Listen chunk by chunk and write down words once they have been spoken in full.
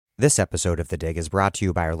This episode of The Dig is brought to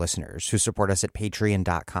you by our listeners who support us at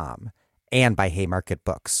patreon.com and by Haymarket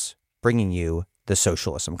Books, bringing you the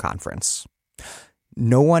Socialism Conference.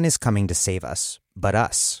 No one is coming to save us but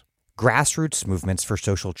us. Grassroots movements for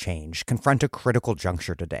social change confront a critical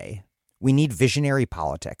juncture today. We need visionary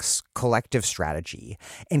politics, collective strategy,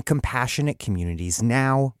 and compassionate communities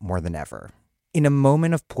now more than ever. In a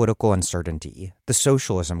moment of political uncertainty, the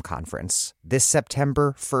Socialism Conference, this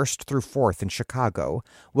September 1st through 4th in Chicago,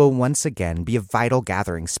 will once again be a vital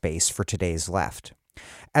gathering space for today's left.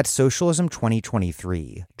 At Socialism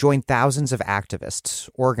 2023, join thousands of activists,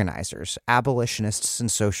 organizers, abolitionists, and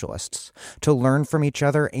socialists to learn from each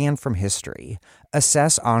other and from history,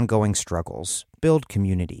 assess ongoing struggles, build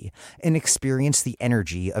community, and experience the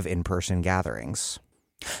energy of in-person gatherings.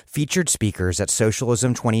 Featured speakers at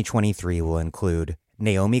Socialism 2023 will include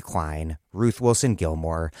Naomi Klein, Ruth Wilson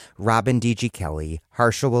Gilmore, Robin D.G. Kelly,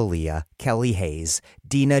 Harsha Walia, Kelly Hayes,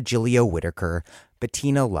 Dina Gilio Whitaker,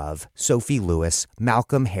 Bettina Love, Sophie Lewis,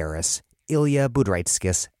 Malcolm Harris, Ilya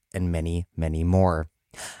Budrytskis, and many, many more.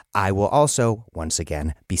 I will also, once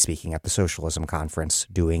again, be speaking at the Socialism Conference,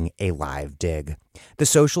 doing a live dig. The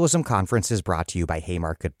Socialism Conference is brought to you by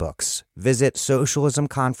Haymarket Books. Visit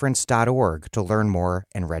socialismconference.org to learn more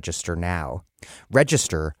and register now.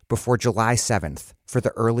 Register before July 7th for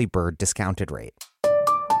the early bird discounted rate.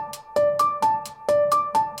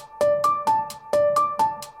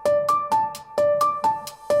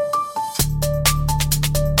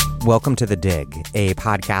 Welcome to The Dig, a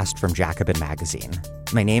podcast from Jacobin Magazine.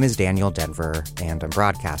 My name is Daniel Denver, and I'm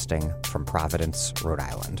broadcasting from Providence, Rhode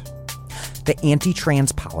Island. The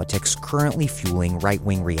anti-trans politics currently fueling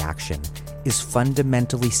right-wing reaction is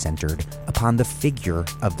fundamentally centered upon the figure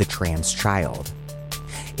of the trans child.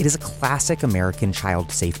 It is a classic American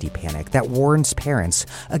child safety panic that warns parents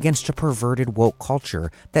against a perverted woke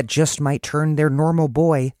culture that just might turn their normal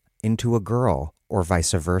boy into a girl, or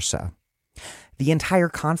vice versa. The entire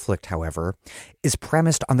conflict, however, is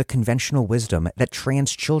premised on the conventional wisdom that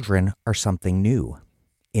trans children are something new.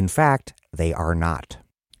 In fact, they are not.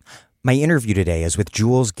 My interview today is with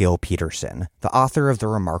Jules Gill-Peterson, the author of the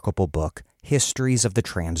remarkable book, Histories of the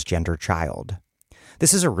Transgender Child.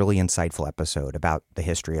 This is a really insightful episode about the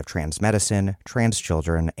history of trans medicine, trans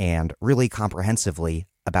children, and really comprehensively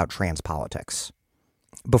about trans politics.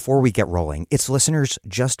 Before we get rolling, it's listeners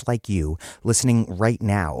just like you listening right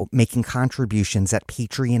now making contributions at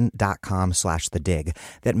patreon.com/thedig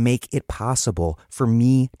that make it possible for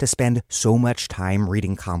me to spend so much time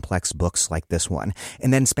reading complex books like this one,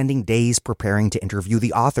 and then spending days preparing to interview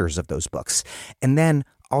the authors of those books, and then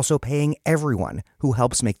also paying everyone who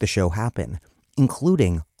helps make the show happen,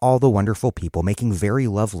 including all the wonderful people making very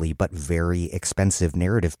lovely but very expensive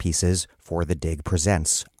narrative pieces for The Dig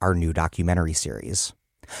Presents, our new documentary series.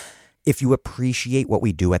 If you appreciate what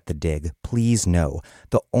we do at The Dig, please know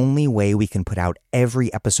the only way we can put out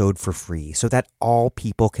every episode for free so that all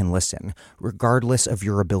people can listen, regardless of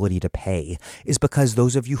your ability to pay, is because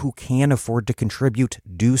those of you who can afford to contribute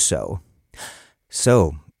do so.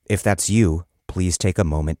 So, if that's you, please take a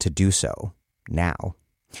moment to do so now.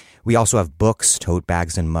 We also have books, tote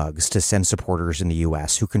bags, and mugs to send supporters in the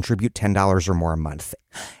U.S. who contribute $10 or more a month,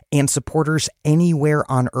 and supporters anywhere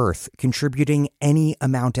on Earth contributing any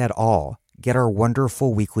amount at all get our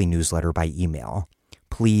wonderful weekly newsletter by email.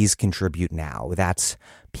 Please contribute now. That's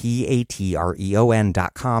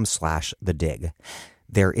patreon.com/thedig.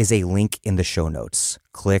 There is a link in the show notes.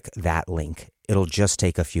 Click that link. It'll just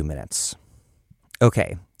take a few minutes.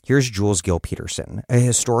 Okay. Here's Jules Gill-Peterson, a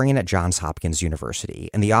historian at Johns Hopkins University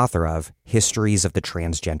and the author of Histories of the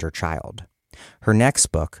Transgender Child. Her next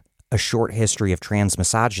book, A Short History of Trans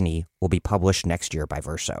Misogyny, will be published next year by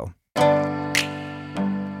Verso.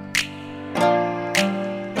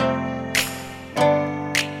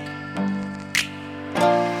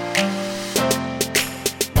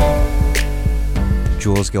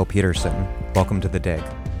 Jules Gill-Peterson, welcome to The Dig.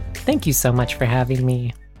 Thank you so much for having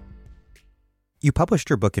me. You published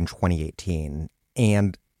your book in 2018,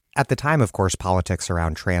 and at the time, of course, politics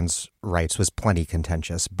around trans rights was plenty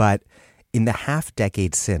contentious. But in the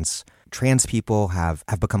half-decade since, trans people have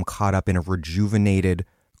become caught up in a rejuvenated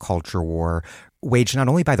culture war, waged not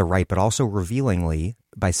only by the right, but also revealingly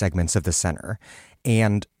by segments of the center.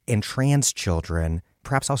 And trans children,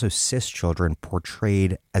 perhaps also cis children,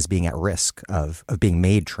 portrayed as being at risk of being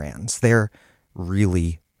made trans. They're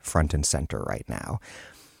really front and center right now.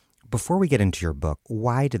 Before we get into your book,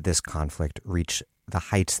 why did this conflict reach the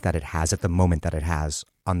heights that it has at the moment that it has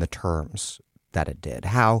on the terms that it did?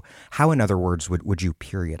 How in other words, would you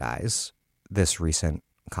periodize this recent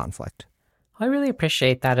conflict? I really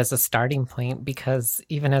appreciate that as a starting point because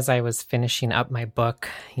even as I was finishing up my book,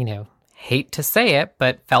 hate to say it,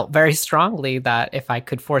 but felt very strongly that if I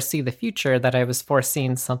could foresee the future, that I was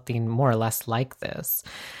foreseeing something more or less like this.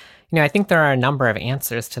 I think there are a number of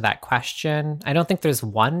answers to that question. I don't think there's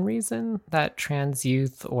one reason that trans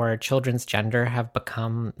youth or children's gender have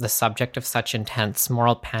become the subject of such intense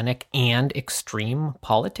moral panic and extreme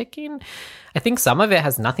politicking. I think some of it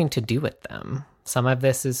has nothing to do with them. Some of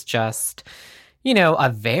this is just, a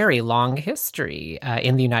very long history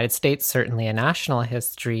in the United States, certainly a national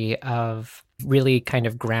history of really kind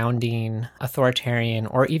of grounding authoritarian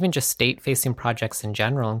or even just state-facing projects in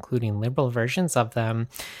general, including liberal versions of them,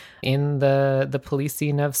 in the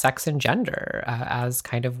policing of sex and gender as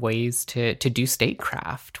kind of ways to do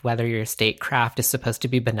statecraft, whether your statecraft is supposed to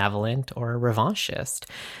be benevolent or revanchist.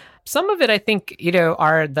 Some of it, I think,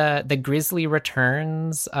 are the grisly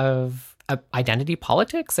returns of identity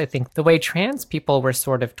politics. I think the way trans people were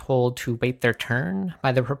sort of told to wait their turn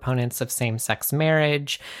by the proponents of same-sex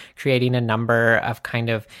marriage, creating a number of kind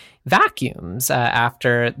of vacuums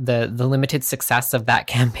after the limited success of that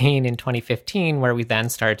campaign in 2015, where we then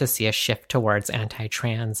started to see a shift towards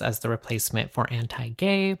anti-trans as the replacement for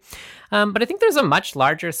anti-gay. But I think there's a much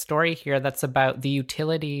larger story here that's about the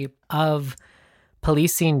utility of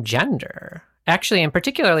policing gender. Actually, and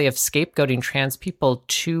particularly of scapegoating trans people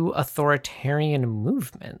to authoritarian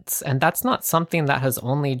movements. And that's not something that has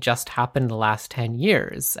only just happened the last 10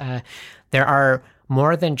 years. There are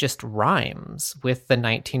more than just rhymes with the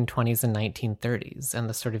 1920s and 1930s and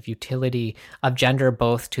the sort of utility of gender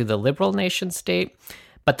both to the liberal nation state,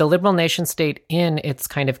 but the liberal nation state in its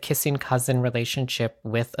kind of kissing cousin relationship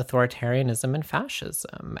with authoritarianism and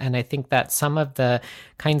fascism. And I think that some of the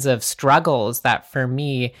kinds of struggles that, for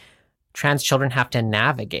me, trans children have to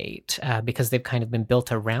navigate because they've kind of been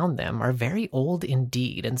built around them are very old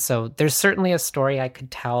indeed. And so there's certainly a story I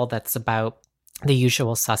could tell that's about the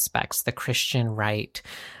usual suspects, the Christian right,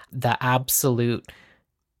 the absolute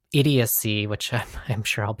idiocy, which I'm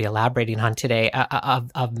sure I'll be elaborating on today,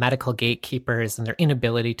 of medical gatekeepers and their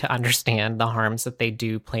inability to understand the harms that they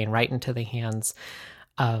do, playing right into the hands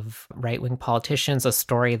of right-wing politicians, a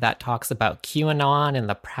story that talks about QAnon and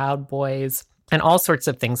the Proud Boys, and all sorts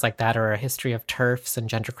of things like that, or a history of TERFs and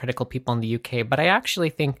gender-critical people in the UK. But I actually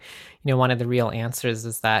think, one of the real answers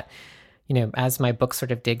is that, as my book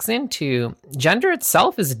sort of digs into, gender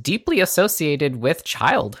itself is deeply associated with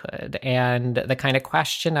childhood, and the kind of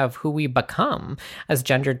question of who we become as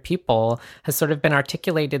gendered people has sort of been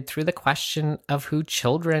articulated through the question of who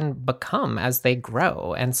children become as they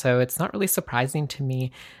grow. And so it's not really surprising to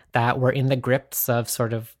me that we're in the grips of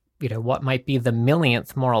sort of what might be the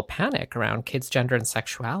millionth moral panic around kids' gender and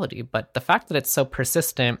sexuality. But the fact that it's so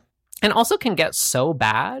persistent and also can get so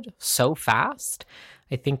bad so fast,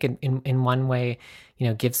 I think in one way,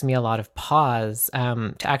 gives me a lot of pause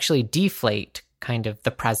to actually deflate kind of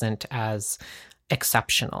the present as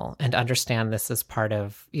exceptional and understand this as part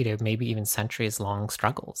of, maybe even centuries-long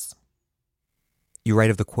struggles. You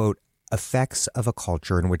write of the, quote, effects of a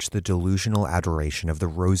culture in which the delusional adoration of the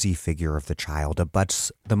rosy figure of the child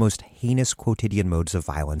abuts the most heinous quotidian modes of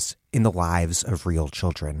violence in the lives of real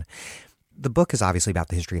children. The book is obviously about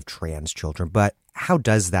the history of trans children, but how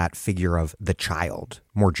does that figure of the child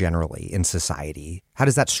more generally in society, how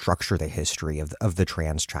does that structure the history of the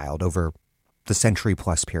trans child over the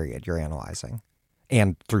century-plus period you're analyzing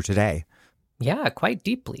and through today? Yeah, quite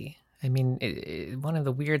deeply. I mean, one of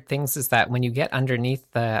the weird things is that when you get underneath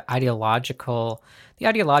the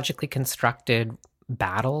ideologically constructed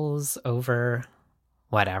battles over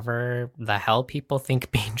whatever the hell people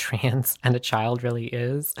think being trans and a child really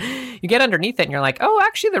is, you get underneath it and you're like, oh,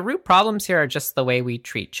 actually the root problems here are just the way we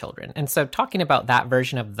treat children. And so talking about that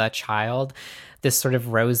version of the child, this sort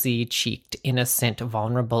of rosy-cheeked, innocent,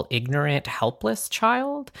 vulnerable, ignorant, helpless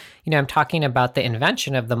child. I'm talking about the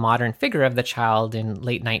invention of the modern figure of the child in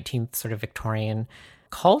late 19th sort of Victorian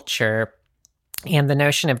culture, and the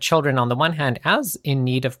notion of children on the one hand as in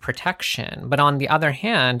need of protection, but on the other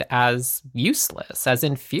hand as useless, as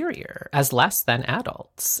inferior, as less than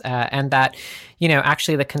adults. And that,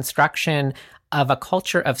 actually the construction of a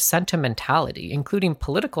culture of sentimentality, including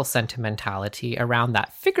political sentimentality around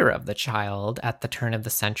that figure of the child at the turn of the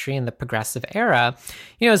century in the progressive era,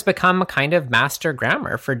 has become a kind of master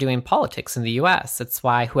grammar for doing politics in the US. It's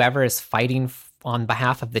why whoever is fighting on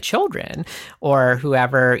behalf of the children, or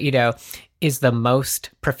whoever, is the most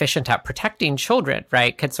proficient at protecting children,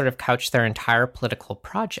 right, could sort of couch their entire political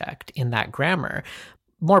project in that grammar.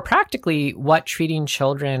 More practically, what treating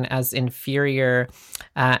children as inferior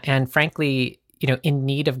and frankly, in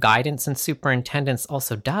need of guidance and superintendence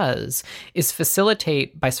also does is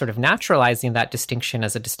facilitate, by sort of naturalizing that distinction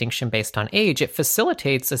as a distinction based on age, it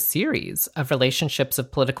facilitates a series of relationships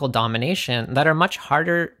of political domination that are much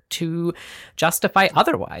harder to justify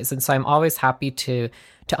otherwise. And so I'm always happy to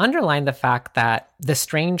underline the fact that the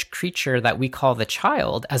strange creature that we call the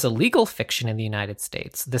child as a legal fiction in the United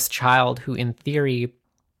States, this child who in theory,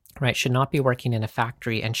 right, should not be working in a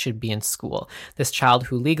factory and should be in school. This child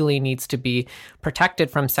who legally needs to be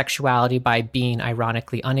protected from sexuality by being,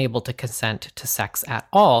 ironically, unable to consent to sex at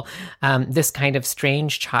all. This kind of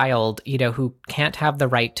strange child, who can't have the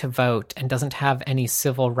right to vote and doesn't have any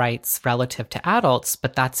civil rights relative to adults,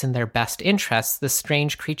 but that's in their best interests. This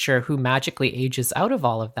strange creature who magically ages out of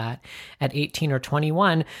all of that at 18 or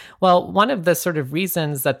 21. Well, one of the sort of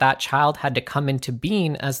reasons that child had to come into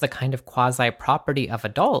being as the kind of quasi-property of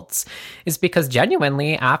adults is because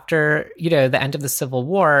genuinely after, the end of the Civil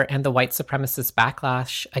War and the white supremacist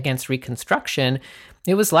backlash against Reconstruction,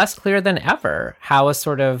 it was less clear than ever how a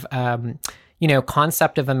sort of,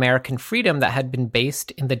 concept of American freedom that had been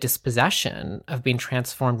based in the dispossession of being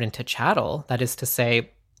transformed into chattel, that is to say,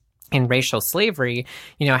 in racial slavery,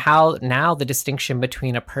 how now the distinction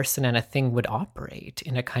between a person and a thing would operate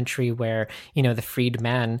in a country where, the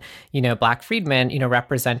freedmen, Black freedmen,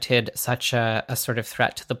 represented such a sort of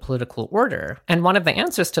threat to the political order. And one of the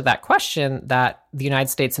answers to that question that the United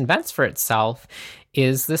States invents for itself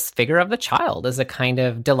is this figure of the child as a kind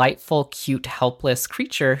of delightful, cute, helpless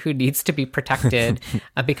creature who needs to be protected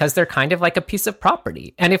because they're kind of like a piece of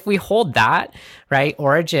property. And if we hold that, right,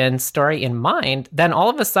 origin story in mind, then all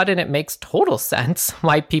of a sudden it makes total sense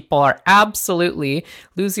why people are absolutely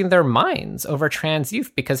losing their minds over trans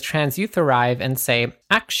youth, because trans youth arrive and say,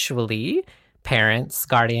 actually, parents,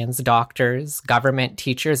 guardians, doctors, government,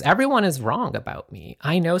 teachers, everyone is wrong about me.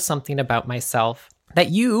 I know something about myself that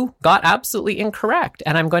you got absolutely incorrect.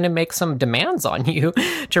 And I'm going to make some demands on you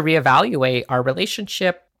to reevaluate our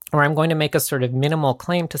relationship, or I'm going to make a sort of minimal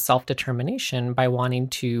claim to self-determination by wanting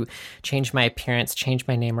to change my appearance, change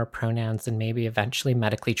my name or pronouns, and maybe eventually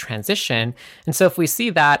medically transition. And so if we see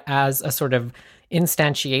that as a sort of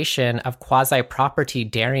instantiation of quasi-property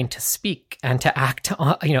daring to speak and to act,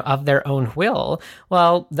 of their own will,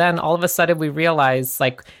 well, then all of a sudden we realize,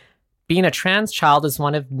 being a trans child is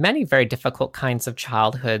one of many very difficult kinds of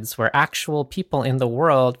childhoods where actual people in the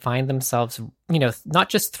world find themselves, not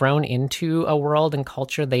just thrown into a world and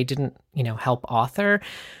culture they didn't, help author,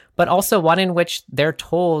 but also one in which they're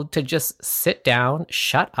told to just sit down,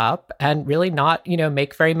 shut up, and really not,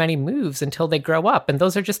 make very many moves until they grow up. And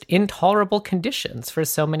those are just intolerable conditions for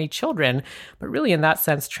so many children. But really, in that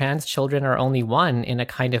sense, trans children are only one in a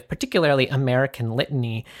kind of particularly American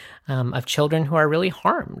litany of children who are really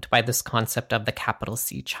harmed by this concept of the capital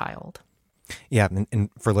C child. Yeah, and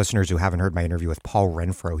for listeners who haven't heard my interview with Paul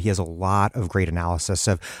Renfro, he has a lot of great analysis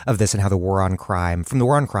of this and how the war on crime, from the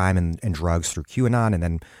war on crime and drugs through QAnon, and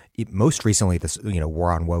then most recently this,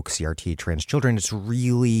 war on woke, CRT, trans children.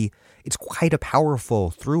 It's quite a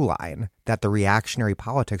powerful through line that the reactionary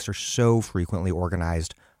politics are so frequently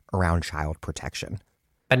organized around child protection.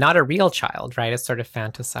 But not a real child, right? A sort of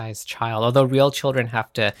fantasized child, although real children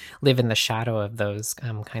have to live in the shadow of those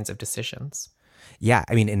kinds of decisions. Yeah,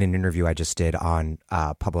 I mean, in an interview I just did on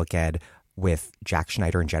Public Ed with Jack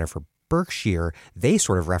Schneider and Jennifer Berkshire, they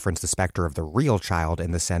sort of reference the specter of the real child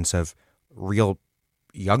in the sense of real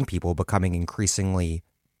young people becoming increasingly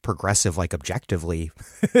progressive, objectively,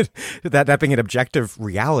 that being an objective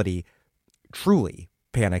reality, truly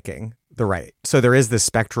panicking the right. So there is this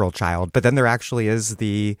spectral child, but then there actually is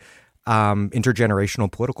the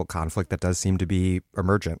intergenerational political conflict that does seem to be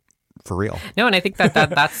emergent for real. No, and I think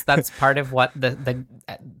that's part of what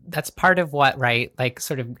that's part of what, right,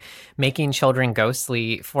 sort of making children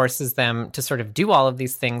ghostly forces them to sort of do all of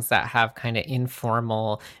these things that have kind of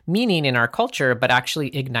informal meaning in our culture, but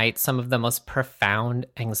actually ignite some of the most profound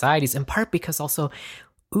anxieties, in part because also,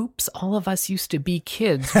 oops, all of us used to be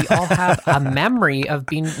kids. We all have a memory of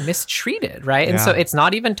being mistreated, right? And so it's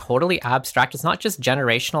not even totally abstract. It's not just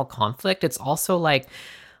generational conflict. It's also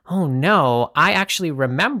oh no, I actually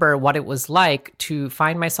remember what it was like to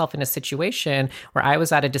find myself in a situation where I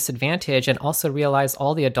was at a disadvantage and also realize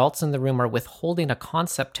all the adults in the room are withholding a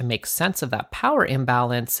concept to make sense of that power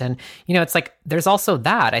imbalance. And, it's there's also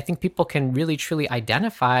that. I think people can really, truly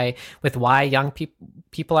identify with why young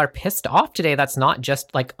people are pissed off today. That's not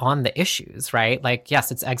just on the issues, right?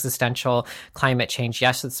 Yes, it's existential climate change.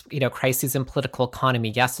 Yes, it's, crises in political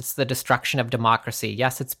economy. Yes, it's the destruction of democracy.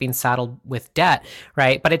 Yes, it's being saddled with debt,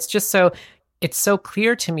 right? But it's so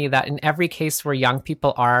clear to me that in every case where young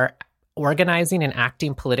people are organizing and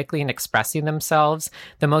acting politically and expressing themselves,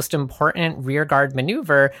 the most important rearguard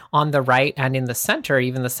maneuver on the right and in the center,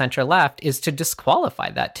 even the center left, is to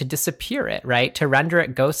disqualify that, to disappear it, right? To render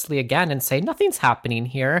it ghostly again and say, nothing's happening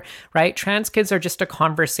here, right? Trans kids are just a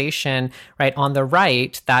conversation, right, on the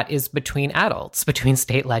right that is between adults, between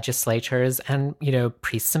state legislatures and,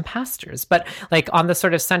 priests and pastors. But like on the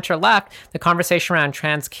sort of center left, the conversation around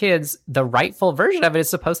trans kids, the rightful version of it is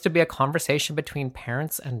supposed to be a conversation between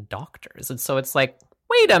parents and doctors. And so it's like,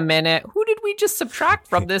 wait a minute, who did we just subtract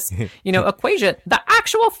from this, equation? The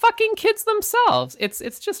actual fucking kids themselves.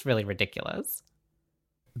 It's just really ridiculous.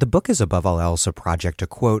 The book is above all else a project to,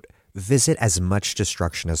 quote, visit as much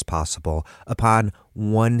destruction as possible upon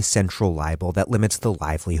one central libel that limits the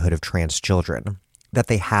livelihood of trans children, that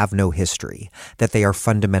they have no history, that they are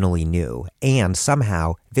fundamentally new, and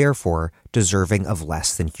somehow, therefore, deserving of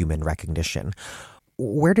less than human recognition.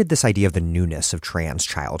 Where did this idea of the newness of trans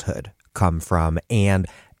childhood come from, and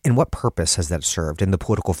what purpose has that served in the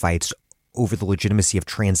political fights over the legitimacy of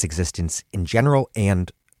trans existence in general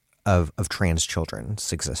and of trans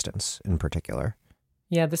children's existence in particular?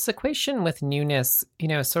 Yeah, this equation with newness,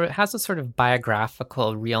 sort of has a sort of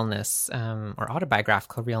biographical realness or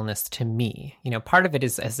autobiographical realness to me. Part of it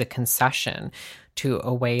is as a concession to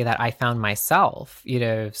a way that I found myself,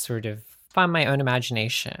 sort of found my own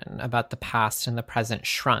imagination about the past and the present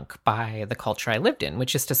shrunk by the culture I lived in,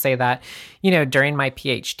 which is to say that, during my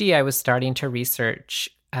PhD, I was starting to research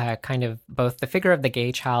kind of both the figure of the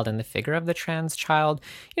gay child and the figure of the trans child,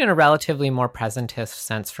 in a relatively more presentist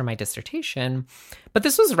sense for my dissertation. But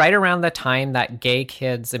this was right around the time that gay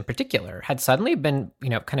kids in particular had suddenly been,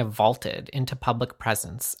 kind of vaulted into public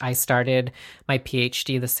presence. I started my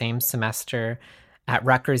PhD the same semester at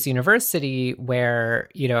Rutgers University, where,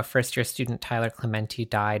 a first-year student, Tyler Clementi,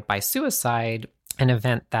 died by suicide, an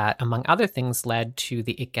event that, among other things, led to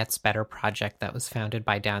the It Gets Better project that was founded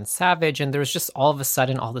by Dan Savage. And there was just all of a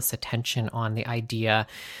sudden all this attention on the idea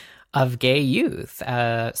of gay youth,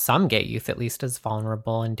 some gay youth at least, as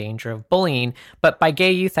vulnerable in danger of bullying. But by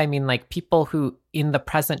gay youth, I mean like people who, in the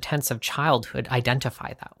present tense of childhood,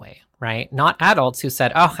 identify that way, right? Not adults who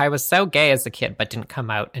said, oh, I was so gay as a kid, but didn't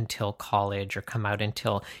come out until college or come out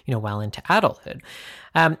until, well into adulthood.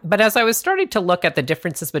 But as I was starting to look at the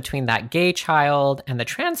differences between that gay child and the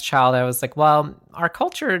trans child, I was like, well, our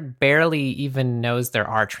culture barely even knows there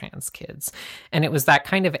are trans kids. And it was that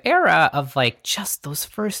kind of era of like just those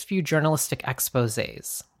first few journalistic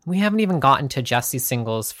exposés. We haven't even gotten to Jesse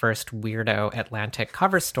Single's first weirdo Atlantic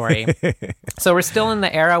cover story. So we're still in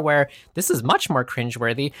the era where this is much more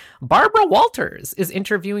cringeworthy. Barbara Walters is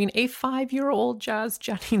interviewing a 5-year-old Jazz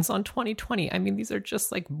Jennings on 2020. I mean, these are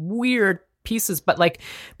just like weird pieces, but like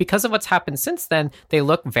because of what's happened since then, they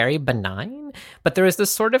look very benign. But there is this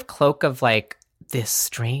sort of cloak of like, this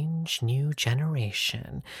strange new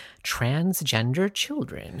generation, transgender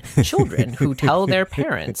children who tell their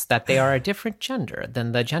parents that they are a different gender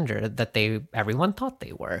than the gender that everyone thought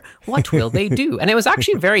they were. What will they do? And it was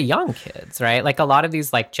actually very young kids, right? Like a lot of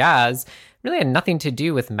these like jazz really had nothing to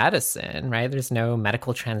do with medicine, right? There's no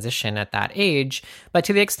medical transition at that age. But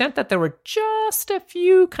to the extent that there were just a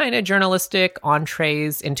few kind of journalistic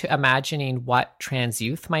entrees into imagining what trans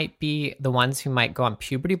youth might be, the ones who might go on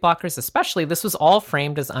puberty blockers especially, this was all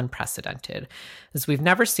framed as unprecedented, as we've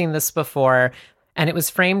never seen this before. And it was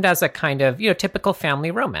framed as a kind of, typical family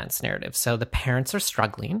romance narrative. So the parents are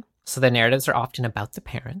struggling. So the narratives are often about the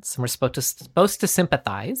parents, and we're supposed to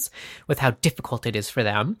sympathize with how difficult it is for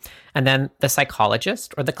them. And then the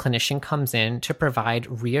psychologist or the clinician comes in to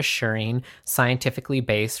provide reassuring, scientifically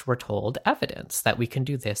based, we're told, evidence that we can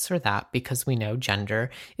do this or that because we know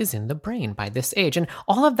gender is in the brain by this age. And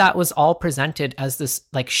all of that was all presented as this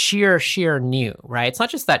like sheer new, right? It's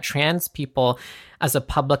not just that trans people as a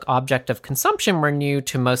public object of consumption were new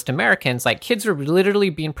to most Americans. Like kids were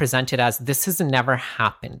literally being presented as this has never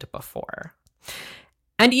happened before.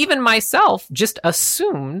 And even myself just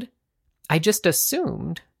assumed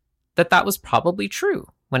that that was probably true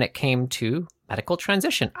when it came to medical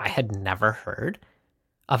transition. I had never heard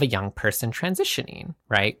of a young person transitioning,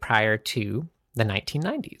 right, prior to the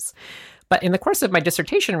 1990s. But in the course of my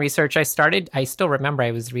dissertation research, I still remember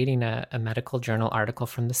I was reading a medical journal article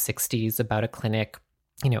from the 60s about a clinic.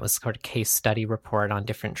 It was sort of case study report on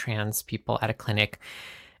different trans people at a clinic.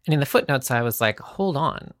 And in the footnotes, I was like, hold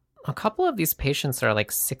on. A couple of these patients are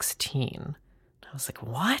like 16. I was like,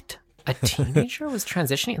 what? A teenager was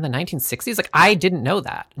transitioning in the 1960s? Like, I didn't know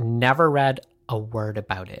that. Never read a word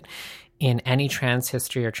about it in any trans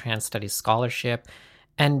history or trans studies scholarship.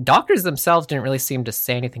 And doctors themselves didn't really seem to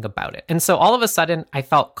say anything about it. And so all of a sudden, I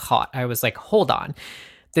felt caught. I was like, hold on.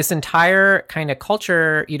 this entire kind of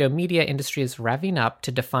culture, media industry is revving up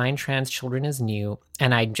to define trans children as new.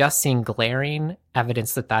 And I'm just seeing glaring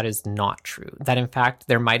evidence that that is not true. That in fact,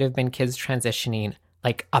 there might have been kids transitioning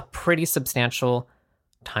like a pretty substantial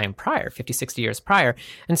time prior, 50, 60 years prior.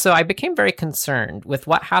 And so I became very concerned with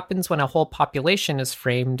what happens when a whole population is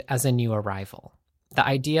framed as a new arrival. The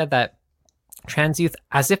idea that trans youth,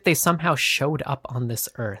 as if they somehow showed up on this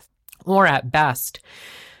earth, or at best,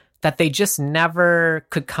 that they just never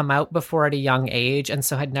could come out before at a young age and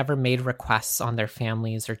so had never made requests on their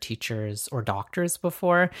families or teachers or doctors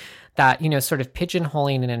before, that, sort of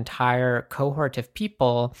pigeonholing an entire cohort of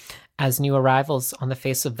people as new arrivals on the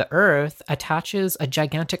face of the earth attaches a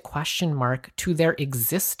gigantic question mark to their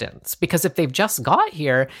existence. Because if they've just got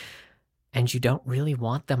here and you don't really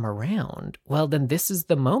want them around, well, then this is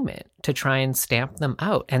the moment to try and stamp them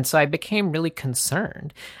out. And so I became really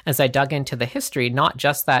concerned as I dug into the history, not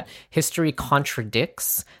just that history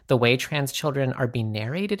contradicts the way trans children are being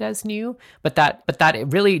narrated as new, but that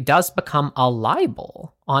it really does become a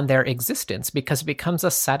libel on their existence because it becomes a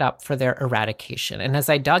setup for their eradication. And as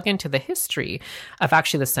I dug into the history of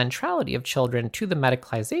actually the centrality of children to the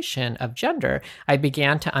medicalization of gender, I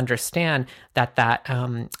began to understand that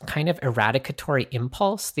kind of eradicatory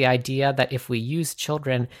impulse, the idea that if we use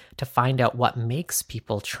children to find out what makes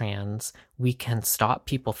people trans, we can stop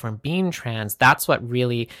people from being trans. That's what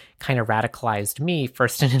really kind of radicalized me,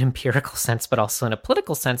 first in an empirical sense, but also in a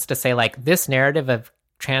political sense, to say like this narrative of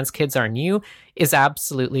trans kids are new is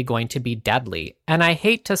absolutely going to be deadly. And I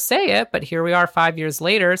hate to say it, but here we are 5 years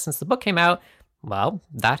later since the book came out. Well,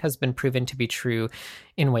 that has been proven to be true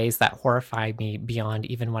in ways that horrify me beyond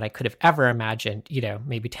even what I could have ever imagined,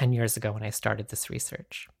 maybe 10 years ago when I started this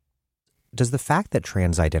research. Does the fact that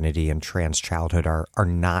trans identity and trans childhood are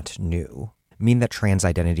not new mean that trans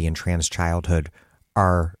identity and trans childhood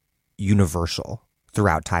are universal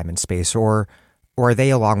throughout time and space, or are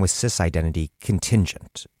they, along with cis identity,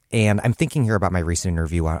 contingent? And I'm thinking here about my recent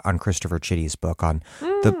interview on Christopher Chitty's book on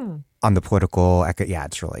the political. Yeah,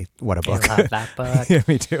 it's really, what a book. I love that book. Yeah,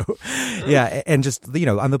 me too. Yeah, and just,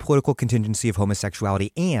 on the political contingency of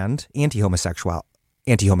homosexuality and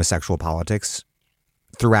anti-homosexual politics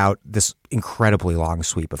throughout this incredibly long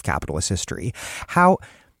sweep of capitalist history. How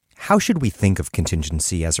should we think of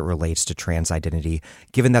contingency as it relates to trans identity,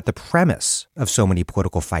 given that the premise of so many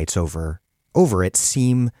political fights over it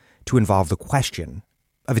seem to involve the question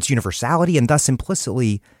of its universality and thus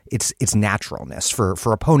implicitly its naturalness?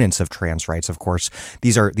 For opponents of trans rights, of course,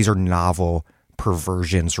 these are novel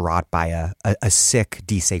perversions wrought by a sick,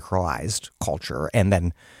 desacralized culture. And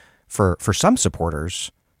then for some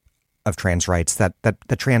supporters of trans rights, that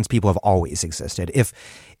trans people have always existed.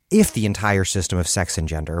 If the entire system of sex and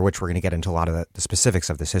gender, which we're going to get into a lot of the specifics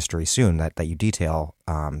of this history soon that you detail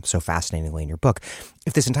so fascinatingly in your book,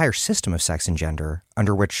 if this entire system of sex and gender,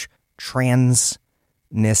 under which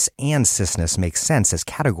transness and cisness makes sense as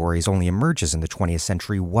categories, only emerges in the 20th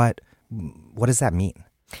century, what does that mean?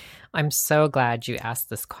 I'm so glad you asked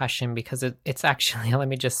this question because it's actually, let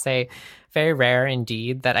me just say, very rare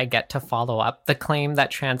indeed that I get to follow up the claim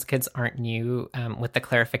that trans kids aren't new with the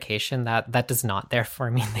clarification that does not therefore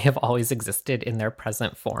mean they have always existed in their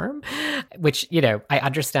present form, which, I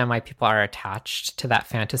understand why people are attached to that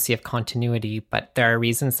fantasy of continuity, but there are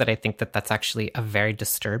reasons that I think that that's actually a very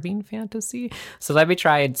disturbing fantasy. So let me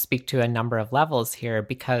try and speak to a number of levels here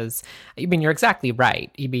because, you're exactly right.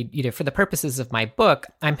 For the purposes of my book,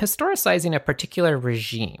 I'm historicizing a particular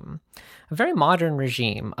regime, a very modern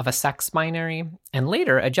regime of a sex binary and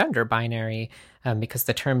later a gender binary, because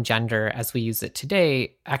the term gender as we use it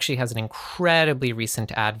today actually has an incredibly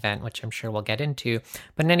recent advent, which I'm sure we'll get into.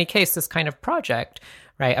 But in any case, this kind of project,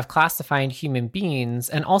 right, of classifying human beings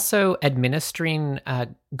and also administering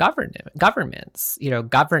governments,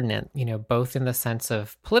 both in the sense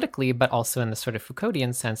of politically, but also in the sort of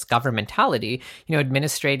Foucauldian sense, governmentality,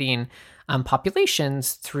 administrating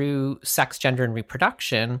populations through sex, gender, and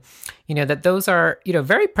reproduction, that those are,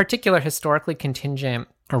 very particular historically contingent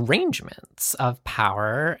arrangements of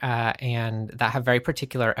power and that have very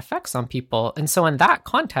particular effects on people. And so in that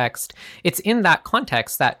context, it's in that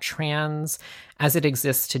context that trans, as it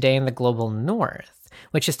exists today in the global north,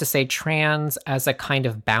 which is to say trans as a kind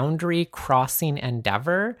of boundary crossing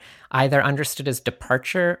endeavor, either understood as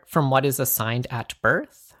departure from what is assigned at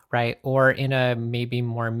birth, right? Or in a maybe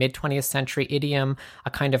more mid-20th century idiom, a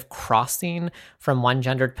kind of crossing from one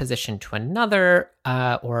gendered position to another,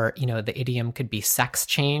 or, the idiom could be sex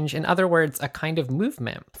change. In other words, a kind of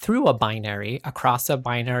movement through a binary, across a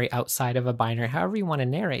binary, outside of a binary, however you want to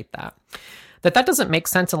narrate that. That doesn't make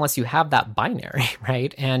sense unless you have that binary,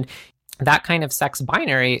 right? And that kind of sex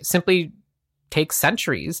binary simply takes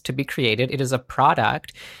centuries to be created. It is a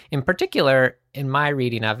product, in particular, in my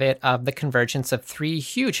reading of it, of the convergence of three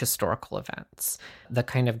huge historical events. The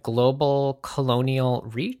kind of global colonial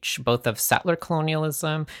reach, both of settler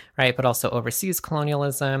colonialism, right, but also overseas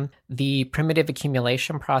colonialism, the primitive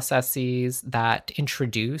accumulation processes that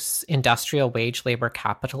introduce industrial wage labor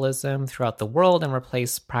capitalism throughout the world and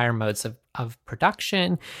replace prior modes of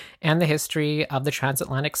production, and the history of the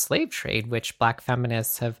transatlantic slave trade, which Black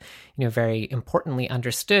feminists have, very importantly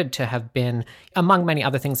understood to have been, among many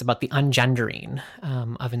other things, about the ungendering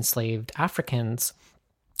of enslaved Africans.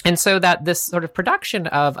 And so that this sort of production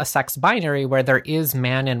of a sex binary where there is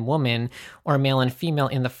man and woman or male and female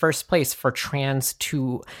in the first place for trans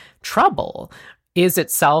to trouble is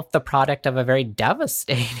itself the product of a very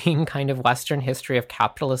devastating kind of Western history of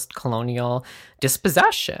capitalist colonial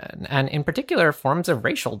dispossession, and in particular forms of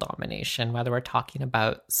racial domination, whether we're talking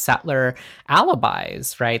about settler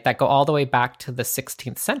alibis, right, that go all the way back to the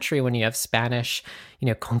 16th century when you have Spanish,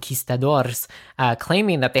 conquistadors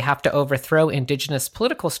claiming that they have to overthrow indigenous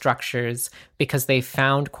political structures because they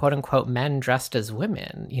found, quote unquote, men dressed as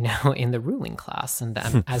women, in the ruling class.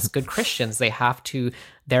 And as good Christians, they have to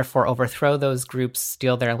therefore overthrow those groups,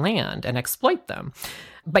 steal their land, and exploit them.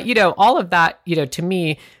 But, all of that, to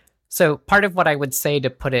me, so part of what I would say, to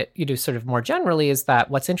put it, sort of more generally, is that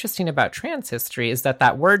what's interesting about trans history is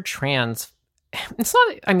that word trans, it's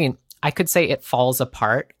not, I could say it falls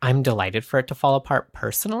apart. I'm delighted for it to fall apart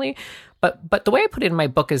personally. But the way I put it in my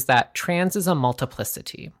book is that trans is a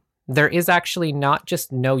multiplicity. There is actually not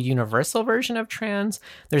just no universal version of trans.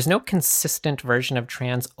 There's no consistent version of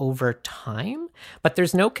trans over time, but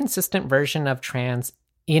there's no consistent version of trans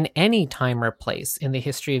in any time or place in the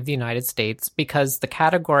history of the United States, because the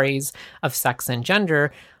categories of sex and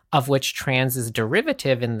gender, of which trans is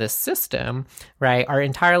derivative in this system, right, are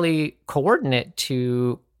entirely coordinate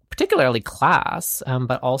to particularly class,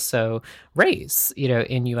 but also race,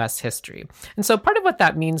 in U.S. history. And so part of what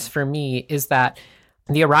that means for me is that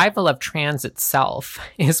the arrival of trans itself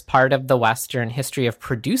is part of the Western history of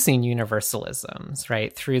producing universalisms,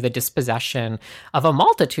 right, through the dispossession of a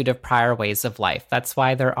multitude of prior ways of life. That's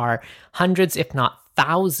why there are hundreds, if not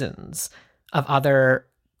thousands, of other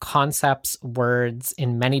concepts, words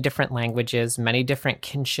in many different languages, many different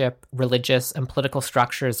kinship, religious, and political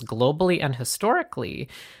structures globally and historically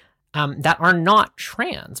that are not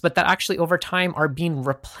trans, but that actually over time are being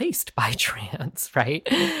replaced by trans, right?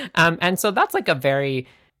 And so that's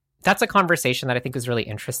that's a conversation that I think is really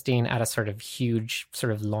interesting at a sort of huge,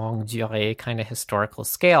 sort of longue durée kind of historical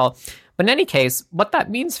scale. But in any case, what that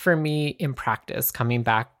means for me in practice, coming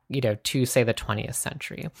back, to say the 20th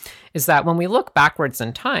century, is that when we look backwards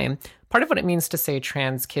in time, part of what it means to say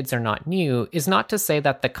trans kids are not new is not to say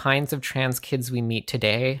that the kinds of trans kids we meet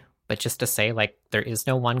today, but just to say, there is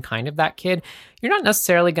no one kind of that kid, you're not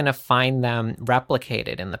necessarily going to find them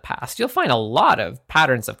replicated in the past. You'll find a lot of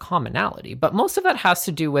patterns of commonality, but most of that has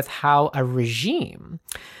to do with how a regime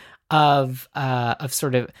of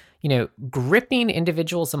sort of, gripping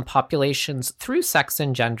individuals and populations through sex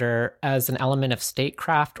and gender as an element of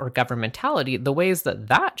statecraft or governmentality, the ways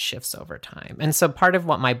that shifts over time. And so part of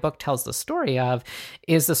what my book tells the story of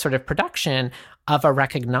is the sort of production of a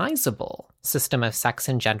recognizable system of sex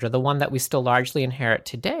and gender, the one that we still largely inherit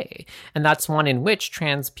today. And that's one in which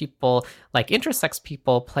trans people, like intersex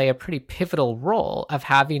people, play a pretty pivotal role of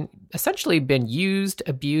having essentially been used,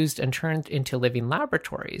 abused, and turned into living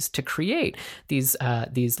laboratories to create these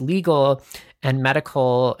legal and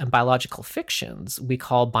medical and biological fictions we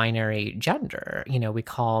call binary gender. We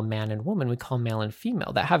call man and woman, we call male and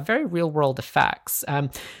female, that have very real world effects.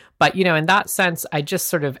 But, in that sense, I just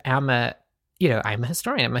sort of am I'm a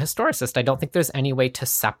historian, I'm a historicist. I don't think there's any way to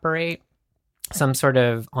separate some sort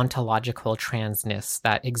of ontological transness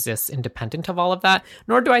that exists independent of all of that,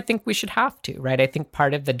 nor do I think we should have to, right? I think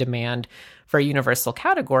part of the demand for a universal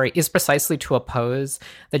category is precisely to oppose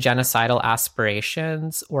the genocidal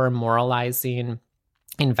aspirations or moralizing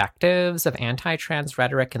invectives of anti-trans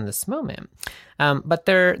rhetoric in this moment. But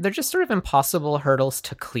they're just sort of impossible hurdles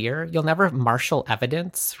to clear. You'll never marshal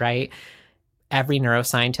evidence, right? Every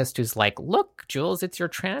neuroscientist who's like, look, Jules, it's your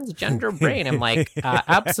transgender brain. I'm like,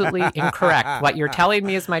 absolutely incorrect. What you're telling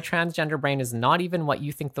me is my transgender brain is not even what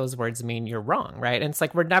you think those words mean. You're wrong, right? And it's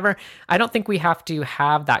like, I don't think we have to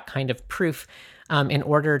have that kind of proof in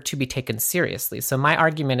order to be taken seriously. So my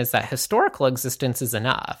argument is that historical existence is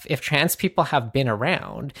enough. If trans people have been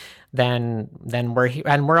around, then we're here,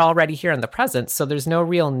 and we're already here in the present. So there's no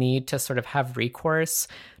real need to sort of have recourse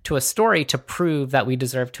to a story to prove that we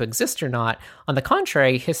deserve to exist or not. On the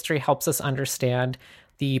contrary, history helps us understand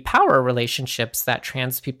the power relationships that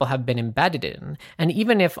trans people have been embedded in. And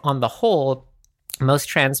even if on the whole, Most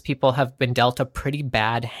trans people have been dealt a pretty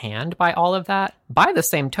bad hand by all of that. By the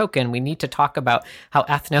same token, we need to talk about how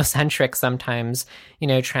ethnocentric sometimes,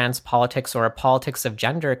 trans politics or a politics of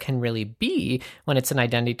gender can really be when it's an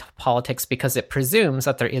identity politics, because it presumes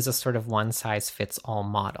that there is a sort of one-size-fits-all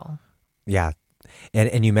model. Yeah.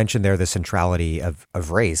 And you mentioned there the centrality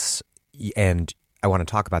of race, and I want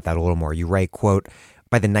to talk about that a little more. You write, quote,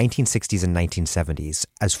 by the 1960s and 1970s,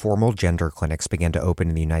 as formal gender clinics began to open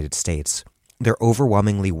in the United States, their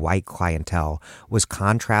overwhelmingly white clientele was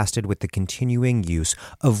contrasted with the continuing use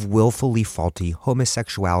of willfully faulty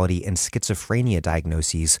homosexuality and schizophrenia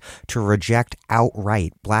diagnoses to reject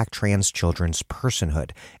outright Black trans children's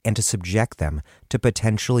personhood and to subject them to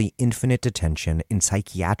potentially infinite detention in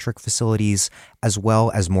psychiatric facilities, as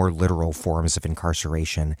well as more literal forms of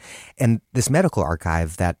incarceration. And this medical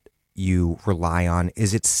archive that you rely on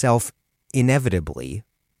is itself inevitably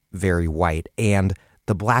very white, and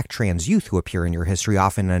the Black trans youth who appear in your history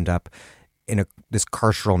often end up in this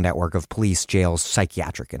carceral network of police, jails,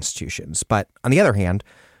 psychiatric institutions. But on the other hand,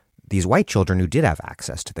 these white children who did have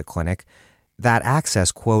access to the clinic, that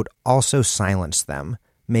access, quote, also silenced them,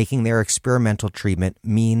 making their experimental treatment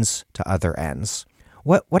means to other ends.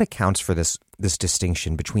 What accounts for this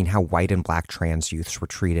distinction between how white and Black trans youths were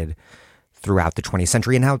treated throughout the 20th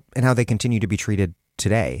century and how they continue to be treated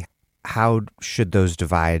today? How should those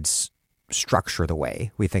divides structure the way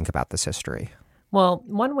we think about this history? Well,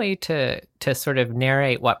 one way to sort of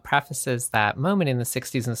narrate what prefaces that moment in the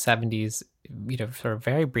 60s and 70s, sort of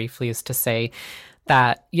very briefly, is to say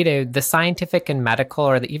that, the scientific and medical,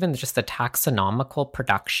 or even just the taxonomical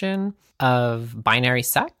production of binary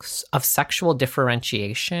sex, of sexual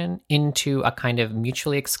differentiation into a kind of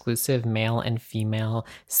mutually exclusive male and female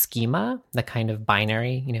schema, the kind of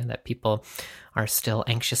binary, that people are still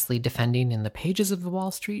anxiously defending in the pages of the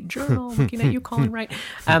Wall Street Journal, looking at you, Colin Wright.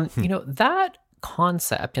 That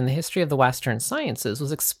concept in the history of the Western sciences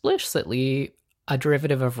was explicitly a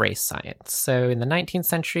derivative of race science. So in the 19th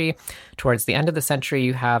century, towards the end of the century,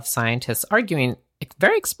 you have scientists arguing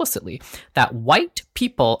very explicitly that white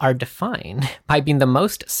people are defined by being the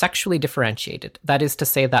most sexually differentiated. That is to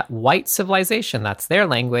say that white civilization, that's their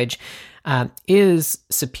language, is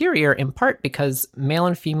superior in part because male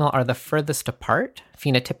and female are the furthest apart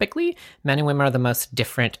phenotypically. Men and women are the most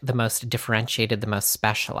different, the most differentiated, the most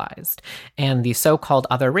specialized. And the so-called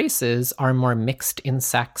other races are more mixed in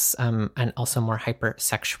sex and also more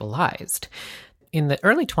hypersexualized. In the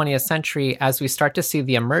early 20th century, as we start to see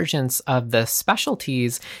the emergence of the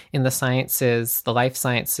specialties in the sciences, the life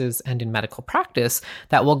sciences, and in medical practice,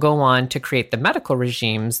 that will go on to create the medical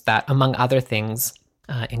regimes that, among other things,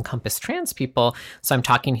 encompass trans people. So I'm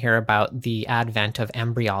talking here about the advent of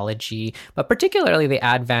embryology, but particularly the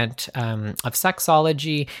advent of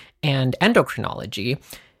sexology and endocrinology.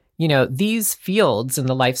 These fields in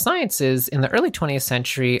the life sciences in the early 20th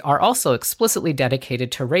century are also explicitly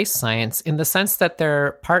dedicated to race science in the sense that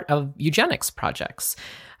they're part of eugenics projects.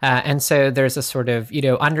 And so there's a sort of,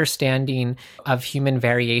 understanding of human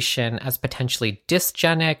variation as potentially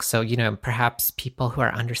dysgenic. So, perhaps people who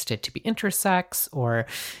are understood to be intersex or,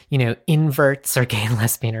 inverts or gay and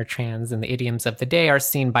lesbian or trans in the idioms of the day are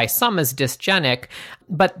seen by some as dysgenic.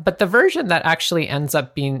 But the version that actually ends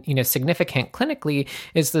up being, significant clinically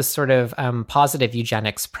is this sort of positive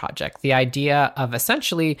eugenics project. The idea of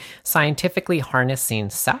essentially scientifically harnessing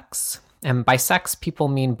sex. And by sex, people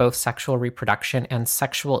mean both sexual reproduction and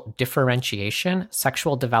sexual differentiation,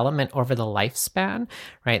 sexual development over the lifespan,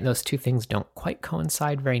 right? Those two things don't quite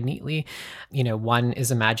coincide very neatly. One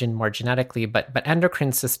is imagined more genetically, but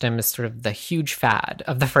endocrine system is sort of the huge fad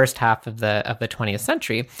of the first half of the 20th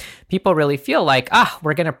century. People really feel like,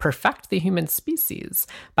 we're going to perfect the human species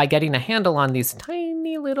by getting a handle on these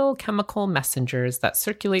tiny little chemical messengers that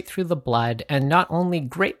circulate through the blood and not only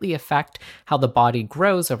greatly affect how the body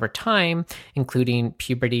grows over time, including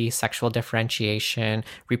puberty, sexual differentiation,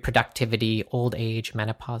 reproductivity, old age,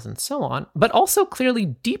 menopause, and so on, but also clearly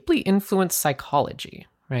deeply influence psychology.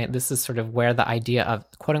 Right? This is sort of where the idea of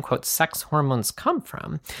quote unquote sex hormones come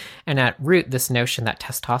from. And at root, this notion that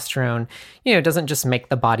testosterone, doesn't just make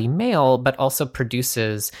the body male, but also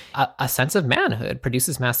produces a sense of manhood,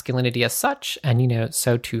 produces masculinity as such. And,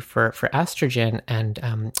 so too for estrogen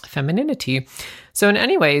and femininity. So in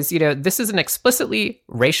any ways, this is an explicitly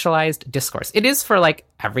racialized discourse. It is for like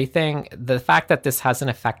everything. The fact that this has an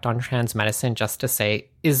effect on trans medicine, just to say,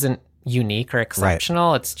 isn't unique or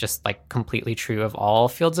exceptional. Right. It's just like completely true of all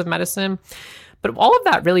fields of medicine. But all of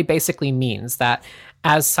that really basically means that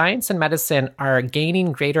as science and medicine are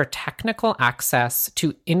gaining greater technical access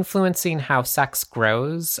to influencing how sex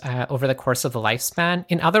grows over the course of the lifespan.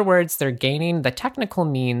 In other words, they're gaining the technical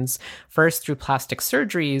means first through plastic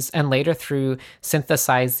surgeries and later through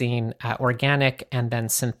synthesizing organic and then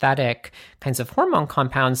synthetic kinds of hormone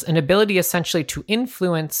compounds, an ability essentially to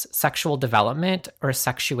influence sexual development or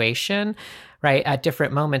sexuation, right, at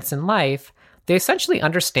different moments in life. They essentially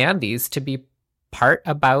understand these to be part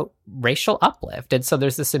about racial uplift. And so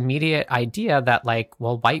there's this immediate idea that, like,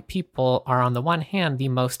 well, white people are on the one hand the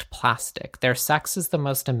most plastic. Their sex is the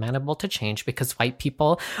most amenable to change because white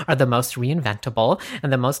people are the most reinventable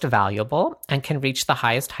and the most valuable and can reach the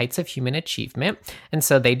highest heights of human achievement. And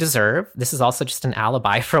so they deserve, this is also just an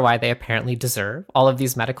alibi for why they apparently deserve all of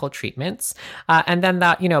these medical treatments. And then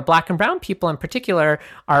that, Black and brown people in particular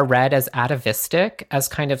are read as atavistic, as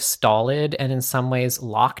kind of stolid and in some ways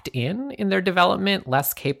locked in their development,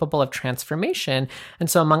 less capable of transformation. And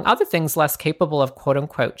so among other things, less capable of quote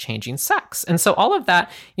unquote changing sex. And so all of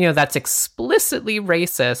that, that's explicitly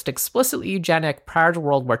racist, explicitly eugenic prior to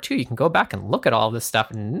World War II. You can go back and look at all of this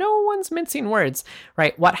stuff and no one's mincing words,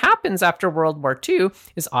 right? What happens after World War II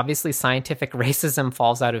is obviously scientific racism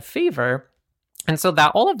falls out of favor. And so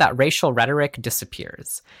that all of that racial rhetoric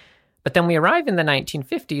disappears. But then we arrive in the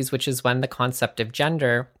 1950s, which is when the concept of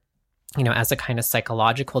gender, as a kind of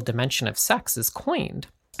psychological dimension of sex is coined.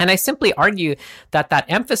 And I simply argue that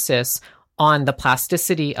emphasis on the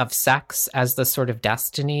plasticity of sex as the sort of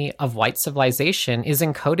destiny of white civilization is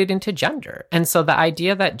encoded into gender. And so the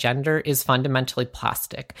idea that gender is fundamentally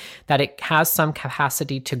plastic, that it has some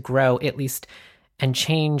capacity to grow at least and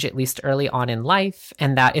change at least early on in life,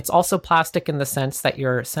 and that it's also plastic in the sense that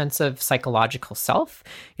your sense of psychological self,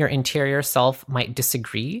 your interior self might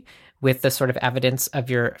disagree with the sort of evidence of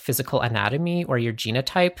your physical anatomy or your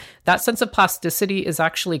genotype, that sense of plasticity is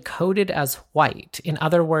actually coded as white. In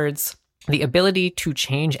other words, the ability to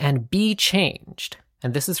change and be changed.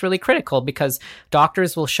 And this is really critical because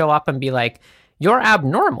doctors will show up and be like, you're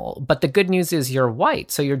abnormal, but the good news is you're white,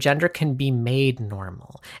 so your gender can be made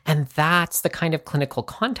normal. And that's the kind of clinical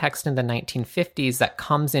context in the 1950s that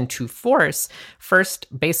comes into force, first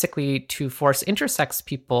basically to force intersex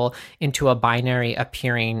people into a binary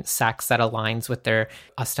appearing sex that aligns with their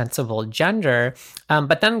ostensible gender,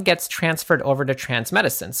 but then gets transferred over to trans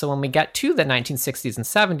medicine. So when we get to the 1960s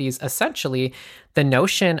and 70s, essentially, the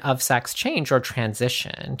notion of sex change or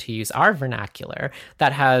transition, to use our vernacular,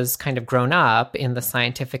 that has kind of grown up in the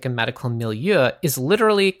scientific and medical milieu is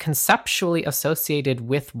literally conceptually associated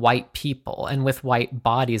with white people and with white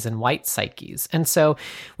bodies and white psyches. And so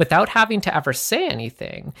without having to ever say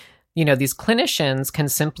anything, these clinicians can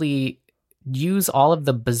simply use all of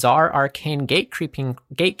the bizarre, arcane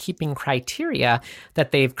gatekeeping criteria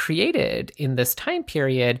that they've created in this time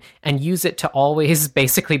period and use it to always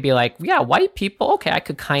basically be like, yeah, white people, okay, I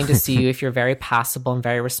could kind of see you if you're very passable and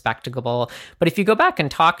very respectable. But if you go back and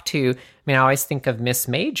talk to, I always think of Miss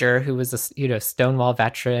Major, who was a Stonewall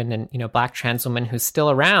veteran and, Black trans woman who's still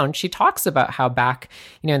around. She talks about how back,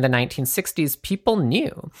 in the 1960s, people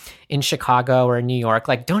knew in Chicago or New York,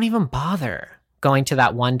 like, don't even bother going to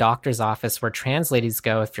that one doctor's office where trans ladies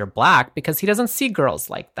go if you're Black, because he doesn't see girls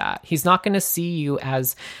like that. He's not going to see you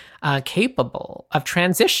as capable of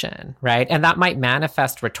transition, right? And that might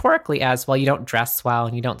manifest rhetorically as, well, you don't dress well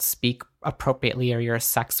and you don't speak appropriately or you're a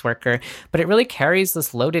sex worker. But it really carries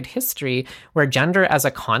this loaded history where gender as a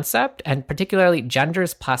concept, and particularly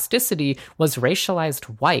gender's plasticity, was racialized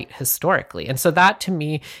white historically. And so that to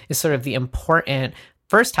me is sort of the important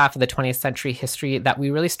first half of the 20th century history that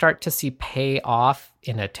we really start to see pay off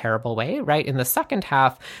in a terrible way, right? In the second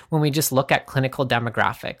half, when we just look at clinical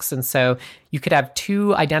demographics. And so you could have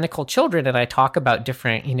two identical children, and I talk about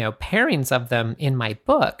different, pairings of them in my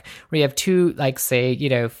book, where you have two, like, say,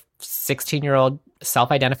 16-year-old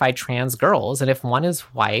self-identified trans girls. And if one is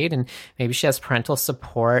white and maybe she has parental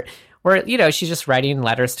support, or, she's just writing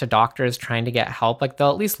letters to doctors trying to get help, like, they'll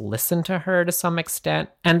at least listen to her to some extent,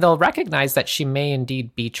 and they'll recognize that she may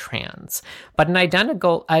indeed be trans. But an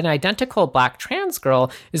identical Black trans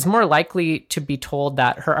girl is more likely to be told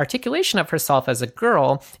that her articulation of herself as a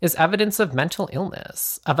girl is evidence of mental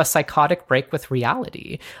illness, of a psychotic break with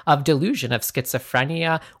reality, of delusion, of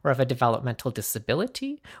schizophrenia, or of a developmental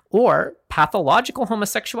disability, or pathological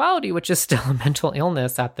homosexuality, which is still a mental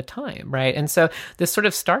illness at the time, right? And so this sort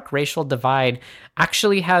of stark racial divide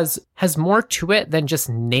actually has more to it than just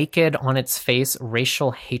naked on its face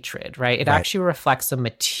racial hatred, right? It actually reflects a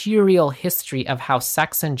material history of how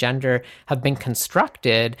sex and gender have been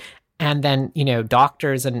constructed And then,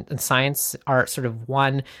 doctors and science are sort of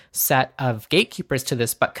one set of gatekeepers to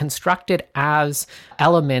this, but constructed as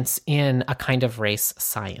elements in a kind of race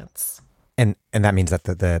science. And that means that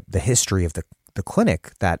the history of the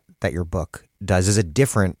clinic that your book does is a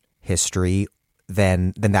different history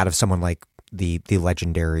than that of someone like the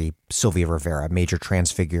legendary Sylvia Rivera, major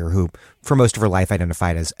trans figure who for most of her life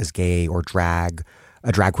identified as gay or a drag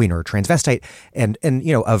queen or a transvestite, and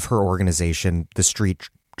of her organization, the Street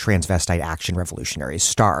Transvestite Action Revolutionaries,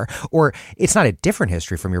 STAR. Or it's not a different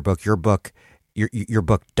history from your book. Your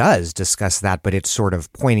book does discuss that, but it's sort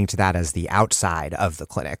of pointing to that as the outside of the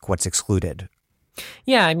clinic, what's excluded.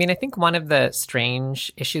 Yeah, I think one of the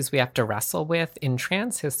strange issues we have to wrestle with in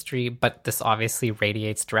trans history, but this obviously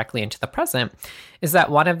radiates directly into the present, is that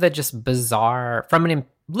one of the just bizarre,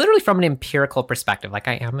 literally from an empirical perspective, like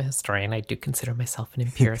I am a historian, I do consider myself an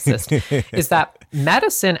empiricist, is that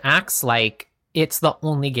medicine acts like it's the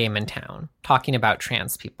only game in town talking about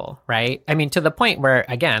trans people, right? To the point where,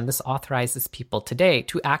 again, this authorizes people today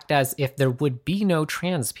to act as if there would be no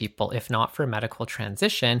trans people if not for medical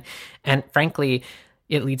transition. And frankly,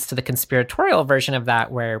 it leads to the conspiratorial version of that,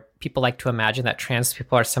 where people like to imagine that trans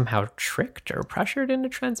people are somehow tricked or pressured into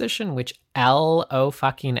transition, which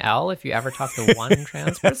fucking L, if you ever talk to one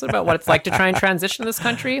trans person about what it's like to try and transition in this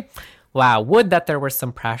country. Wow, would that there was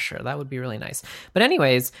some pressure. That would be really nice. But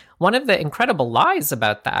anyways, one of the incredible lies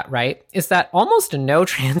about that, right, is that almost no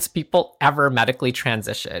trans people ever medically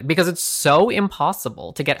transition because it's so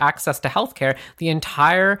impossible to get access to healthcare. The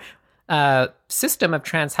entire system of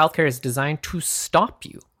trans healthcare is designed to stop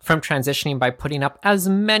you from transitioning by putting up as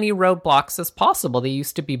many roadblocks as possible. They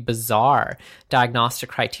used to be bizarre diagnostic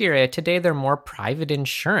criteria. Today, they're more private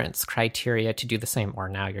insurance criteria to do the same, or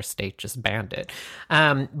now your state just banned it.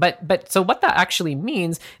 But so what that actually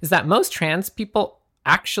means is that most trans people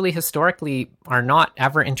actually historically are not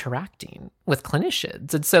ever interacting with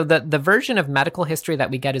clinicians. And so the version of medical history that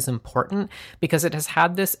we get is important because it has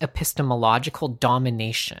had this epistemological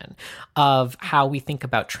domination of how we think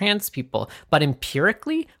about trans people. But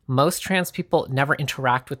empirically, most trans people never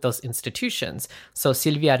interact with those institutions. So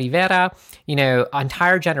Sylvia Rivera,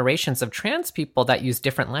 entire generations of trans people that use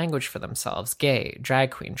different language for themselves, gay,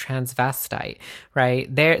 drag queen, transvestite,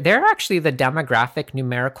 right? They're actually the demographic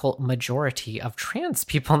numerical majority of trans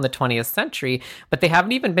people in the 20th century, but they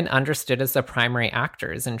haven't even been understood as the primary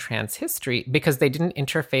actors in trans history because they didn't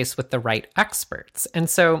interface with the right experts. And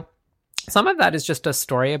so some of that is just a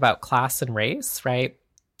story about class and race, right?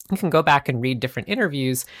 You can go back and read different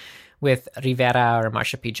interviews with Rivera or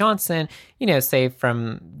Marsha P. Johnson, say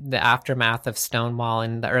from the aftermath of Stonewall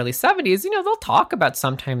in the early 70s, they'll talk about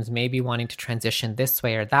sometimes maybe wanting to transition this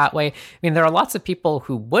way or that way. There are lots of people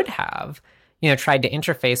who would have tried to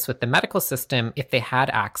interface with the medical system if they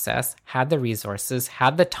had access, had the resources,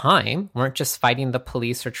 had the time, weren't just fighting the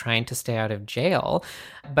police or trying to stay out of jail.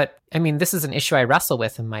 But this is an issue I wrestle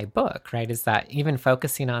with in my book, right? Is that even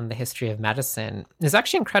focusing on the history of medicine is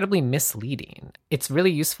actually incredibly misleading. It's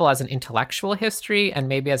really useful as an intellectual history and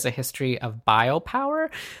maybe as a history of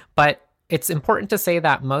biopower, but it's important to say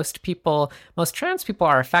that most trans people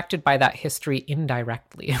are affected by that history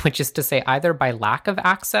indirectly, which is to say either by lack of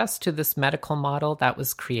access to this medical model that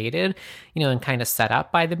was created, and kind of set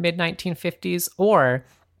up by the mid-1950s, or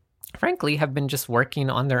frankly have been just working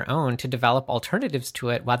on their own to develop alternatives to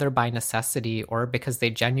it, whether by necessity or because they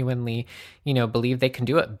genuinely, believe they can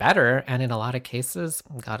do it better. And in a lot of cases,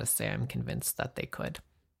 gotta say, I'm convinced that they could.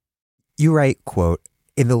 You write, quote,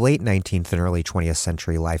 "In the late 19th and early 20th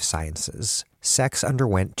century life sciences, sex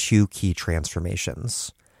underwent two key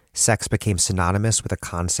transformations. Sex became synonymous with a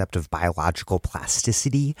concept of biological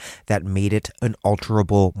plasticity that made it an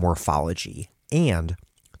alterable morphology. And,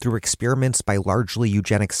 through experiments by largely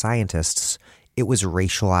eugenic scientists, it was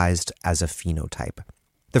racialized as a phenotype.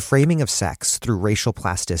 The framing of sex through racial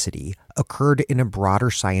plasticity occurred in a broader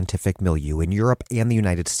scientific milieu in Europe and the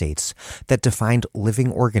United States that defined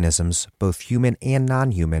living organisms, both human and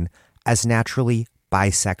non-human, as naturally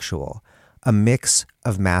bisexual, a mix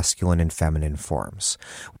of masculine and feminine forms."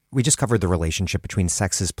 We just covered the relationship between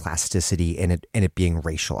sex's plasticity and it being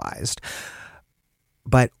racialized.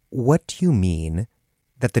 But what do you mean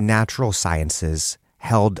that the natural sciences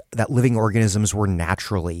held that living organisms were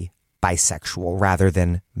naturally bisexual rather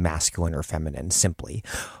than masculine or feminine simply?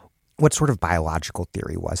 What sort of biological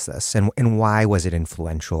theory was this? And why was it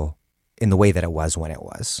influential in the way that it was when it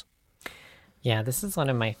was? Yeah, this is one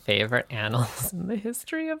of my favorite annals in the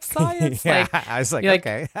history of science. Yeah, I was like,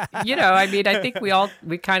 okay. I mean, I think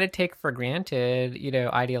we kind of take for granted,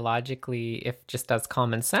 ideologically, if just as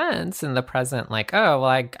common sense in the present, like, oh, well,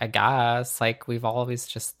 I guess, like, we've always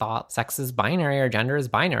just thought sex is binary or gender is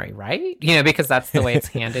binary, right? Because that's the way it's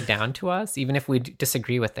handed down to us. Even if we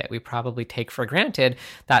disagree with it, we probably take for granted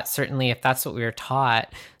that certainly if that's what we were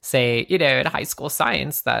taught, say, in high school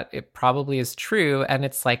science, that it probably is true. And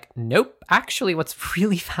it's like, nope. Actually, what's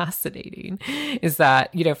really fascinating is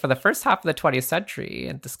that, for the first half of the 20th century,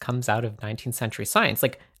 and this comes out of 19th century science,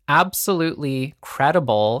 like absolutely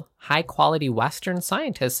credible, high quality Western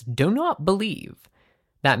scientists do not believe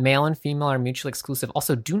that male and female are mutually exclusive.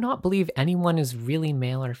 Also, do not believe anyone is really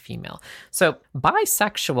male or female. So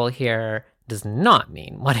bisexual here does not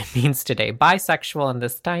mean what it means today. Bisexual in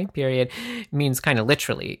this time period means kind of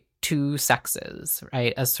literally two sexes,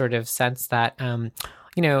 right? A sort of sense that,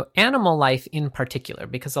 animal life in particular,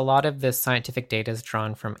 because a lot of this scientific data is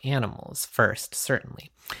drawn from animals first,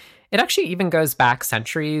 certainly. It actually even goes back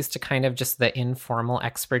centuries to kind of just the informal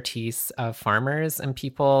expertise of farmers and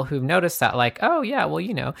people who've noticed that, like, oh, yeah,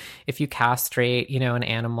 well, if you castrate, an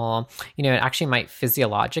animal, it actually might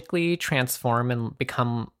physiologically transform and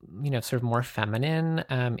become, sort of more feminine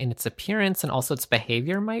in its appearance, and also its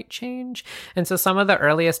behavior might change. And so some of the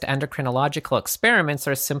earliest endocrinological experiments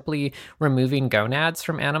are simply removing gonads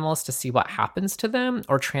from animals to see what happens to them,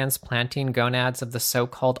 or transplanting gonads of the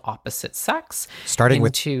so-called opposite sex. Starting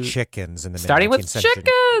with chickens in the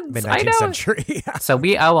mid-19th century. So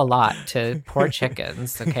we owe a lot to poor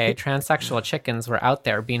chickens, okay? Transsexual chickens were out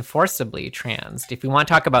there being forcibly transed. If we want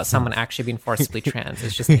to talk about someone actually being forcibly trans,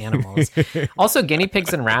 it's just animals. Also, guinea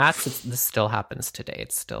pigs and rats, this still happens today.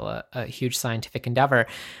 It's still a huge scientific endeavor.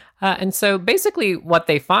 And so basically what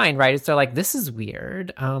they find, right, is they're like, this is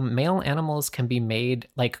weird. Male animals can be made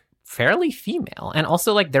like fairly female, and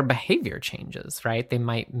also like their behavior changes, right? They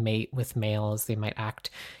might mate with males, they might act,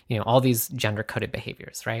 all these gender coded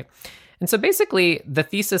behaviors, right? And so basically the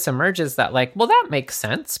thesis emerges that, like, well, that makes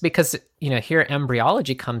sense because, here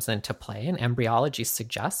embryology comes into play, and embryology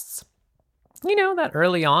suggests, that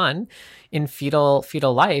early on in fetal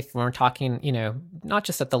life, when we're talking, not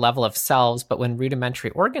just at the level of cells, but when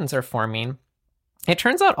rudimentary organs are forming, it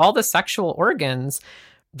turns out all the sexual organs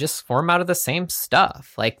just form out of the same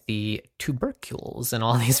stuff, like the tubercules and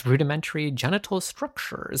all these rudimentary genital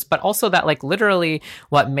structures. But also that, like, literally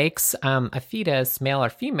what makes a fetus, male or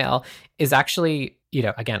female, is actually,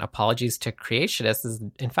 again, apologies to creationists, is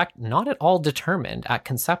in fact not at all determined at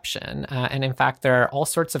conception. And in fact, there are all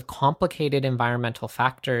sorts of complicated environmental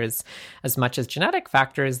factors, as much as genetic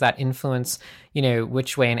factors, that influence,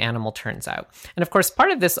 which way an animal turns out. And of course,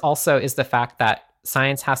 part of this also is the fact that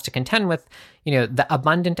science has to contend with, the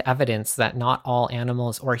abundant evidence that not all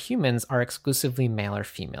animals or humans are exclusively male or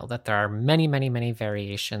female, that there are many, many, many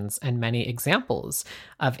variations and many examples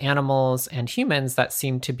of animals and humans that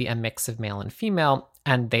seem to be a mix of male and female.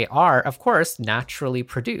 And they are, of course, naturally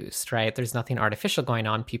produced, right? There's nothing artificial going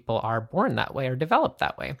on. People are born that way or develop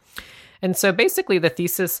that way. And so basically the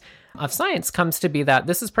thesis of science comes to be that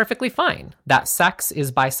this is perfectly fine, that sex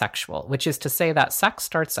is bisexual, which is to say that sex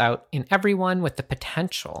starts out in everyone with the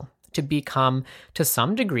potential to become, to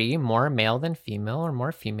some degree, more male than female or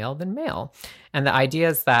more female than male. And the idea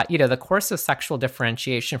is that, the course of sexual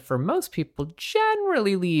differentiation for most people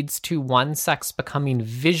generally leads to one sex becoming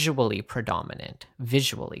visually predominant,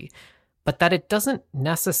 but that it doesn't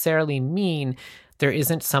necessarily mean there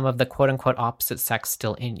isn't some of the quote-unquote opposite sex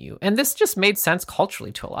still in you. And this just made sense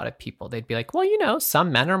culturally to a lot of people. They'd be like, well,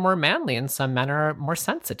 some men are more manly and some men are more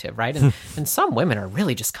sensitive, right? And some women are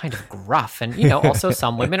really just kind of gruff. And, also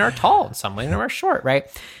some women are tall and some women are short, right?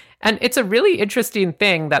 And it's a really interesting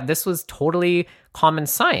thing that this was totally common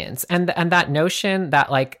science. And that notion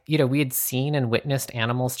that, like, we had seen and witnessed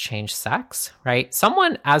animals change sex, right?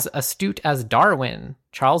 Someone as astute as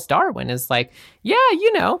Charles Darwin, is like,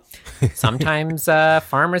 yeah, sometimes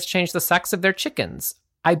farmers change the sex of their chickens.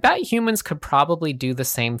 I bet humans could probably do the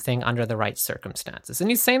same thing under the right circumstances.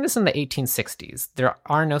 And he's saying this in the 1860s. There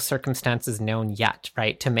are no circumstances known yet,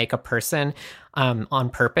 right, to make a person on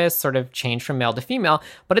purpose sort of change from male to female.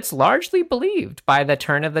 But it's largely believed by the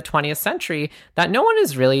turn of the 20th century that no one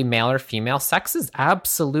is really male or female. Sex is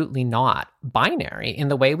absolutely not binary in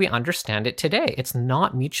the way we understand it today. It's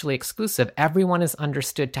not mutually exclusive. Everyone is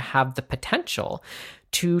understood to have the potential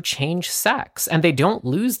to change sex, and they don't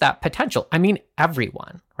lose that potential. I mean,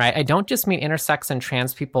 everyone, right? I don't just mean intersex and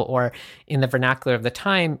trans people, or in the vernacular of the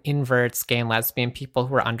time, inverts, gay and lesbian people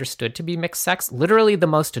who are understood to be mixed sex, literally the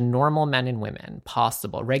most normal men and women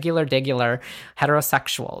possible, regular, degular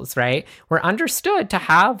heterosexuals, right? Were understood to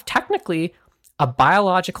have technically a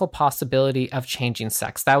biological possibility of changing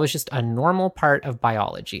sex. That was just a normal part of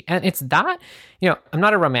biology. And it's that, I'm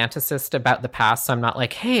not a romanticist about the past, so I'm not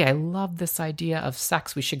like, hey, I love this idea of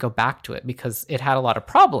sex, we should go back to it, because it had a lot of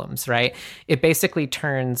problems, right? It basically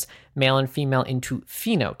turns male and female into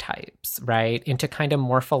phenotypes, right? Into kind of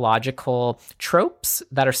morphological tropes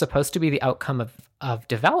that are supposed to be the outcome of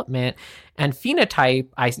development. And phenotype,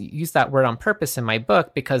 I use that word on purpose in my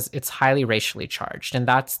book because it's highly racially charged. And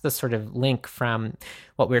that's the sort of link from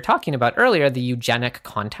what we were talking about earlier, the eugenic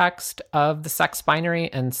context of the sex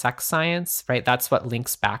binary and sex science, right? That's what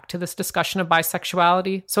links back to this discussion of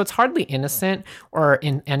bisexuality. So it's hardly innocent or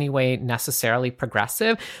in any way necessarily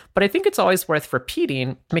progressive. But I think it's always worth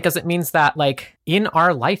repeating because it means that, like, in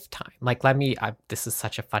our lifetime, this is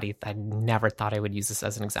such a funny, I never thought I would use this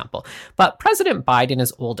as an example, but President Biden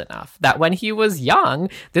is old enough that when he was young,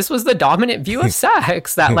 this was the dominant view of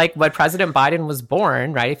sex, that like when President Biden was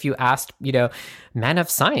born, right? If you asked, men of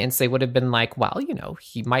science, they would have been like, well,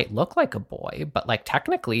 he might look like a boy, but like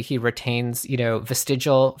technically he retains,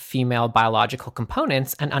 vestigial female biological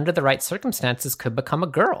components, and under the right circumstances could become a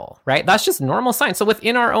girl, right? That's just normal science. So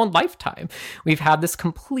within our own lifetime, we've had this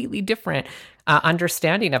completely different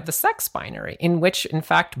understanding of the sex binary, in which, in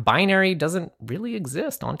fact, binary doesn't really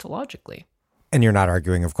exist ontologically. And you're not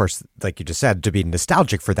arguing, of course, like you just said, to be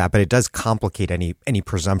nostalgic for that, but it does complicate any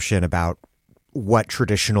presumption about what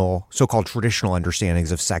so-called traditional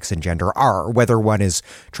understandings of sex and gender are, whether one is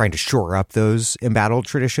trying to shore up those embattled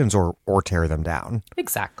traditions or tear them down.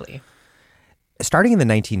 Exactly. Starting in the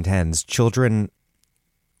 1910s, children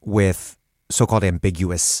with so-called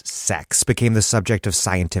ambiguous sex became the subject of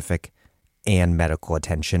scientific and medical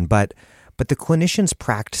attention, but the clinicians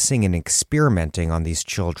practicing and experimenting on these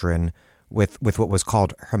children with what was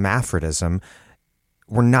called hermaphrodism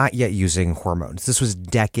were not yet using hormones. This was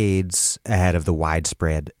decades ahead of the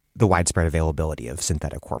widespread availability of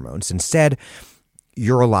synthetic hormones. Instead,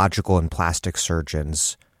 urological and plastic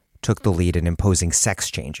surgeons took the lead in imposing sex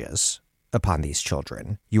changes upon these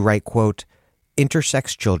children. You write, quote,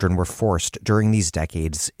 "Intersex children were forced during these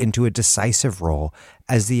decades into a decisive role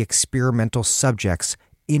as the experimental subjects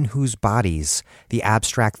in whose bodies the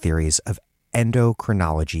abstract theories of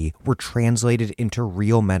endocrinology were translated into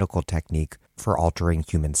real medical technique for altering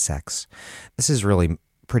human sex." This is really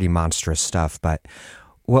pretty monstrous stuff, but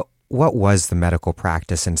what was the medical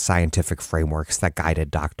practice and scientific frameworks that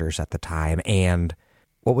guided doctors at the time, and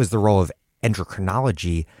what was the role of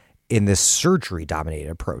endocrinology in this surgery-dominated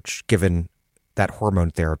approach, given that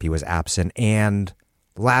hormone therapy was absent? And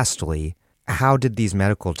lastly, how did these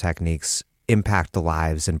medical techniques impact the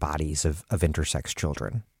lives and bodies of intersex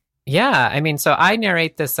children? Yeah, I mean, so I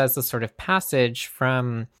narrate this as a sort of passage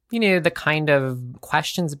from, the kind of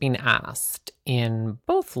questions being asked in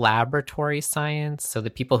both laboratory science, so the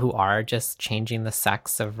people who are just changing the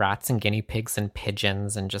sex of rats and guinea pigs and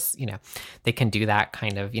pigeons and just, they can do that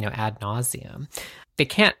kind of, ad nauseum. They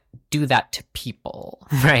can't do that to people,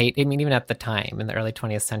 right? I mean, even at the time in the early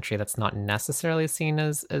 20th century, that's not necessarily seen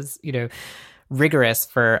as rigorous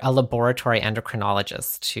for a laboratory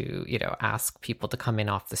endocrinologist to, ask people to come in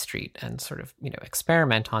off the street and sort of,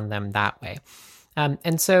 experiment on them that way.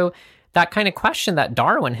 And so that kind of question that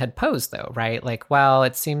Darwin had posed, though, right? Like, well,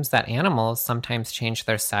 it seems that animals sometimes change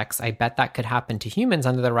their sex. I bet that could happen to humans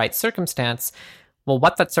under the right circumstance. Well,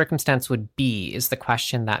 what that circumstance would be is the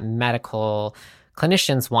question that medical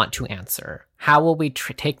clinicians want to answer. How will we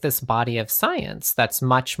take this body of science that's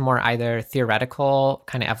much more either theoretical,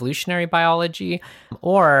 kind of evolutionary biology,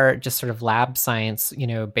 or just sort of lab science,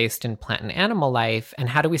 based in plant and animal life, and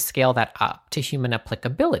how do we scale that up to human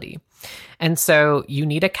applicability? And so you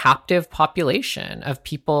need a captive population of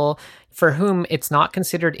people for whom it's not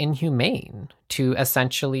considered inhumane to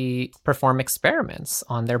essentially perform experiments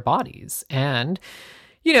on their bodies. And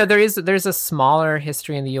there's a smaller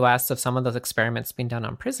history in the US of some of those experiments being done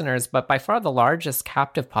on prisoners, but by far the largest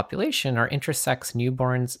captive population are intersex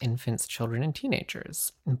newborns, infants, children, and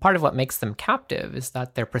teenagers. And part of what makes them captive is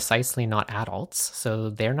that they're precisely not adults,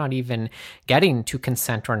 so they're not even getting to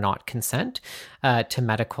consent or not consent to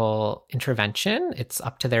medical intervention. It's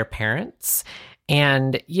up to their parents.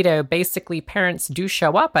 And, basically parents do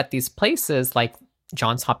show up at these places like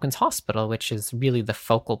Johns Hopkins Hospital, which is really the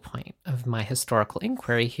focal point of my historical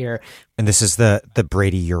inquiry here. And this is the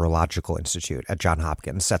Brady Urological Institute at Johns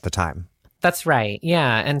Hopkins at the time. That's right.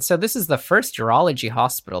 Yeah. And so this is the first urology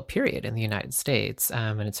hospital, period, in the United States.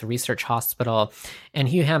 And it's a research hospital. And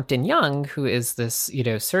Hugh Hampton Young, who is this,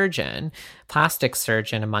 surgeon, plastic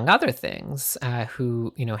surgeon, among other things,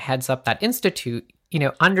 who, heads up that institute,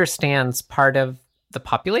 understands part of the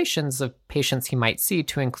populations of patients he might see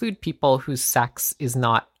to include people whose sex is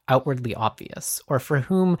not outwardly obvious or for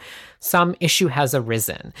whom some issue has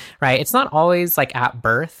arisen, right? It's not always like at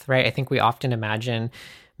birth, right? I think we often imagine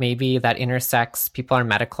maybe that intersex people are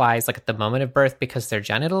medicalized like at the moment of birth because their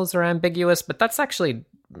genitals are ambiguous, but that's actually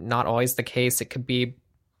not always the case. It could be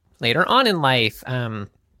later on in life,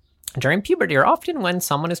 during puberty, or often when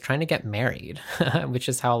someone is trying to get married, which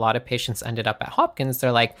is how a lot of patients ended up at Hopkins.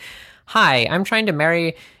 They're like, hi, I'm trying to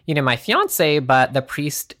marry, my fiance, but the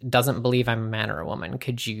priest doesn't believe I'm a man or a woman.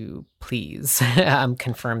 Could you please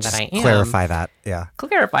confirm that I am? Clarify that. Yeah.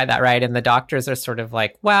 Clarify that, right? And the doctors are sort of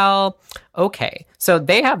like, well, okay. So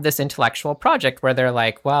they have this intellectual project where they're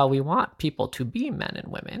like, well, we want people to be men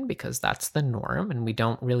and women because that's the norm. And we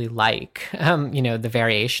don't really like, the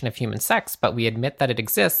variation of human sex, but we admit that it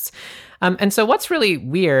exists. And so what's really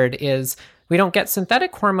weird is we don't get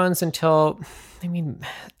synthetic hormones until,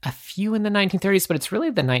 a few in the 1930s, but it's really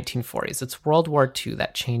the 1940s. It's World War II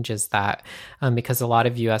that changes that because a lot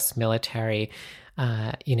of U.S. military,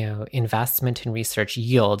 investment in research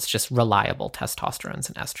yields just reliable testosterones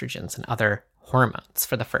and estrogens and other hormones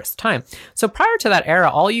for the first time. So prior to that era,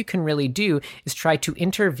 all you can really do is try to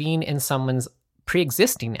intervene in someone's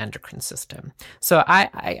pre-existing endocrine system. So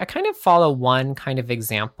I kind of follow one kind of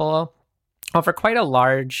example over quite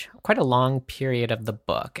a long period of the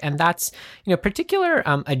book. And that's, particular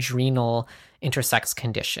adrenal intersex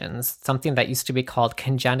conditions, something that used to be called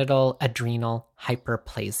congenital adrenal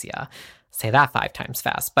hyperplasia. Say that 5 times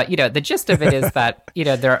fast. But, the gist of it is that,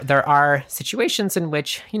 there are situations in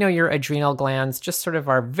which, your adrenal glands just sort of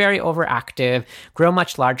are very overactive, grow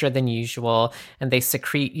much larger than usual, and they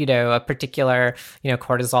secrete, a particular,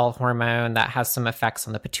 cortisol hormone that has some effects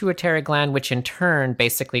on the pituitary gland, which in turn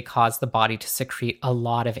basically cause the body to secrete a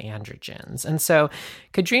lot of androgens. And so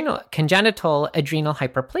congenital adrenal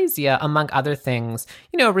hyperplasia, among other things,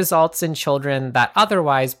 results in children that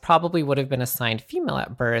otherwise probably would have been assigned female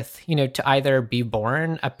at birth, to either be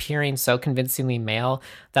born appearing so convincingly male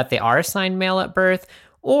that they are assigned male at birth,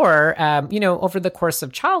 or, over the course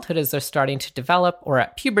of childhood, as they're starting to develop, or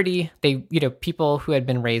at puberty, they, people who had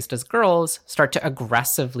been raised as girls start to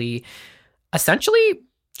aggressively, essentially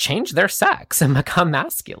change their sex and become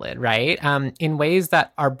masculine, right? In ways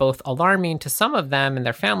that are both alarming to some of them and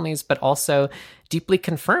their families, but also deeply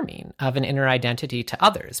confirming of an inner identity to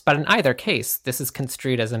others. But in either case, this is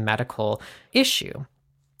construed as a medical issue.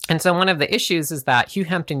 And so one of the issues is that Hugh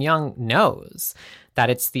Hampton Young knows that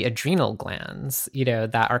it's the adrenal glands,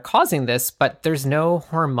 that are causing this, but there's no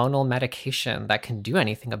hormonal medication that can do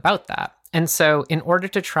anything about that. And so in order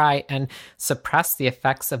to try and suppress the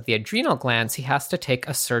effects of the adrenal glands, he has to take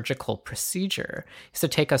a surgical procedure. He has to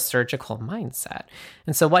take a surgical mindset.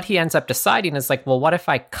 And so what he ends up deciding is like, well, what if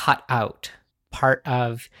I cut out part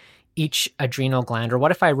of each adrenal gland, or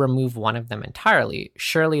what if I remove one of them entirely?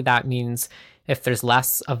 Surely that means if there's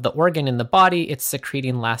less of the organ in the body, it's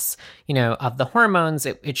secreting less, of the hormones.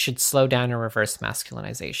 It should slow down or reverse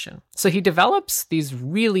masculinization. So he develops these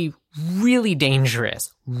really, really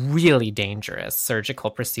dangerous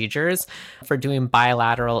surgical procedures for doing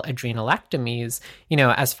bilateral adrenalectomies,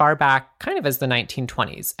 as far back kind of as the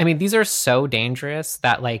 1920s. These are so dangerous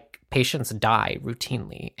that patients die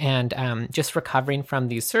routinely. And just recovering from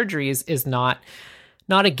these surgeries is not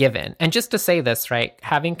a given. And just to say this, right,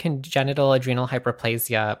 having congenital adrenal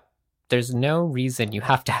hyperplasia, there's no reason you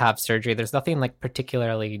have to have surgery. There's nothing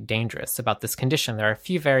particularly dangerous about this condition. There are a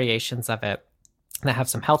few variations of it that have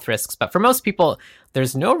some health risks, but for most people,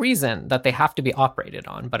 there's no reason that they have to be operated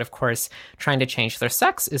on. But of course, trying to change their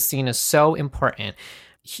sex is seen as so important.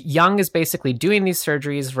 Young is basically doing these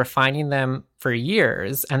surgeries, refining them for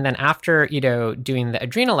years. And then after, doing the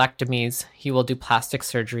adrenalectomies, he will do plastic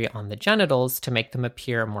surgery on the genitals to make them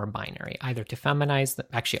appear more binary, either to feminize them,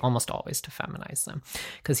 actually almost always to feminize them,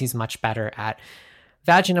 because he's much better at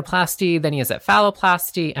vaginoplasty than he is at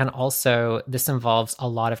phalloplasty. And also this involves a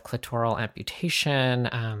lot of clitoral amputation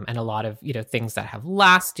and a lot of, things that have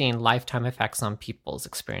lasting lifetime effects on people's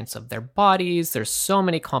experience of their bodies. There's so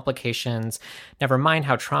many complications, never mind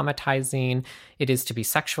how traumatizing it is to be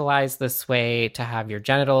sexualized this way, to have your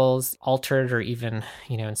genitals altered or even,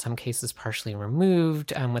 in some cases partially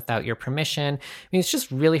removed without your permission. It's just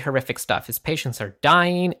really horrific stuff. His patients are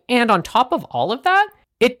dying. And on top of all of that,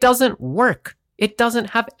 it doesn't work. It doesn't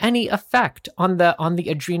have any effect on the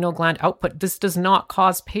adrenal gland output. This does not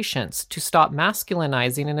cause patients to stop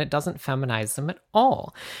masculinizing, and it doesn't feminize them at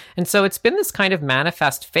all. And so it's been this kind of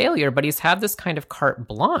manifest failure, but he's had this kind of carte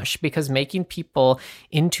blanche because making people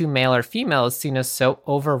into male or female is seen as so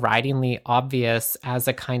overridingly obvious as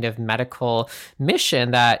a kind of medical mission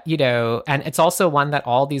that, and it's also one that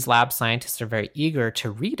all these lab scientists are very eager to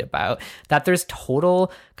read about, that there's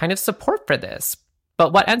total kind of support for this.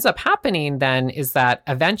 But what ends up happening then is that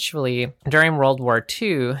eventually during World War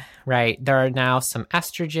II, right, there are now some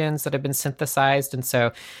estrogens that have been synthesized. And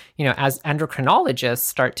so, as endocrinologists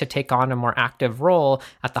start to take on a more active role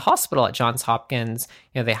at the hospital at Johns Hopkins,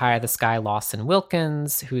 they hire this guy, Lawson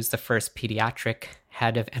Wilkins, who's the first pediatric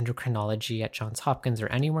head of endocrinology at Johns Hopkins or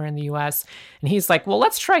anywhere in the US. And he's like, well,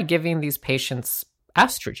 let's try giving these patients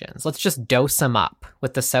estrogens. Let's just dose them up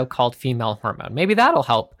with the so-called female hormone. Maybe that'll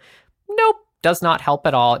help. Nope. Does not help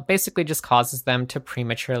at all. It basically just causes them to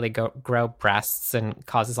prematurely grow breasts and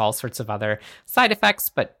causes all sorts of other side effects,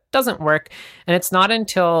 but doesn't work. And it's not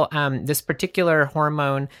until this particular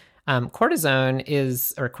hormone, cortisol,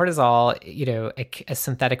 a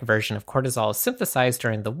synthetic version of cortisol is synthesized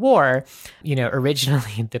during the war.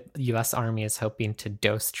 Originally the U.S. Army is hoping to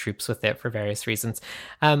dose troops with it for various reasons.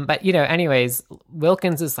 But anyways,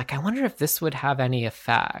 Wilkins is like, I wonder if this would have any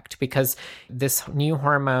effect, because this new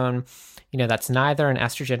hormone, that's neither an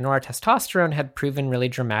estrogen nor a testosterone, had proven really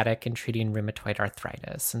dramatic in treating rheumatoid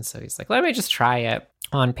arthritis. And so he's like, let me just try it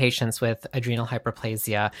on patients with adrenal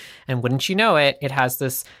hyperplasia. And wouldn't you know it, it has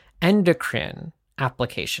this endocrine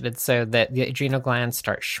application. And so that the adrenal glands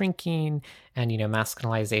start shrinking and,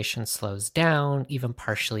 masculinization slows down, even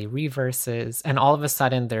partially reverses. And all of a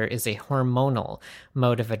sudden there is a hormonal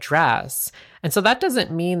mode of address. And so that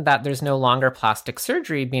doesn't mean that there's no longer plastic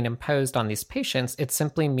surgery being imposed on these patients. It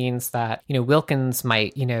simply means that, Wilkins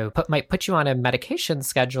might put you on a medication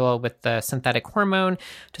schedule with the synthetic hormone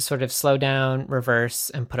to sort of slow down, reverse,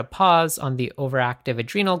 and put a pause on the overactive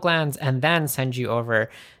adrenal glands, and then send you over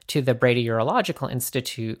to the Brady Urological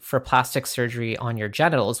Institute for plastic surgery on your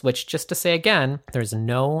genitals, which, just to say again, there's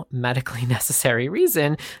no medically necessary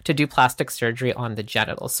reason to do plastic surgery on the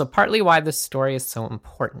genitals. So partly why this story is so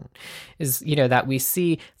important is, that we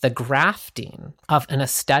see the grafting of an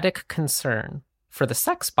aesthetic concern for the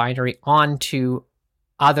sex binary onto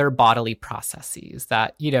other bodily processes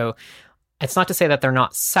that, it's not to say that they're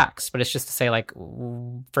not sex, but it's just to say, like,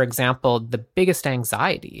 for example, the biggest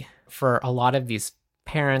anxiety for a lot of these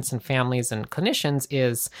parents and families and clinicians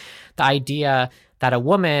is the idea that a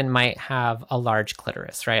woman might have a large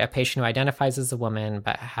clitoris, right? A patient who identifies as a woman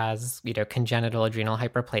but has, congenital adrenal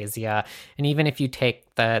hyperplasia. And even if you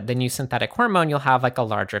take the new synthetic hormone, you'll have like a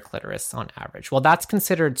larger clitoris on average. Well, that's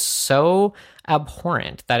considered so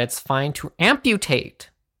abhorrent that it's fine to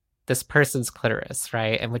amputate this person's clitoris,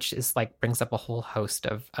 right? And which is like brings up a whole host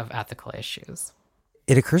of ethical issues.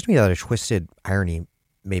 It occurs to me that a twisted irony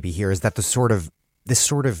maybe here is that this sort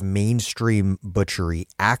of mainstream butchery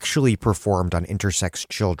actually performed on intersex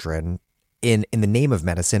children in the name of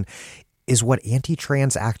medicine is what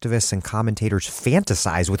anti-trans activists and commentators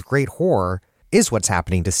fantasize with great horror is what's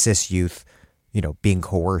happening to cis youth, being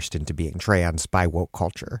coerced into being trans by woke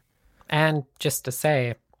culture. And just to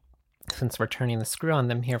say, since we're turning the screw on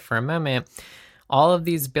them here for a moment, all of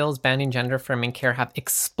these bills banning gender-affirming care have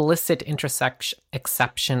explicit intersex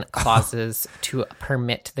exception clauses to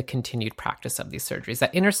permit the continued practice of these surgeries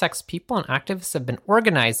that intersex people and activists have been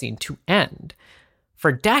organizing to end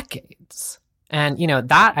for decades. And,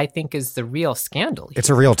 that I think is the real scandal here. It's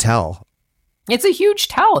a real tell. It's a huge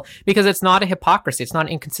tell because it's not a hypocrisy. It's not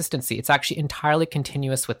an inconsistency. It's actually entirely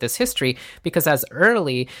continuous with this history because as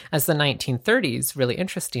early as the 1930s, really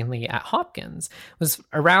interestingly, at Hopkins, was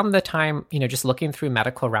around the time, just looking through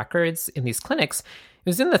medical records in these clinics, it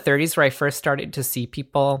was in the 30s where I first started to see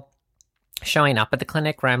people showing up at the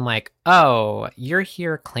clinic where I'm like, oh, you're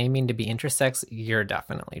here claiming to be intersex, you're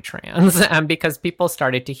definitely trans. And because people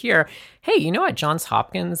started to hear, hey, at Johns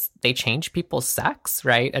Hopkins, they change people's sex,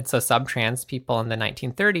 right? And so sub-trans people in the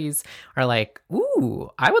 1930s are like, ooh,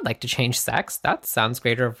 I would like to change sex. That sounds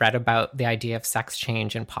great. Or I've read about the idea of sex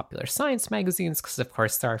change in popular science magazines, because of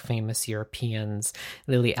course there are famous Europeans,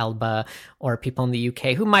 Lily Elba, or people in the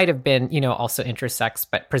UK who might have been, also intersex,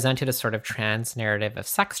 but presented a sort of trans narrative of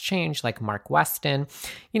sex change, like Mark Weston.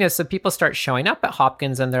 So people start showing up at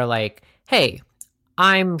Hopkins and they're like, hey,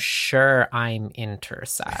 I'm sure I'm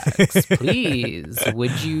intersex. Please,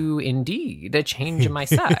 would you indeed change my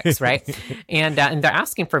sex, right? And they're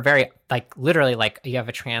asking for very, literally, you have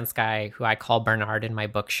a trans guy who I call Bernard in my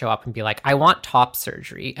book show up and be like, I want top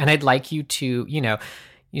surgery, and I'd like you to,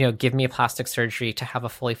 give me a plastic surgery to have a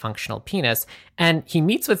fully functional penis. And he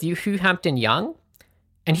meets with Hugh Hampton Young.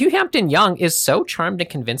 And Hugh Hampton Young is so charmed and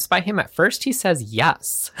convinced by him. At first, he says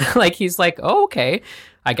yes. He's like, oh, okay,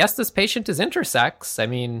 I guess this patient is intersex. I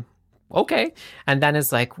mean, okay. And then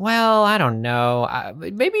is like, well, I don't know.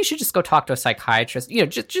 Maybe you should just go talk to a psychiatrist,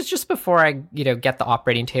 just before I, get the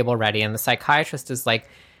operating table ready. And the psychiatrist is like,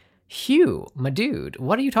 Hugh, my dude,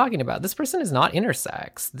 what are you talking about? This person is not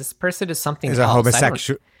intersex. This person is something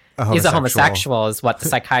else. A is a homosexual is what the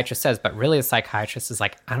psychiatrist says. But really the psychiatrist is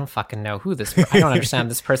like, I don't fucking know I don't understand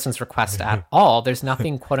this person's request at all. There's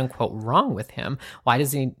nothing quote unquote wrong with him. Why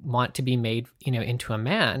does he want to be made, into a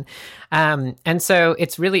man? And so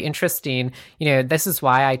it's really interesting. This is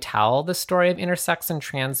why I tell the story of intersex and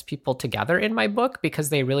trans people together in my book, because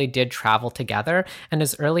they really did travel together. And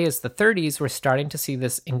as early as the 30s, we're starting to see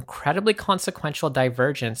this incredibly consequential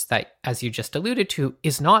divergence that, as you just alluded to,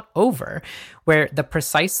 is not over, where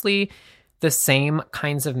precisely the same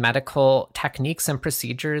kinds of medical techniques and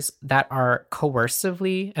procedures that are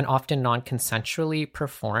coercively and often non-consensually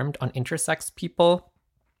performed on intersex people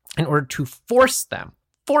in order to force them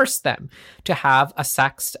to have a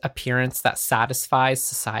sex appearance that satisfies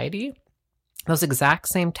society. Those exact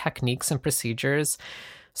same techniques and procedures,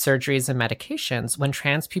 surgeries and medications, when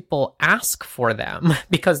trans people ask for them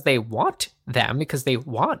because they want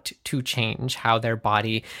to change how their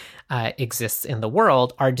body exists in the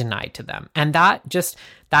world, are denied to them. And that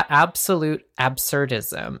absolute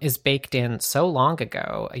absurdism is baked in so long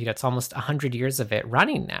ago. It's almost 100 years of it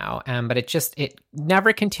running now. But it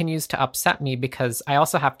never continues to upset me, because I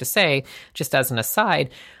also have to say, just as an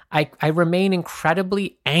aside, I remain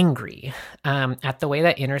incredibly angry at the way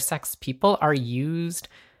that intersex people are used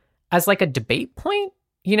as like a debate point,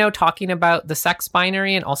 talking about the sex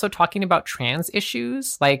binary and also talking about trans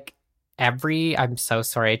issues. Like I'm so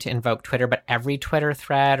sorry to invoke Twitter, but every Twitter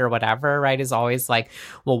thread or whatever, right, is always like,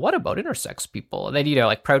 well, what about intersex people? And then,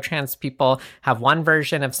 like pro-trans people have one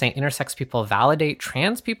version of saying intersex people validate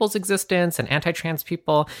trans people's existence, and anti-trans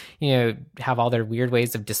people, have all their weird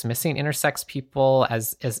ways of dismissing intersex people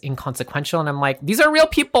as inconsequential. And I'm like, these are real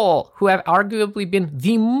people who have arguably been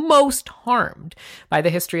the most harmed by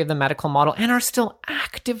the history of the medical model and are still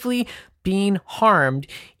actively being harmed,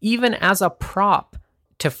 even as a prop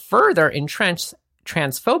to further entrench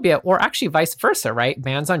transphobia, or actually vice versa, right?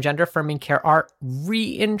 Bans on gender-affirming care are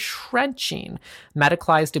re-entrenching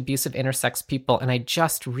medicalized abuse of intersex people. And I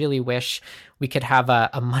just really wish we could have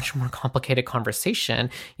a much more complicated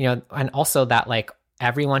conversation, and also that like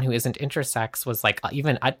everyone who isn't intersex was like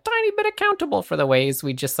even a tiny bit accountable for the ways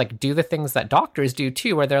we just like do the things that doctors do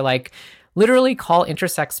too, where they're like literally call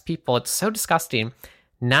intersex people, it's so disgusting,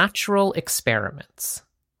 natural experiments.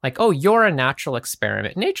 Like, oh, you're a natural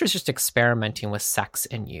experiment. Nature's just experimenting with sex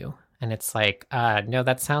in you. And it's like, no,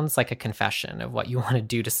 that sounds like a confession of what you want to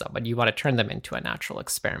do to someone. You want to turn them into a natural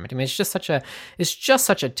experiment. I mean, it's just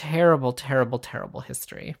such a terrible, terrible, terrible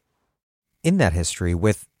history. In that history,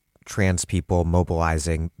 with trans people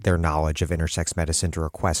mobilizing their knowledge of intersex medicine to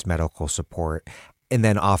request medical support, and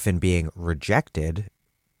then often being rejected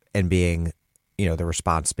and being, the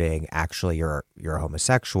response being, actually, you're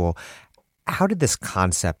homosexual. How did this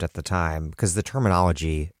concept at the time, because the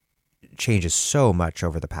terminology changes so much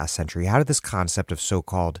over the past century, how did this concept of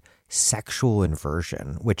so-called sexual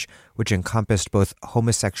inversion, which encompassed both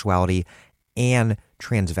homosexuality and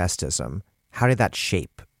transvestism, how did that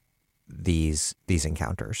shape these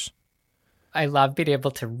encounters? I love being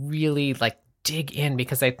able to really like dig in,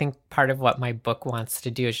 because I think part of what my book wants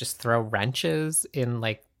to do is just throw wrenches in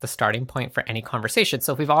like the starting point for any conversation.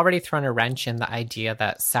 So if we've already thrown a wrench in the idea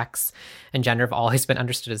that sex and gender have always been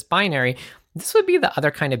understood as binary, this would be the other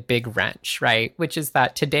kind of big wrench, right? Which is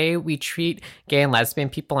that today we treat gay and lesbian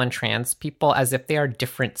people and trans people as if they are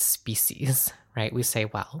different species, right? We say,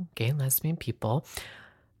 well, gay and lesbian people,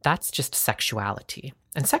 that's just sexuality.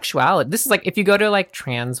 And sexuality, this is like, if you go to like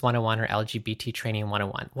Trans 101 or LGBT Training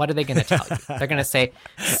 101, what are they going to tell you? They're going to say,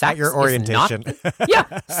 sex your orientation.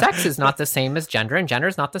 Sex is not the same as gender, and gender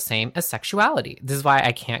is not the same as sexuality. This is why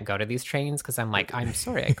I can't go to these trainings, because I'm like, I'm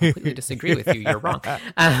sorry, I completely disagree with you. You're wrong.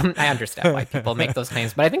 I understand why people make those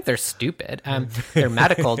claims, but I think they're stupid. They're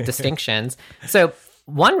medical distinctions. So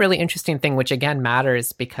one really interesting thing, which again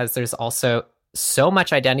matters because there's also so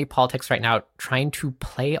much identity politics right now trying to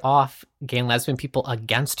play off gay and lesbian people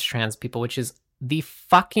against trans people, which is the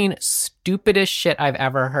fucking stupidest shit I've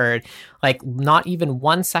ever heard. Like, not even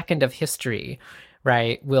 1 second of history,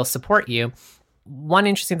 right, will support you. One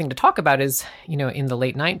interesting thing to talk about is, in the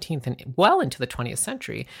late 19th and well into the 20th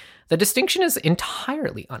century, the distinction is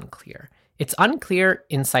entirely unclear. It's unclear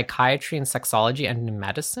in psychiatry and sexology and in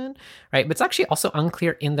medicine, right? But it's actually also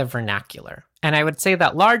unclear in the vernacular. And I would say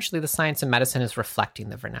that largely the science of medicine is reflecting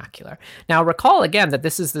the vernacular. Now, recall again that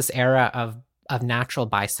this is this era of natural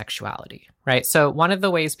bisexuality, right? So one of the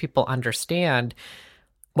ways people understand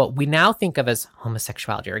what we now think of as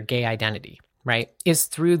homosexuality or gay identity, right, is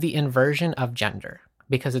through the inversion of gender,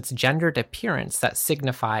 because it's gendered appearance that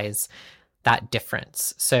signifies that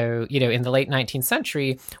difference. So, in the late 19th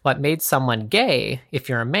century, what made someone gay, if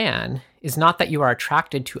you're a man, is not that you are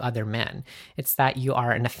attracted to other men. It's that you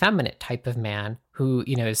are an effeminate type of man who,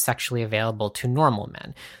 is sexually available to normal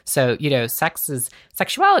men. So,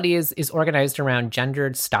 sexuality is organized around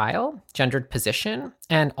gendered style, gendered position,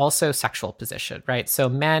 and also sexual position, right? So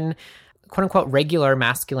men, quote unquote, regular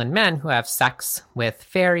masculine men who have sex with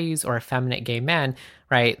fairies or effeminate gay men,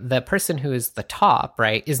 right? The person who is the top,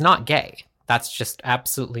 right, is not gay. That's just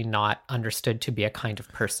absolutely not understood to be a kind of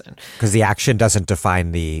person. Because the action doesn't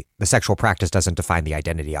define the sexual practice doesn't define the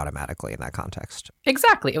identity automatically in that context.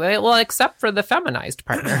 Exactly. Well, except for the feminized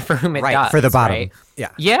partner for whom it right, does. For the bottom. Right?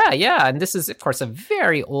 Yeah. Yeah. And this is, of course, a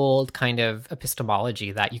very old kind of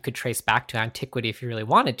epistemology that you could trace back to antiquity if you really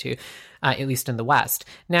wanted to, at least in the West.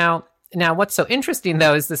 Now, what's so interesting,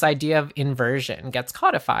 though, is this idea of inversion gets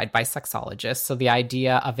codified by sexologists. So the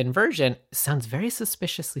idea of inversion sounds very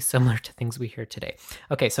suspiciously similar to things we hear today.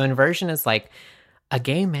 Okay, so inversion is like a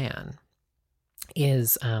gay man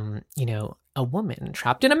is, a woman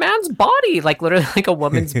trapped in a man's body, like literally like a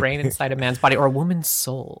woman's brain inside a man's body, or a woman's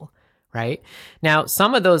soul. Right? Now,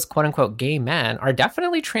 some of those quote unquote gay men are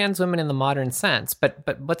definitely trans women in the modern sense,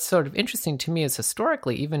 but what's sort of interesting to me is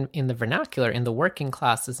historically, even in the vernacular, in the working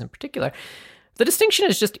classes in particular, the distinction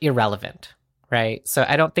is just irrelevant, right? So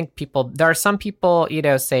I don't think there are some people,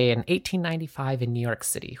 say in 1895 in New York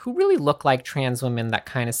City who really look like trans women that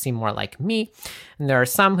kind of seem more like me. And there are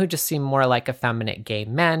some who just seem more like effeminate gay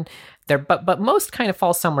men. But most kind of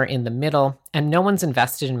fall somewhere in the middle, and no one's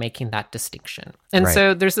invested in making that distinction. And right.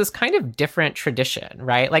 So there's this kind of different tradition,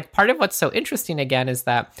 right? Like part of what's so interesting, again, is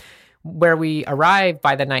that where we arrive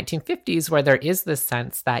by the 1950s, where there is this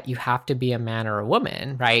sense that you have to be a man or a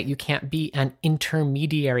woman, right? You can't be an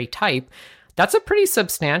intermediary type. That's a pretty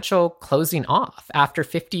substantial closing off after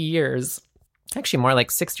 50 years, actually more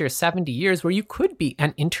like 60 or 70 years, where you could be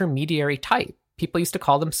an intermediary type. People used to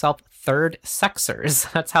call themselves third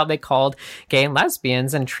sexers. That's how they called gay and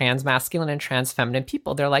lesbians and trans masculine and trans feminine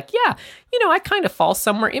people. They're like, yeah, I kind of fall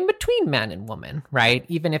somewhere in between man and woman, right?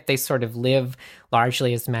 Even if they sort of live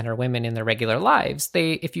largely as men or women in their regular lives,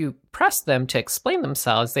 if you press them to explain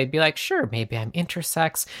themselves, they'd be like, sure, maybe I'm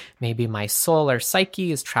intersex, maybe my soul or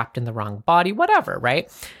psyche is trapped in the wrong body, whatever,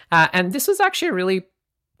 right? And this was actually a really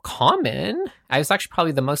common. It was actually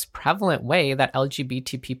probably the most prevalent way that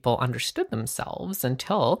LGBT people understood themselves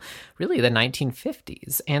until really the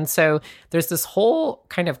 1950s. And so there's this whole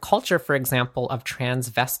kind of culture, for example, of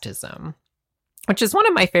transvestism, which is one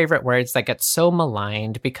of my favorite words that gets so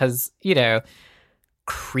maligned because,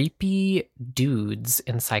 creepy dudes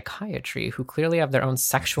in psychiatry who clearly have their own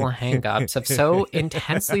sexual hangups have so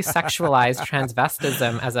intensely sexualized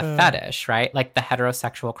transvestism as a fetish, right? Like the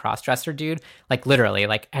heterosexual crossdresser dude, like literally,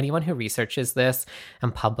 like anyone who researches this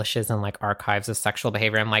and publishes in like archives of sexual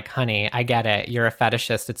behavior, I'm like, honey, I get it. You're a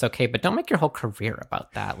fetishist. It's okay. But don't make your whole career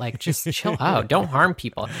about that. Like just chill out. Don't harm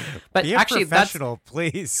people. But be actually, a professional,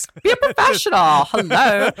 please. Be a professional.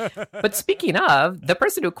 Hello. But speaking of, the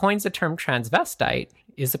person who coins the term transvestite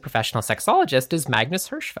is a professional sexologist, is Magnus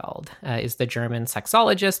Hirschfeld, is the German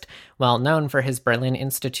sexologist, well known for his Berlin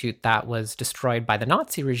Institute that was destroyed by the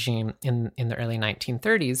Nazi regime in the early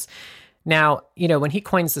 1930s. Now, when he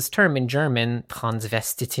coins this term in German,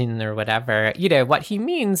 Transvestitin or whatever, what he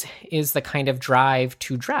means is the kind of drive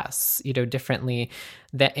to dress, differently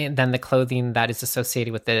than the clothing that is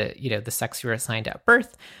associated with the sex you were assigned at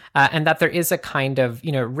birth. And that there is a kind of,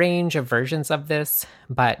 range of versions of this,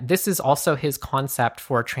 but this is also his concept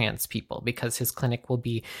for trans people because his clinic will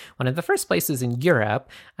be one of the first places in Europe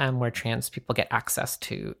where trans people get access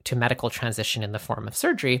to medical transition in the form of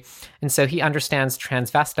surgery. And so he understands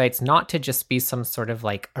transvestites not to just be some sort of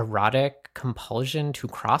like erotic compulsion to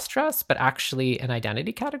cross-dress, but actually an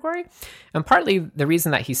identity category. And partly the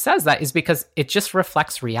reason that he says that is because it just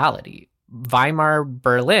reflects reality. Weimar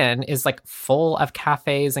Berlin is like full of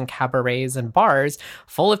cafes and cabarets and bars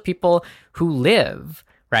full of people who live,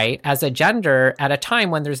 right, as a gender at a time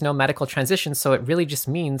when there's no medical transition. So it really just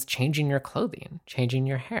means changing your clothing, changing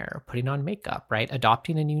your hair, putting on makeup, right,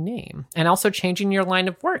 adopting a new name, and also changing your line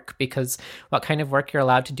of work because what kind of work you're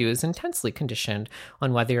allowed to do is intensely conditioned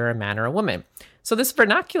on whether you're a man or a woman. So this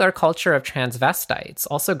vernacular culture of transvestites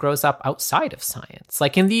also grows up outside of science.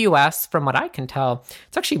 Like in the US, from what I can tell,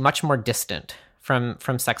 it's actually much more distant from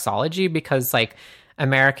sexology because like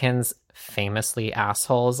Americans, famously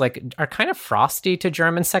assholes, like are kind of frosty to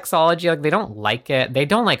German sexology. Like they don't like it. They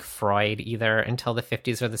don't like Freud either until the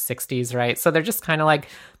 50s or the 60s, right? So they're just kind of like,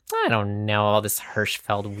 I don't know, all this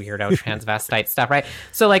Hirschfeld weirdo transvestite stuff, right?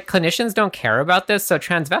 So like clinicians don't care about this. So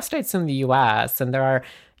transvestites in the US, and there are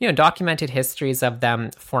documented histories of them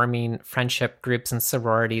forming friendship groups and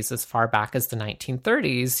sororities as far back as the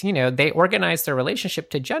 1930s, they organized their relationship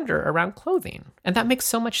to gender around clothing. And that makes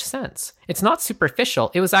so much sense. It's not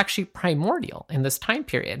superficial. It was actually primordial in this time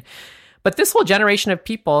period. But this whole generation of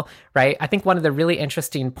people, right, I think one of the really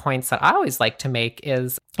interesting points that I always like to make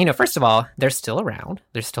is, first of all, they're still around.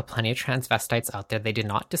 There's still plenty of transvestites out there. They did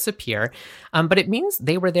not disappear. But it means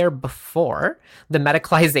they were there before the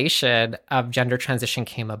medicalization of gender transition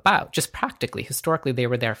came about. Just practically, historically, they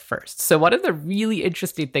were there first. So one of the really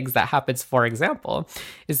interesting things that happens, for example,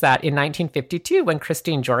 is that in 1952, when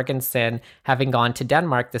Christine Jorgensen, having gone to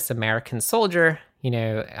Denmark, this American soldier,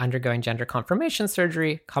 undergoing gender confirmation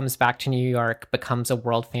surgery, comes back to New York, becomes a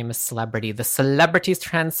world famous celebrity. The celebrity's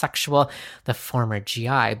transsexual, the former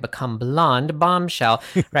GI, become blonde bombshell,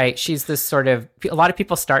 right? She's this sort of, a lot of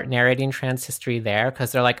people start narrating trans history there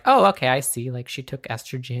because they're like, oh, okay, I see. Like she took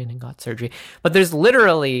estrogen and got surgery. But there's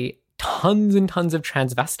literally tons and tons of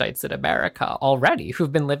transvestites in America already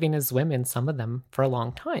who've been living as women, some of them for a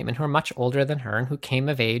long time, and who are much older than her and who came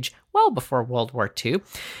of age well before World War II.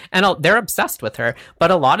 And they're obsessed with her, but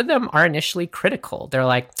a lot of them are initially critical. They're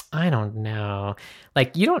like, I don't know.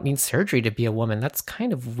 Like, you don't need surgery to be a woman. That's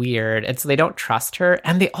kind of weird. And so they don't trust her.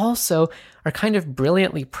 And they also are kind of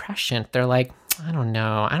brilliantly prescient. They're like, I don't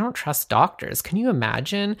know. I don't trust doctors. Can you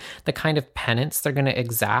imagine the kind of penance they're going to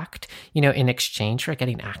exact, in exchange for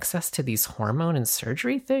getting access to these hormone and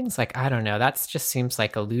surgery things? Like, I don't know. That just seems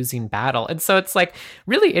like a losing battle. And so it's like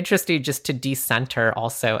really interesting just to decenter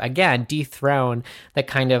also, again, dethrone the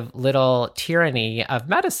kind of little tyranny of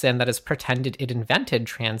medicine that has pretended it invented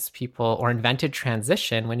trans people or invented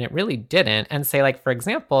transition when it really didn't. And say, like, for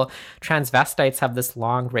example, transvestites have this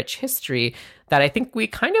long, rich history that I think we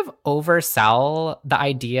kind of oversell the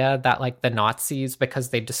idea that like the Nazis, because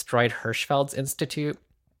they destroyed Hirschfeld's Institute,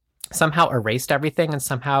 somehow erased everything and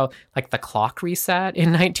somehow like the clock reset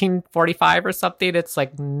in 1945 or something. It's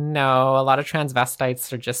like, no, a lot of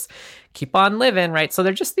transvestites are just keep on living, right? So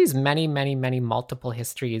they're just these many, many, many multiple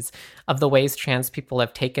histories of the ways trans people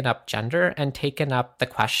have taken up gender and taken up the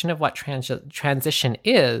question of what transition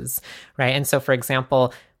is, right? And so, for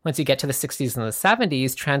example, once you get to the 60s and the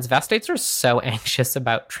 70s, transvestites are so anxious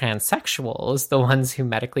about transsexuals, the ones who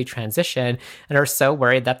medically transition, and are so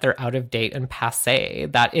worried that they're out of date and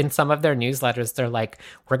passé, that in some of their newsletters, they're like,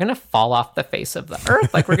 we're going to fall off the face of the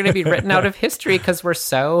earth. Like, we're going to be written out of history because we're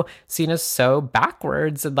so seen as so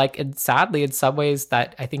backwards. And like, and sadly, in some ways,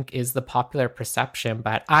 that I think is the popular perception.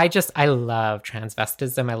 But I love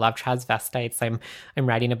transvestism. I love transvestites. I'm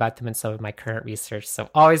writing about them in some of my current research. So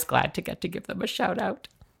always glad to get to give them a shout out.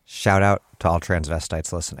 Shout out to all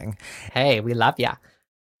transvestites listening. Hey, we love ya.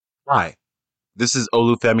 Hi, this is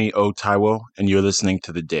Olufemi O. Taiwo, and you're listening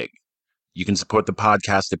to The Dig. You can support the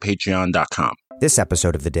podcast at patreon.com. This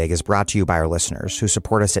episode of The Dig is brought to you by our listeners who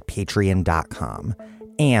support us at patreon.com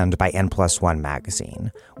and by N+1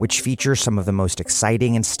 Magazine, which features some of the most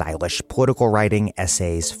exciting and stylish political writing,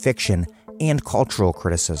 essays, fiction, and cultural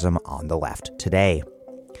criticism on the left today.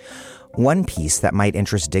 One piece that might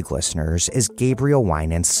interest Dig listeners is Gabriel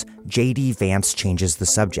Winant's J.D. Vance Changes the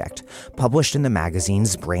Subject, published in the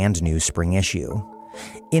magazine's brand new spring issue.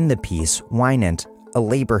 In the piece, Winant, a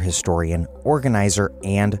labor historian, organizer,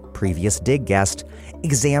 and previous Dig guest,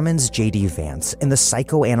 examines J.D. Vance and the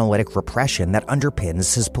psychoanalytic repression that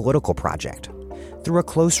underpins his political project. Through a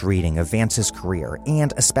close reading of Vance's career,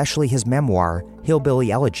 and especially his memoir,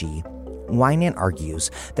 Hillbilly Elegy, Winant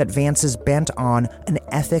argues that Vance is bent on an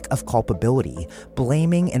ethic of culpability,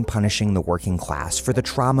 blaming and punishing the working class for the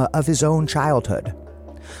trauma of his own childhood.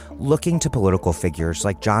 Looking to political figures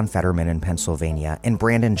like John Fetterman in Pennsylvania and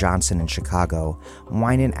Brandon Johnson in Chicago,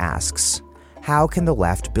 Winant asks, how can the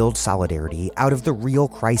left build solidarity out of the real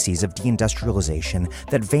crises of deindustrialization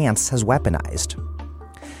that Vance has weaponized?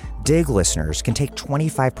 Dig listeners can take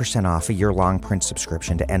 25% off a year-long print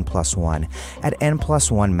subscription to N+1 at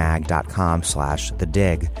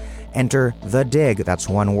n+1mag.com/thedig. Enter The Dig, that's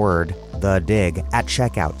one word, The Dig, at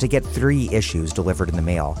checkout to get 3 issues delivered in the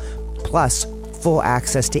mail, plus full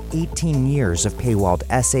access to 18 years of paywalled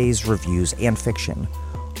essays, reviews, and fiction,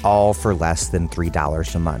 all for less than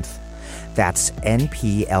 $3 a month. That's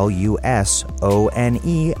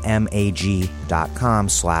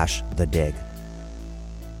NPLUSONEMAG.com/thedig.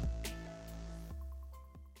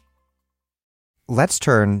 Let's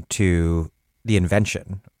turn to the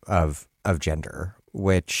invention of gender,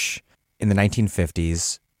 which in the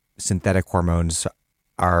 1950s, synthetic hormones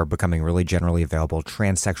are becoming really generally available.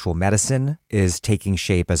 Transsexual medicine is taking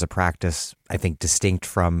shape as a practice, I think, distinct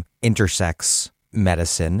from intersex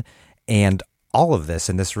medicine. And all of this,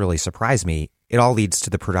 and this really surprised me, It all leads to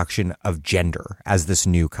the production of gender as this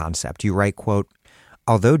new concept. You write, quote,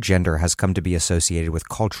 "Although gender has come to be associated with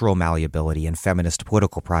cultural malleability in feminist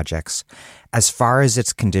political projects, as far as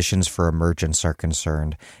its conditions for emergence are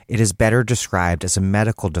concerned, it is better described as a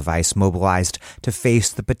medical device mobilized to face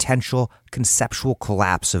the potential conceptual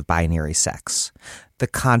collapse of binary sex. The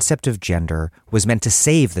concept of gender was meant to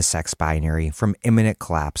save the sex binary from imminent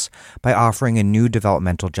collapse by offering a new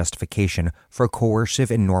developmental justification for coercive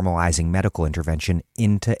and normalizing medical intervention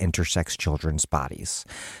into intersex children's bodies."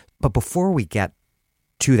 But before we get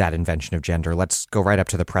to that invention of gender, let's go right up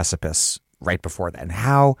to the precipice right before then.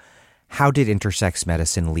 How did intersex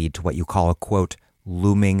medicine lead to what you call a, quote,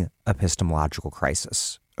 looming epistemological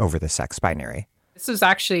crisis over the sex binary? This was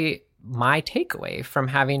actually my takeaway from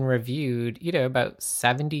having reviewed, about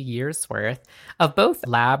 70 years worth of both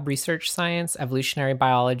lab research science, evolutionary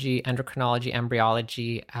biology, endocrinology,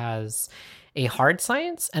 embryology as a hard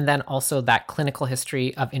science, and then also that clinical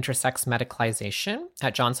history of intersex medicalization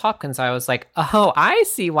at Johns Hopkins. I was like, oh, I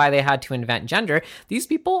see why they had to invent gender. These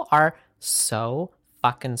people are so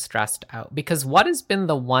fucking stressed out, because what has been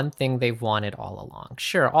the one thing they've wanted all along?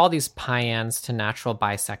 Sure, all these paeans to natural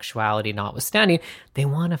bisexuality notwithstanding, they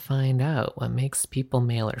want to find out what makes people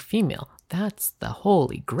male or female. That's the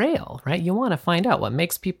holy grail, right? You want to find out what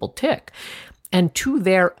makes people tick. And to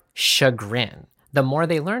their chagrin, the more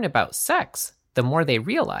they learn about sex, the more they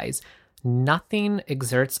realize nothing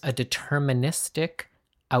exerts a deterministic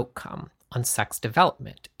outcome on sex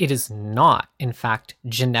development. It is not, in fact,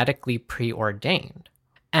 genetically preordained.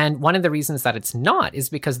 And one of the reasons that it's not is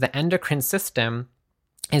because the endocrine system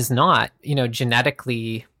is not,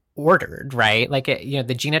 genetically ordered, right? Like,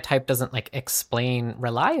 the genotype doesn't explain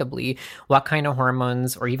reliably what kind of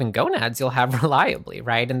hormones or even gonads you'll have reliably,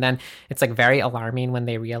 right? And then it's very alarming when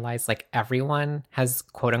they realize everyone has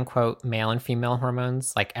quote unquote male and female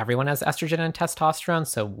hormones, everyone has estrogen and testosterone.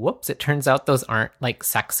 So whoops, it turns out those aren't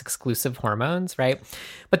sex exclusive hormones, right?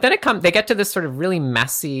 But then they get to this sort of really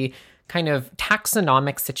messy kind of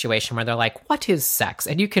taxonomic situation where they're like, what is sex?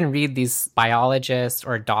 And you can read these biologists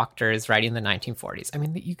or doctors writing in the 1940s. I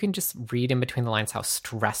mean, you can just read in between the lines how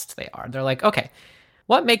stressed they are. They're like, okay,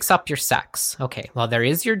 what makes up your sex? Okay, well, there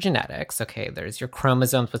is your genetics. Okay, there's your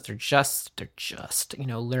chromosomes, but they're just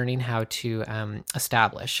learning how to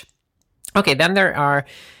establish. Okay, then there are,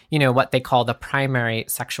 what they call the primary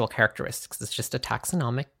sexual characteristics. It's just a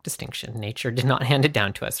taxonomic distinction. Nature did not hand it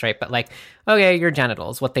down to us, right? But okay, your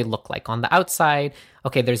genitals, what they look like on the outside.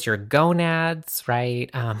 Okay, there's your gonads, right?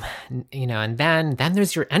 And then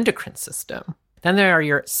there's your endocrine system. Then there are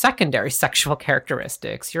your secondary sexual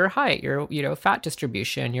characteristics, your height, your, fat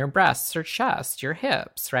distribution, your breasts or chest, your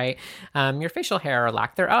hips, right? Your facial hair or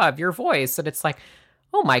lack thereof, your voice. And it's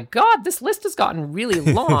oh my God, this list has gotten really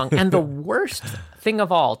long. And the worst thing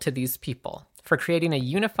of all to these people for creating a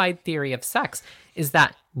unified theory of sex is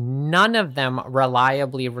that none of them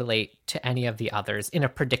reliably relate to any of the others in a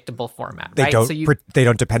predictable format. They right? they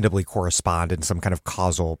don't dependably correspond in some kind of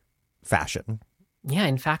causal fashion. Yeah,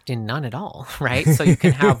 in fact, in none at all, right? So you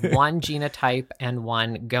can have one genotype and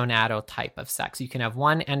one gonadotype of sex. You can have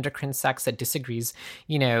one endocrine sex that disagrees,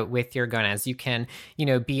 with your gonads. You can,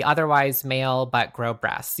 be otherwise male but grow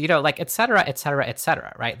breasts, et cetera, et cetera, et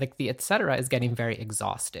cetera, right? The et cetera is getting very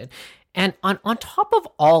exhausted. And on top of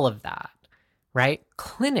all of that, right,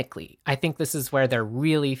 clinically, I think this is where they're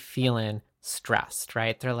really feeling stressed,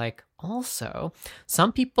 right? They're also,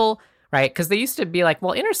 some people, right? Because they used to be well,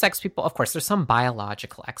 intersex people, of course, there's some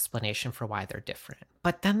biological explanation for why they're different.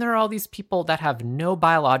 But then there are all these people that have no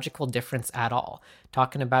biological difference at all.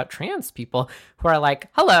 Talking about trans people who are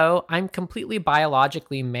hello, I'm completely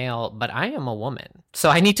biologically male, but I am a woman. So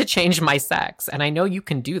I need to change my sex. And I know you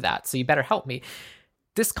can do that, so you better help me.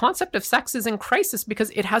 This concept of sex is in crisis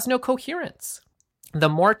because it has no coherence. The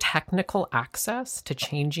more technical access to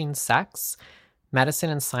changing sex medicine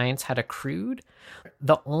and science had accrued,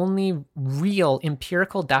 the only real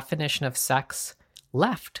empirical definition of sex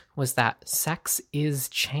left was that sex is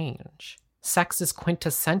change. Sex is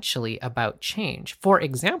quintessentially about change. For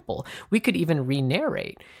example, we could even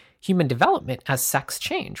re-narrate human development as sex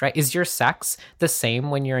change, right? Is your sex the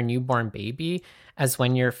same when you're a newborn baby as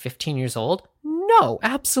when you're 15 years old? No,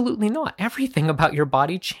 absolutely not. Everything about your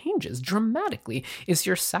body changes dramatically. Is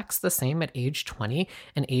your sex the same at age 20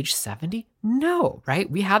 and age 70? No,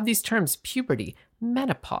 right? We have these terms, puberty,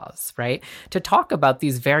 menopause, right? To talk about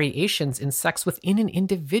these variations in sex within an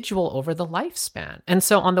individual over the lifespan. And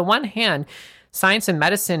so on the one hand, science and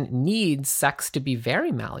medicine needs sex to be very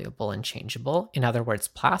malleable and changeable, in other words,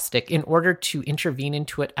 plastic, in order to intervene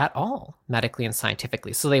into it at all, medically and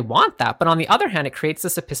scientifically. So they want that. But on the other hand, it creates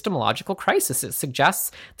this epistemological crisis. It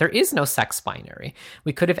suggests there is no sex binary.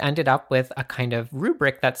 We could have ended up with a kind of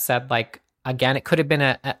rubric that said, like, again, it could have been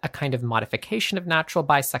a kind of modification of natural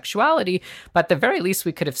bisexuality, but at the very least,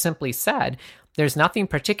 we could have simply said, there's nothing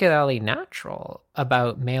particularly natural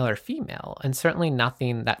about male or female, and certainly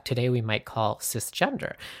nothing that today we might call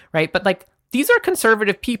cisgender, right? But like, these are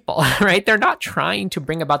conservative people, right? They're not trying to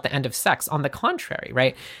bring about the end of sex. On the contrary,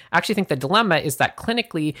 right? I actually think the dilemma is that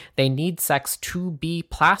clinically, they need sex to be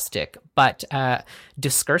plastic, but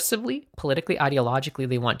discursively, politically, ideologically,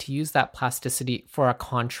 they want to use that plasticity for a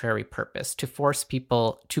contrary purpose, to force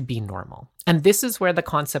people to be normal. And this is where the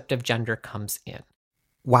concept of gender comes in.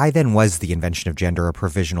 Why then was the invention of gender a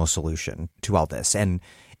provisional solution to all this? And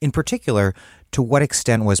in particular, to what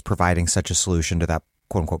extent was providing such a solution to that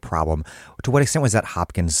quote unquote problem, to what extent was that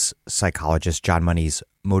Hopkins psychologist John Money's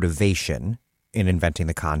motivation in inventing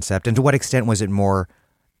the concept? And to what extent was it more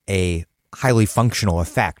a highly functional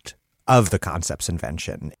effect of the concept's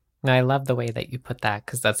invention? I love the way that you put that,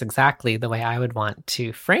 because that's exactly the way I would want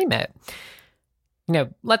to frame it.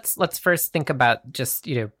 Let's first think about just,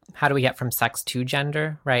 how do we get from sex to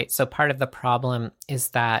gender, right? So part of the problem is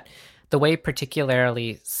that the way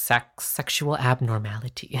particularly sexual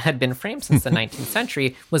abnormality had been framed since the 19th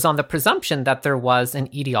century was on the presumption that there was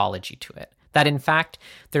an etiology to it, that in fact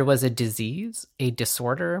there was a disease, a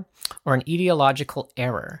disorder, or an etiological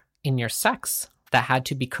error in your sex that had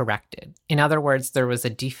to be corrected. In other words, there was a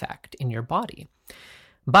defect in your body.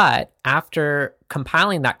 But after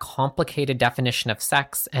compiling that complicated definition of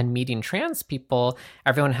sex and meeting trans people,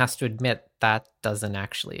 everyone has to admit that doesn't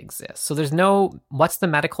actually exist. So what's the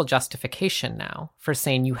medical justification now for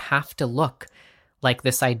saying you have to look like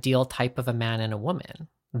this ideal type of a man and a woman?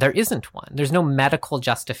 There isn't one. There's no medical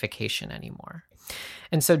justification anymore.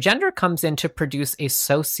 And so gender comes in to produce a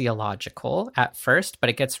sociological at first, but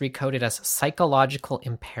it gets recoded as psychological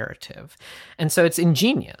imperative. And so it's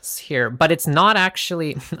ingenious here, but it's not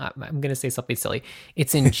actually, I'm going to say something silly.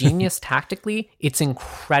 It's ingenious tactically. It's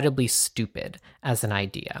incredibly stupid as an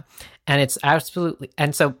idea. And it's absolutely,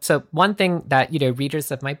 and so one thing that,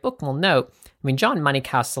 readers of my book will note, John Money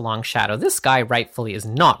casts a long shadow. This guy rightfully is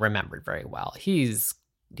not remembered very well. He's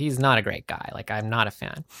not a great guy. Like, I'm not a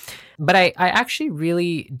fan. But I actually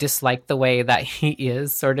really dislike the way that he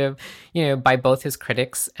is sort of, by both his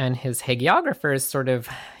critics and his hagiographers sort of,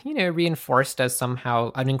 reinforced as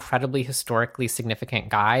somehow an incredibly historically significant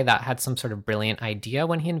guy that had some sort of brilliant idea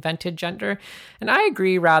when he invented gender. And I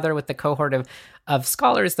agree rather with the cohort of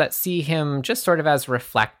scholars that see him just sort of as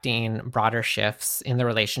reflecting broader shifts in the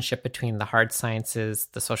relationship between the hard sciences,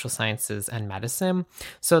 the social sciences, and medicine.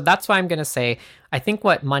 So that's why I'm going to say, I think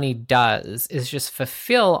what Money does is just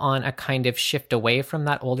fulfill on a kind of shift away from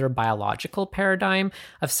that older biological paradigm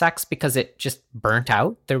of sex because it just burnt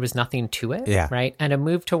out. There was nothing to it, right? And a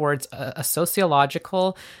move towards a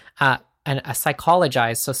sociological and a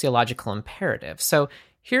psychologized sociological imperative. So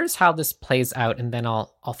here's how this plays out, and then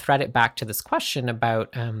I'll thread it back to this question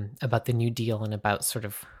about the New Deal and about sort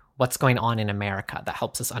of what's going on in America that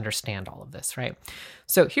helps us understand all of this, right?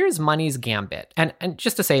 So here's Money's gambit. And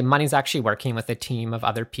just to say, Money's actually working with a team of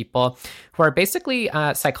other people who are basically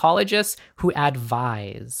psychologists who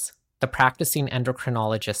advise the practicing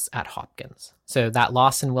endocrinologists at Hopkins. So that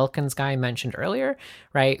Lawson Wilkins guy I mentioned earlier,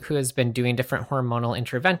 right, who has been doing different hormonal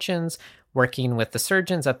interventions, working with the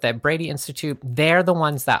surgeons at the Brady Institute, they're the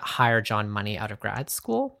ones that hire John Money out of grad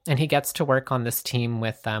school. And he gets to work on this team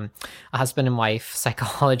with a husband and wife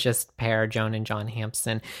psychologist pair, Joan and John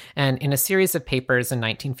Hampson. And in a series of papers in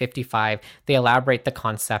 1955, they elaborate the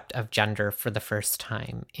concept of gender for the first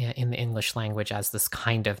time in the English language as this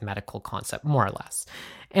kind of medical concept, more or less.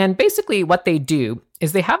 And basically what they do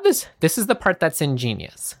is they have this is the part that's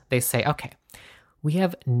ingenious. They say, okay, we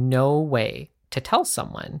have no way to tell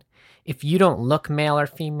someone if you don't look male or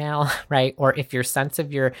female, right? Or if your sense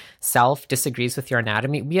of yourself disagrees with your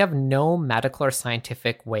anatomy, we have no medical or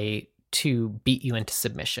scientific way to beat you into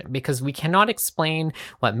submission because we cannot explain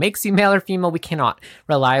what makes you male or female. We cannot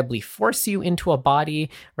reliably force you into a body,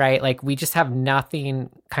 right? Like we just have nothing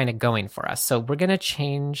kind of going for us. So we're going to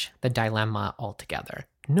change the dilemma altogether.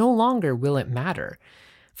 No longer will it matter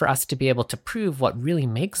for us to be able to prove what really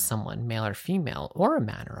makes someone male or female, or a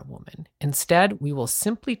man or a woman. Instead, we will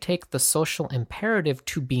simply take the social imperative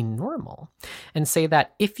to be normal and say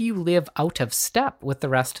that if you live out of step with the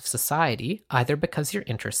rest of society, either because you're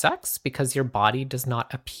intersex, because your body does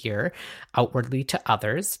not appear outwardly to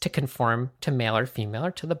others to conform to male or female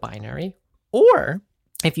or to the binary, or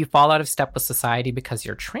if you fall out of step with society because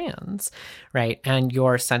you're trans, right, and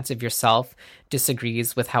your sense of yourself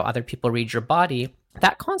disagrees with how other people read your body,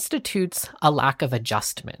 that constitutes a lack of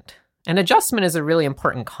adjustment. And adjustment is a really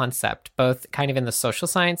important concept, both kind of in the social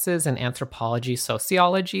sciences and anthropology,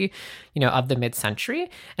 sociology, of the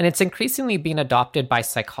mid-century. And it's increasingly being adopted by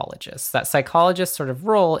psychologists. That psychologist's sort of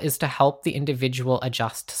role is to help the individual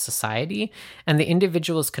adjust to society. And the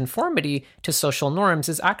individual's conformity to social norms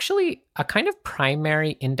is actually a kind of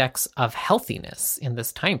primary index of healthiness in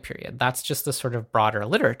this time period. That's just the sort of broader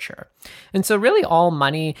literature. And so really all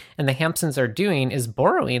Money and the Hampsons are doing is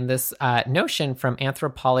borrowing this notion from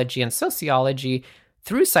anthropology and sociology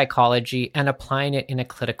through psychology and applying it in a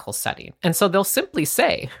clinical setting. And so they'll simply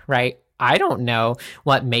say, right, I don't know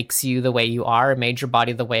what makes you the way you are or made your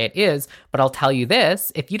body the way it is, but I'll tell you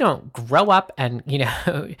this, if you don't grow up and,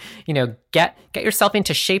 get yourself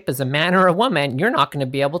into shape as a man or a woman, you're not going to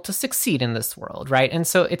be able to succeed in this world, right? And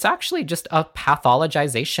so it's actually just a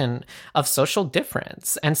pathologization of social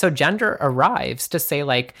difference. And so gender arrives to say,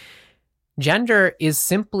 like, gender is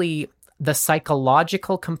simply the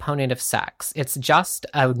psychological component of sex. It's just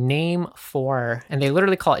a name for, and they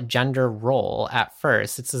literally call it gender role at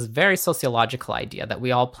first. It's this very sociological idea that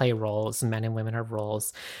we all play roles, men and women are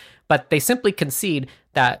roles. But they simply concede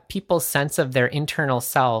that people's sense of their internal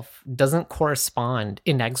self doesn't correspond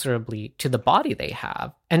inexorably to the body they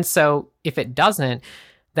have. And so if it doesn't,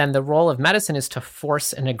 then the role of medicine is to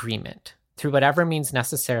force an agreement. Through whatever means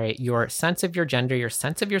necessary, your sense of your gender, your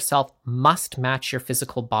sense of yourself must match your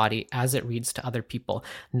physical body as it reads to other people.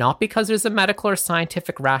 Not because there's a medical or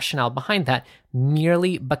scientific rationale behind that,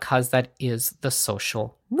 merely because that is the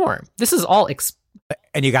social norm. This is all...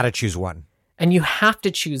 And you got to choose one. And you have to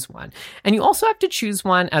choose one. And you also have to choose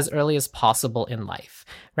one as early as possible in life,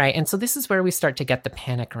 right? And so this is where we start to get the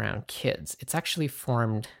panic around kids. It's actually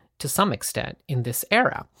formed to some extent in this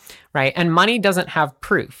era, right? And Money doesn't have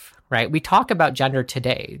proof, right? We talk about gender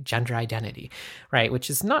today, gender identity, right? Which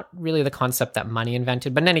is not really the concept that Money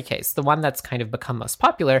invented, but in any case, the one that's kind of become most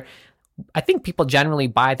popular. I think people generally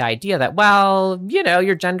buy the idea that, well,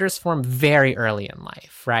 your genders form very early in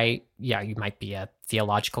life, right? Yeah, you might be a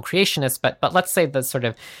theological creationist, but let's say the sort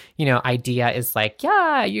of, idea is like,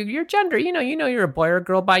 yeah, your gender, you're a boy or a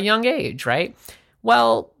girl by a young age, right?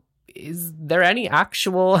 Well, is there any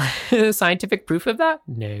actual scientific proof of that?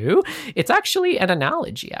 No. It's actually an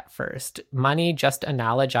analogy at first. Money just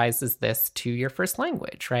analogizes this to your first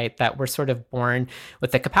language, right? That we're sort of born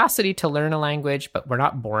with the capacity to learn a language, but we're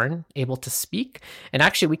not born able to speak. And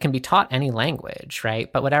actually, we can be taught any language, right?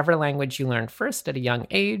 But whatever language you learn first at a young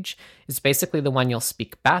age is basically the one you'll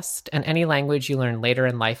speak best. And any language you learn later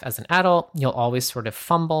in life as an adult, you'll always sort of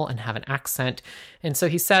fumble and have an accent. And so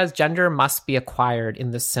he says gender must be acquired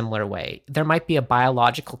in this similar way. There might be a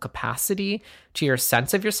biological capacity to your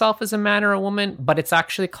sense of yourself as a man or a woman, but it's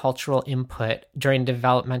actually cultural input during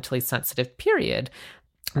developmentally sensitive period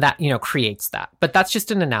that, creates that. But that's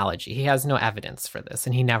just an analogy. He has no evidence for this,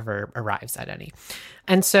 and he never arrives at any.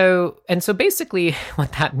 And so basically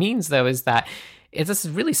what that means, though, is that it's this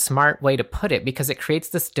really smart way to put it, because it creates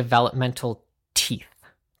this developmental teeth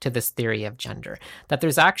to this theory of gender, that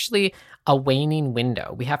there's actually a waning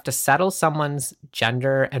window. We have to settle someone's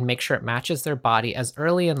gender and make sure it matches their body as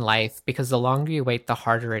early in life, because the longer you wait, the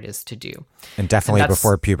harder it is to do. And definitely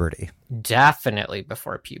before puberty. Definitely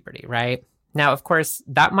before puberty, right? Now, of course,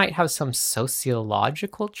 that might have some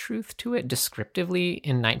sociological truth to it descriptively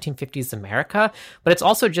in 1950s America, but it's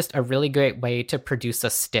also just a really great way to produce a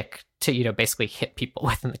stick to, basically hit people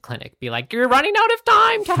with in the clinic. Be like, you're running out of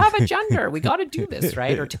time to have a gender. We got to do this,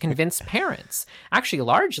 right? Or to convince parents. Actually,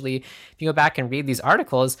 largely, if you go back and read these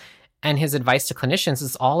articles, and his advice to clinicians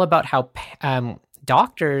is all about how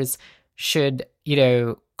doctors should,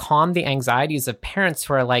 calm the anxieties of parents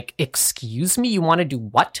who are like, excuse me, you want to do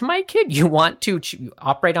what to my kid? You want to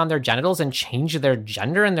operate on their genitals and change their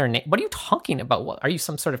gender and their name? What are you talking about? What, are you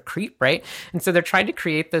some sort of creep, right? And so they're trying to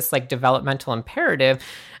create this like developmental imperative.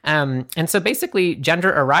 And so basically gender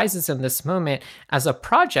arises in this moment as a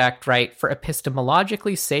project, right, for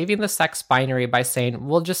epistemologically saving the sex binary by saying,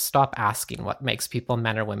 we'll just stop asking what makes people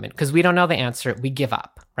men or women, because we don't know the answer. We give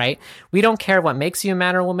up, right? We don't care what makes you a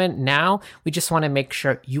man or a woman. Now we just want to make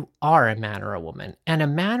sure you are a man or a woman. And a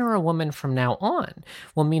man or a woman from now on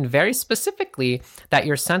will mean very specifically that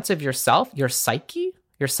your sense of yourself, your psyche,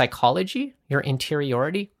 your psychology, your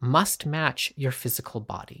interiority must match your physical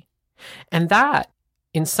body. And that,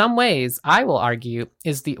 in some ways, I will argue,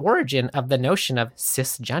 is the origin of the notion of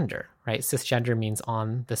cisgender, right? Cisgender means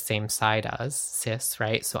on the same side as cis,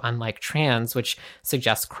 right? So unlike trans, which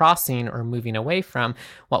suggests crossing or moving away from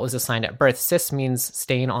what was assigned at birth, cis means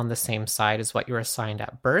staying on the same side as what you were assigned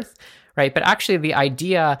at birth, right? But actually the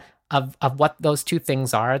idea of what those two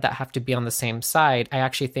things are that have to be on the same side, I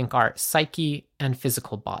actually think are psyche and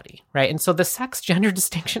physical body, right? And so the sex-gender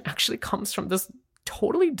distinction actually comes from this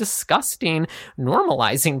totally disgusting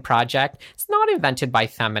normalizing project. It's not invented by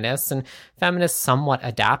feminists, and feminists somewhat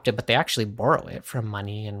adapted, but they actually borrow it from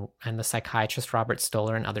Money and the psychiatrist Robert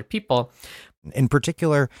Stoller and other people. In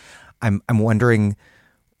particular, I'm wondering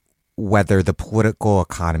whether the political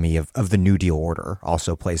economy of the New Deal order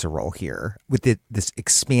also plays a role here. With this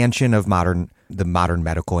expansion of the modern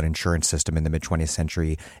medical and insurance system in the mid-20th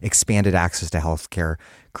century, expanded access to healthcare,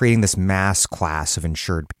 creating this mass class of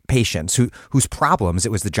insured patients whose problems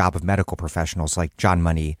it was the job of medical professionals like John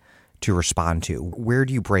Money to respond to. Where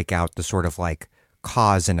do you break out the sort of like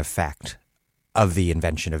cause and effect of the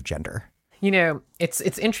invention of gender? You know, it's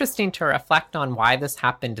interesting to reflect on why this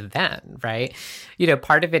happened then, right? You know,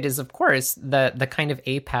 part of it is, of course, the kind of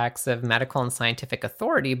apex of medical and scientific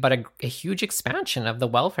authority, but a huge expansion of the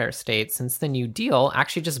welfare state since the New Deal,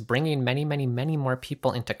 actually just bringing many, many, many more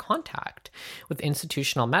people into contact with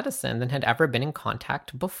institutional medicine than had ever been in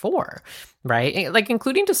contact before, right? Like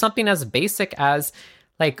including to something as basic as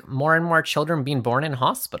like more and more children being born in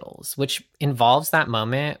hospitals, which involves that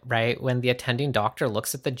moment, right, when the attending doctor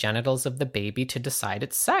looks at the genitals of the baby to decide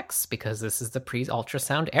its sex, because this is the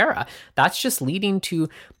pre-ultrasound era. That's just leading to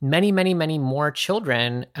many, many, many more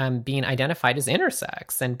children being identified as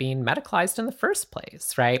intersex and being medicalized in the first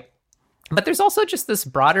place, right? But there's also just this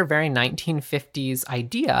broader, very 1950s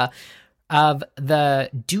idea of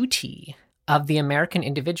the duty of the American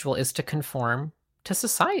individual is to conform to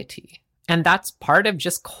society. And that's part of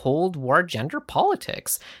just Cold War gender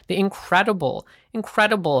politics, the incredible,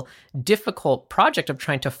 difficult project of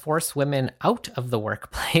trying to force women out of the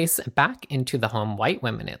workplace, back into the home, white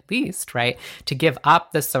women at least, right? To give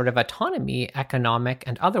up this sort of autonomy, economic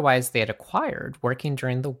and otherwise, they had acquired working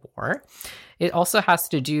during the war. It also has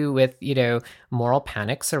to do with, you know, moral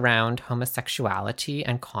panics around homosexuality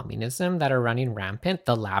and communism that are running rampant,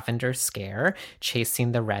 the lavender scare,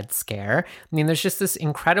 chasing the red scare. I mean, there's just this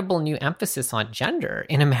incredible new emphasis on gender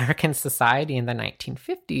in American society in the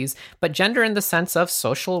 1950s, but gender in the sense of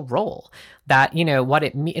social role. That, you know, what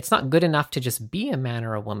it means, it's not good enough to just be a man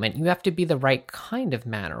or a woman. You have to be the right kind of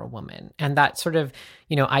man or a woman. And that sort of,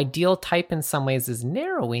 you know, ideal type in some ways is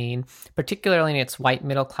narrowing, particularly in its white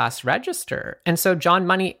middle class register. And so John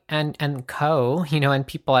Money and co, you know, and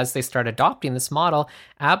people as they start adopting this model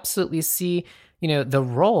absolutely see, you know,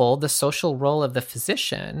 the social role of the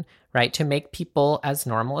physician, right, to make people as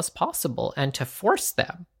normal as possible and to force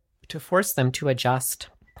them to adjust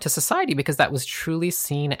to society, because that was truly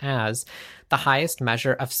seen as the highest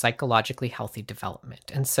measure of psychologically healthy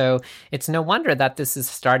development. And so it's no wonder that this is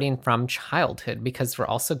starting from childhood, because we're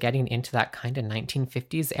also getting into that kind of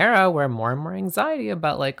 1950s era where more and more anxiety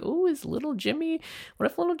about like, oh, what if little Jimmy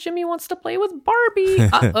wants to play with Barbie?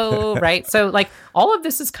 Uh-oh, right? So like all of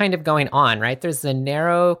this is kind of going on, right? There's the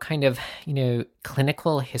narrow kind of, you know,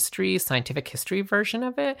 clinical history, scientific history version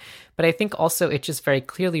of it. But I think also it just very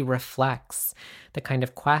clearly reflects the kind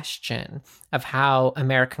of question of how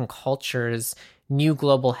American culture's new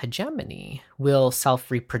global hegemony will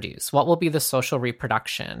self-reproduce. What will be the social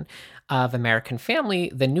reproduction of American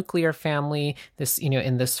family, the nuclear family, this, you know,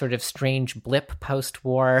 in this sort of strange blip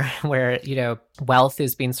post-war where, you know, wealth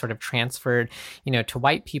is being sort of transferred, you know, to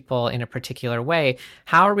white people in a particular way.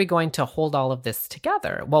 How are we going to hold all of this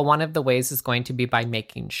together? Well, one of the ways is going to be by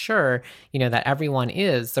making sure, you know, that everyone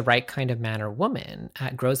is the right kind of man or woman,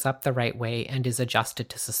 grows up the right way, and is adjusted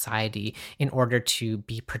to society in order to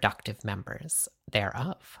be productive members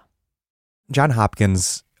thereof. Johns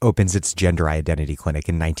Hopkins opens its gender identity clinic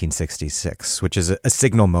in 1966, which is a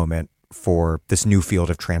signal moment for this new field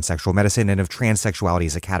of transsexual medicine and of transsexuality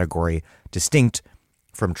as a category distinct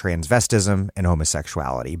from transvestism and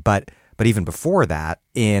homosexuality. But even before that,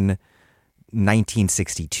 in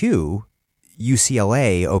 1962,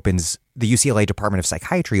 the UCLA Department of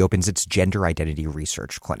Psychiatry opens its gender identity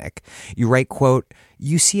research clinic. You write, quote,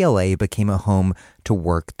 UCLA became a home to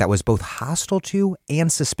work that was both hostile to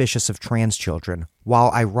and suspicious of trans children,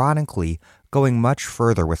 while ironically going much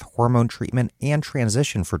further with hormone treatment and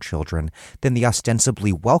transition for children than the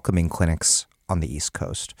ostensibly welcoming clinics on the East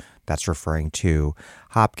Coast. That's referring to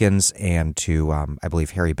Hopkins and to, I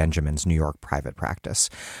believe, Harry Benjamin's New York private practice.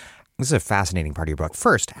 This is a fascinating part of your book.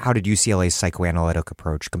 First, how did UCLA's psychoanalytic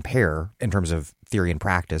approach compare in terms of theory and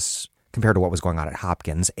practice compared to what was going on at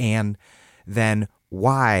Hopkins? And then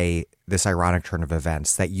why this ironic turn of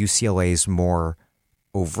events that UCLA's more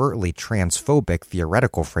overtly transphobic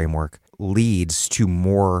theoretical framework leads to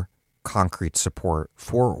more concrete support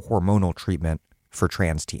for hormonal treatment for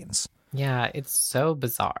trans teens? Yeah, it's so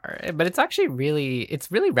bizarre, but it's actually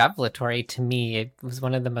it's really revelatory to me. It was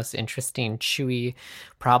one of the most interesting, chewy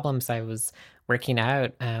problems I was working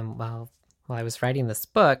out while I was writing this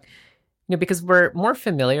book. Because we're more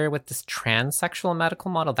familiar with this transsexual medical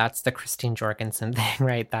model. That's the Christine Jorgensen thing,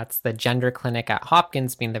 right? That's the gender clinic at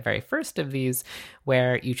Hopkins being the very first of these,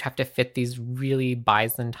 where you have to fit these really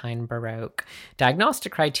Byzantine Baroque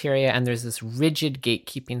diagnostic criteria, and there's this rigid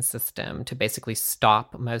gatekeeping system to basically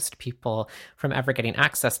stop most people from ever getting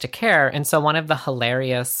access to care. And so one of the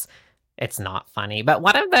hilarious, it's not funny, but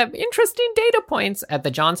one of the interesting data points at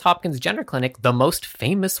the Johns Hopkins Gender Clinic, the most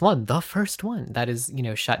famous one, the first one that is,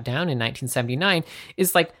 shut down in 1979,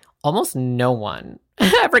 is like almost no one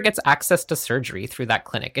ever gets access to surgery through that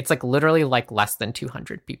clinic. It's like literally like less than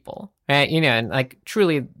 200 people, right? And like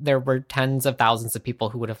truly there were tens of thousands of people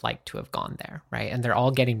who would have liked to have gone there, right? And they're all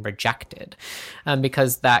getting rejected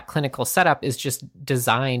because that clinical setup is just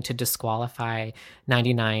designed to disqualify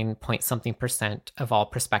 99 point something % of all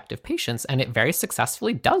prospective patients. And it very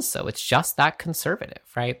successfully does so. It's just that conservative,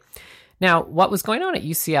 right? Now, what was going on at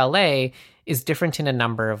UCLA is different in a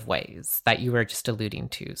number of ways that you were just alluding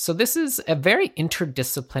to. So this is a very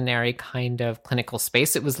interdisciplinary kind of clinical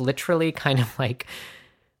space. It was literally kind of like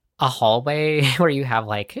a hallway where you have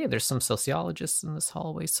like, hey, there's some sociologists in this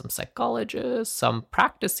hallway, some psychologists, some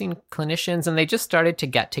practicing clinicians, and they just started to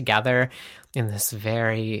get together in this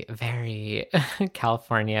very, very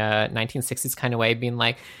California 1960s kind of way, being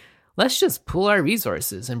like, let's just pool our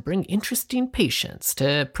resources and bring interesting patients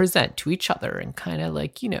to present to each other and kind of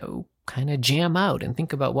like, kind of jam out and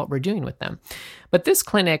think about what we're doing with them. But this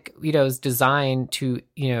clinic, is designed to,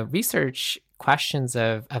 research questions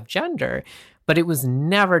of gender, but it was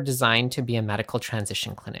never designed to be a medical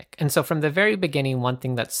transition clinic. And so from the very beginning, one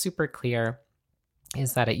thing that's super clear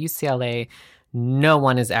is that at UCLA, no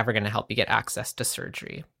one is ever going to help you get access to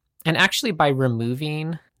surgery. And actually by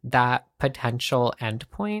removing that potential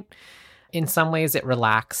endpoint, in some ways it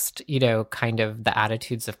relaxed, kind of the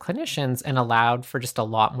attitudes of clinicians and allowed for just a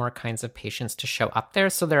lot more kinds of patients to show up there.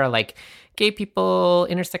 So there are like gay people,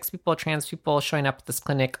 intersex people, trans people showing up at this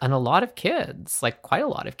clinic, and a lot of kids, like quite a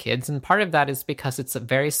lot of kids. And part of that is because it's a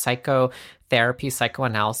very psychotherapy,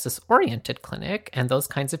 psychoanalysis oriented clinic. And those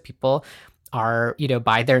kinds of people are,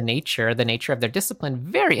 by their nature, the nature of their discipline,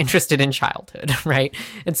 very interested in childhood, right?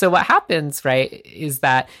 And so what happens, right, is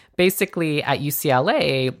that basically at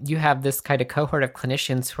UCLA, you have this kind of cohort of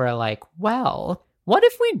clinicians who are like, well, what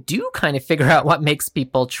if we do kind of figure out what makes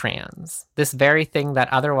people trans? This very thing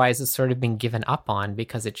that otherwise has sort of been given up on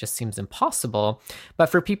because it just seems impossible. But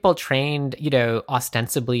for people trained,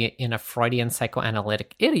 ostensibly in a Freudian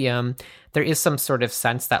psychoanalytic idiom, there is some sort of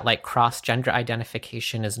sense that like cross-gender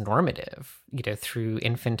identification is normative, through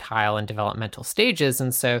infantile and developmental stages.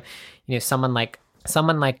 And so, someone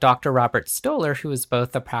like Dr. Robert Stoller, who is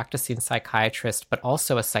both a practicing psychiatrist but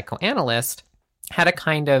also a psychoanalyst, had a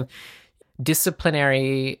kind of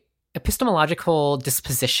disciplinary epistemological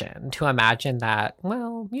disposition to imagine that,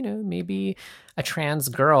 well, maybe a trans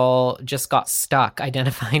girl just got stuck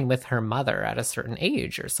identifying with her mother at a certain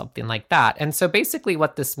age or something like that. And so basically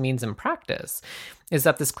what this means in practice is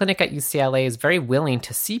that this clinic at UCLA is very willing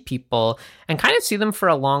to see people and kind of see them for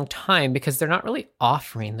a long time because they're not really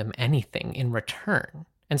offering them anything in return.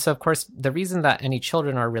 And so, of course, the reason that any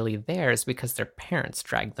children are really there is because their parents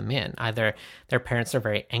drag them in. Either their parents are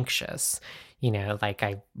very anxious, like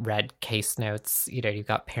I read case notes, you've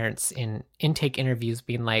got parents in intake interviews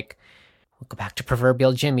being like, we'll go back to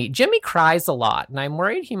proverbial Jimmy. Jimmy cries a lot, and I'm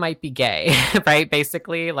worried he might be gay, right?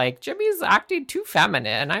 Basically, like, Jimmy's acting too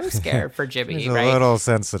feminine. I'm scared for Jimmy, He's right? a little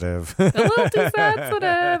sensitive. A little too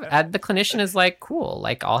sensitive. And the clinician is like, cool,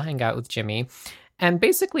 like, I'll hang out with Jimmy. And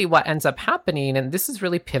basically what ends up happening, and this is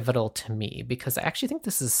really pivotal to me because I actually think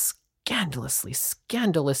this is scandalously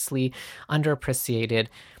underappreciated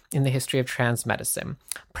in the history of trans medicine.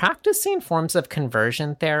 Practicing forms of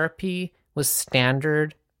conversion therapy was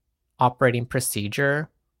standard operating procedure,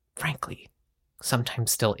 frankly,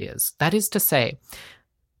 sometimes still is. That is to say,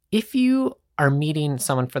 if you are meeting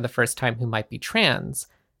someone for the first time who might be trans,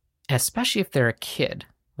 especially if they're a kid,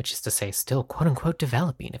 which is to say still quote unquote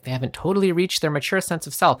developing, if they haven't totally reached their mature sense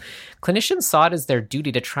of self, clinicians saw it as their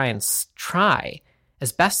duty to try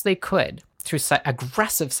as best they could through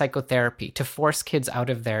aggressive psychotherapy to force kids out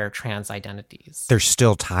of their trans identities. There's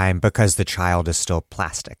still time because the child is still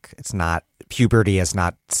plastic. It's not, puberty has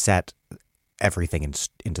not set everything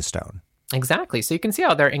into stone. Exactly. So you can see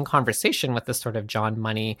how they're in conversation with this sort of John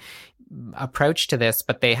Money approach to this,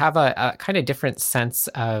 but they have a kind of different sense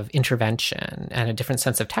of intervention and a different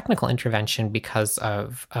sense of technical intervention because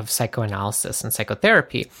of psychoanalysis and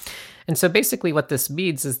psychotherapy. And so basically what this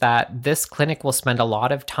means is that this clinic will spend a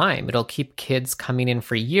lot of time. It'll keep kids coming in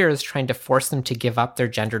for years trying to force them to give up their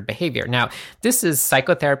gendered behavior. Now, this is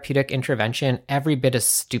psychotherapeutic intervention every bit as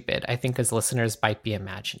stupid, I think, as listeners might be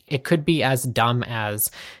imagining. It could be as dumb as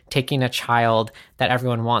taking a child that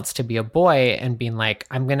everyone wants to be a boy and being like,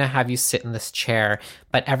 I'm going to have you sit in this chair,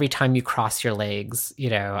 but every time you cross your legs, you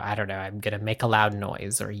know, I don't know, I'm going to make a loud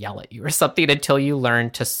noise or yell at you or something until you learn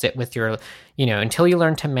to sit with your, you know, until you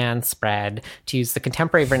learn to manspread, to use the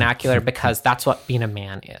contemporary vernacular, because that's what being a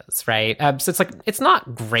man is, right? So it's like, it's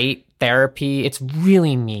not great therapy. It's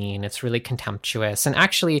really mean. It's really contemptuous. And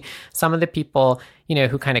actually, some of the people, you know,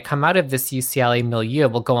 who kind of come out of this UCLA milieu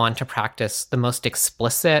will go on to practice the most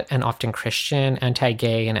explicit and often Christian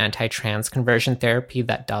anti-gay and anti-trans conversion therapy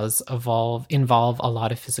that does involve a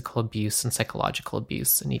lot of physical abuse and psychological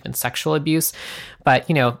abuse and even sexual abuse. But,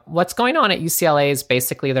 you know, what's going on at UCLA is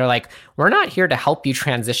basically they're like, we're not here to help you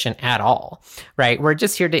transition at all, right? We're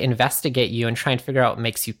just here to investigate you and try and figure out what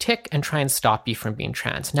makes you tick and try and stop you from being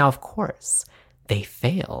trans. Now, of course, they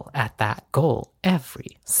fail at that goal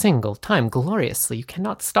every single time gloriously. You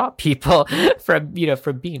cannot stop people from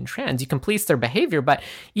being trans. You can police their behavior, but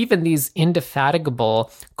even these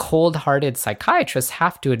indefatigable, cold-hearted psychiatrists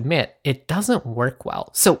have to admit it doesn't work well.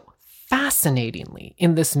 So fascinatingly,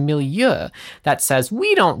 in this milieu that says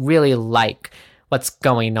we don't really like what's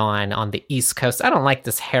going on the East Coast. I don't like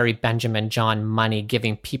this Harry Benjamin, John Money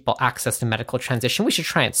giving people access to medical transition. We should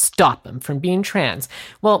try and stop them from being trans.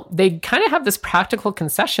 Well, they kind of have this practical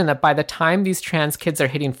concession that by the time these trans kids are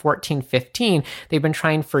hitting 14, 15, they've been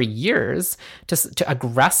trying for years to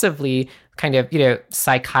aggressively kind of, you know,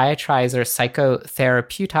 psychiatrize or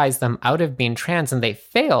psychotherapeutize them out of being trans, and they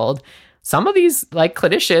failed. Some of these, like,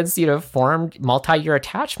 clinicians, you know, formed multi-year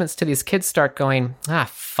attachments to these kids, start going,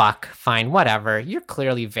 fuck, fine, whatever. You're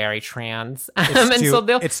clearly very trans.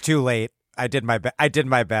 It's too late. I did my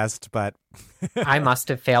best, but I must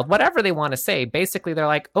have failed. Whatever they want to say. Basically, they're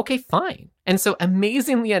like, okay, fine. And so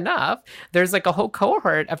amazingly enough, there's like a whole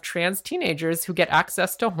cohort of trans teenagers who get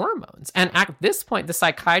access to hormones. And at this point, the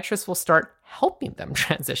psychiatrist will start helping them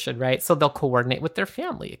transition, right? So they'll coordinate with their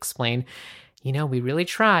family, explain, you know, we really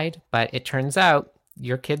tried, but it turns out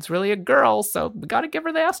your kid's really a girl, so we got to give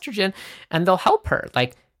her the estrogen. And they'll help her,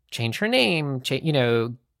 like, change her name, get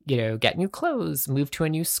new clothes, move to a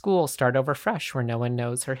new school, start over fresh where no one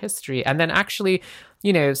knows her history. And then actually,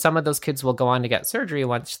 you know, some of those kids will go on to get surgery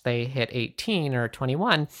once they hit 18 or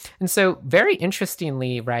 21. And so very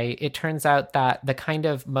interestingly, right, it turns out that the kind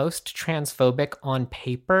of most transphobic on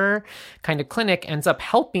paper kind of clinic ends up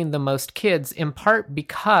helping the most kids, in part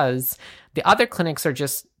because the other clinics are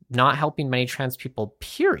just not helping many trans people,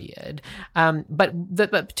 period.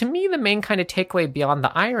 But to me, the main kind of takeaway beyond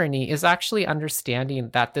the irony is actually understanding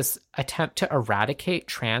that this attempt to eradicate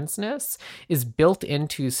transness is built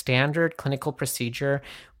into standard clinical procedure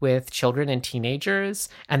with children and teenagers.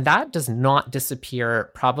 And that does not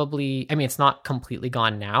disappear probably, I mean, it's not completely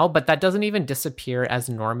gone now, but that doesn't even disappear as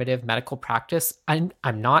normative medical practice. I'm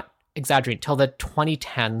not exaggerating, till the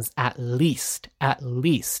 2010s at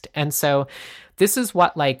least. And so this is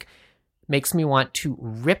what, like, makes me want to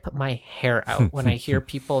rip my hair out when I hear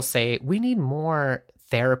people say we need more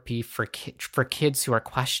therapy for kids who are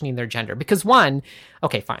questioning their gender. Because one,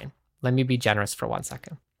 okay, fine, let me be generous for 1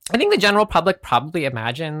 second. I think the general public probably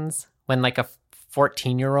imagines when, like, a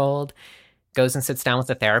 14-year-old goes and sits down with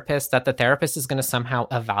a therapist, that the therapist is going to somehow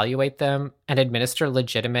evaluate them and administer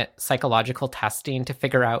legitimate psychological testing to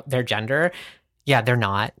figure out their gender. Yeah, they're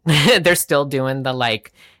not. They're still doing the,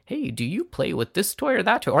 like, hey, do you play with this toy or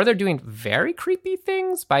that toy? Or they're doing very creepy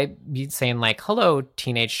things by saying, like, hello,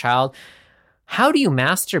 teenage child, how do you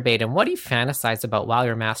masturbate and what do you fantasize about while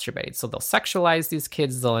you're masturbating? So they'll sexualize these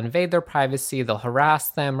kids, they'll invade their privacy, they'll harass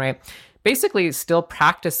them, right? Basically still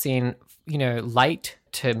practicing, you know, light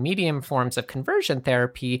to medium forms of conversion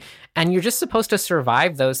therapy, and you're just supposed to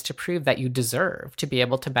survive those to prove that you deserve to be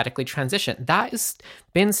able to medically transition. That has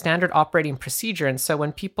been standard operating procedure. And so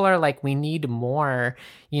when people are like, we need more,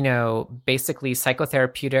 basically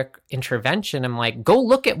psychotherapeutic intervention, I'm like, go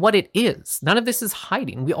look at what it is. None of this is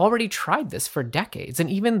hiding. We already tried this for decades. And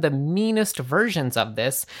even the meanest versions of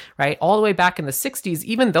this, right, all the way back in the 60s,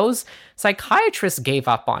 even those psychiatrists gave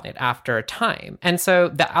up on it after a time. And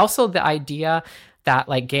so also the idea that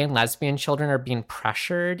like gay and lesbian children are being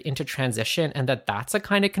pressured into transition and that's a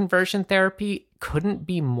kind of conversion therapy couldn't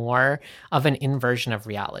be more of an inversion of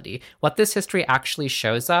reality. What this history actually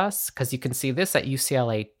shows us, because you can see this at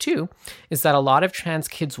UCLA too, is that a lot of trans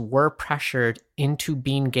kids were pressured into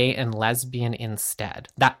being gay and lesbian instead.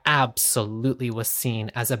 That absolutely was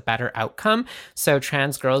seen as a better outcome. So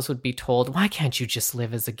trans girls would be told, why can't you just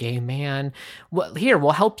live as a gay man? Well, here,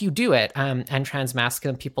 we'll help you do it. And trans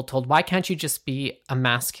masculine people told, why can't you just be a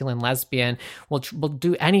masculine lesbian? We'll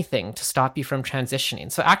do anything to stop you from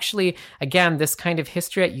transitioning. So actually, again, this kind of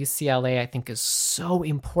history at UCLA, I think, is so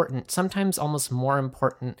important, sometimes almost more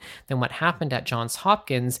important than what happened at Johns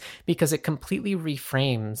Hopkins, because it completely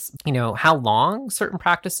reframes, how long certain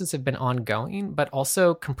practices have been ongoing, but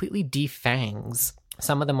also completely defangs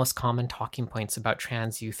some of the most common talking points about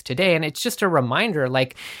trans youth today. And it's just a reminder,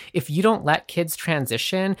 like, if you don't let kids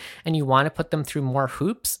transition and you want to put them through more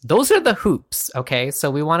hoops, those are the hoops, okay? So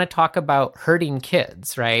we want to talk about hurting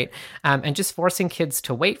kids, right? And just forcing kids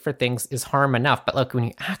to wait for things is harm enough. But look, when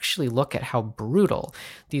you actually look at how brutal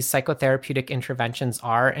these psychotherapeutic interventions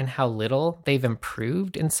are and how little they've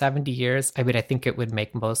improved in 70 years, I think it would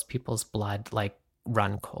make most people's blood, like,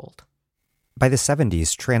 run cold. By the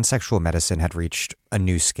 70s, transsexual medicine had reached a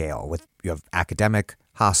new scale, with you have academic,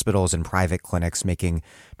 hospitals, and private clinics making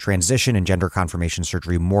transition and gender confirmation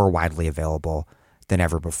surgery more widely available than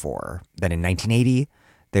ever before. Then in 1980,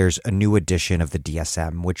 there's a new edition of the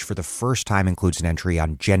DSM, which for the first time includes an entry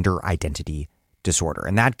on gender identity disorder.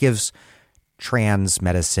 And that gives trans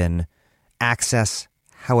medicine access,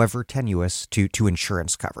 however tenuous, to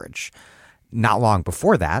insurance coverage. Not long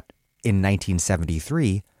before that, in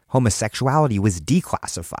 1973, homosexuality was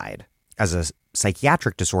declassified as a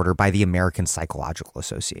psychiatric disorder by the American Psychological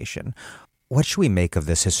Association. What should we make of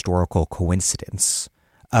this historical coincidence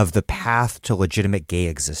of the path to legitimate gay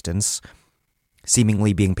existence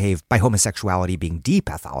seemingly being paved by homosexuality being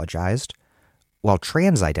depathologized, while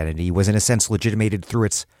trans identity was in a sense legitimated through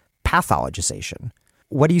its pathologization?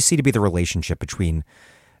 What do you see to be the relationship between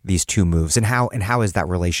these two moves, and how is that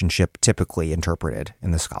relationship typically interpreted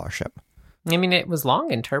in the scholarship? It was long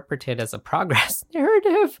interpreted as a progress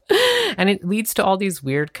narrative, and it leads to all these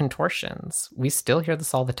weird contortions. We still hear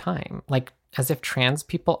this all the time, like as if trans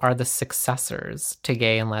people are the successors to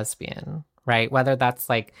gay and lesbian, right? Whether that's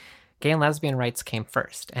like gay and lesbian rights came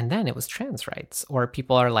first, and then it was trans rights, or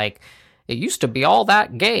people are like, it used to be all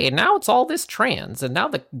that gay, and now it's all this trans, and now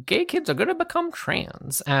the gay kids are going to become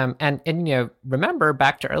trans. And remember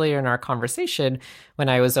back to earlier in our conversation when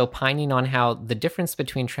I was opining on how the difference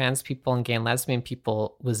between trans people and gay and lesbian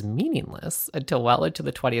people was meaningless until well into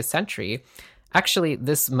the 20th century. Actually,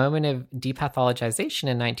 this moment of depathologization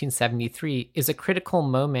in 1973 is a critical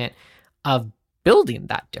moment of building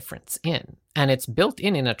that difference in, and it's built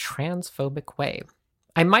in a transphobic way.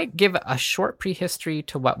 I might give a short prehistory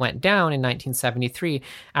to what went down in 1973,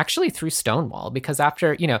 actually through Stonewall, because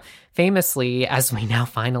after, famously, as we now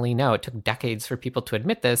finally know, it took decades for people to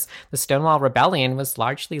admit this, the Stonewall Rebellion was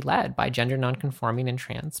largely led by gender nonconforming and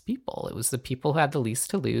trans people. It was the people who had the least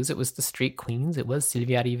to lose. It was the street queens. It was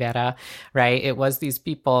Sylvia Rivera, right? It was these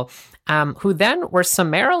people who then were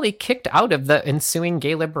summarily kicked out of the ensuing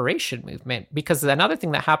gay liberation movement, because another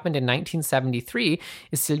thing that happened in 1973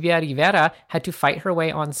 is Sylvia Rivera had to fight her way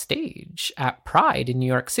on stage at Pride in New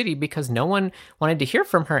York City because no one wanted to hear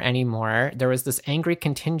from her anymore. There was this angry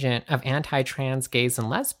contingent of anti-trans gays and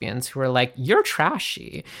lesbians who were like, you're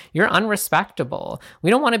trashy, you're unrespectable, we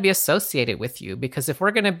don't want to be associated with you, because if we're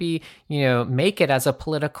going to be, make it as a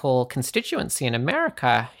political constituency in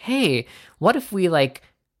America, hey, what if we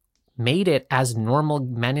made it as normal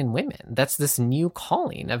men and women? That's this new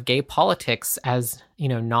calling of gay politics as,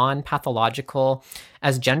 non-pathological,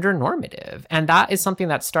 as gender normative. And that is something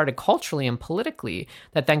that started culturally and politically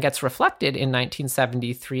that then gets reflected in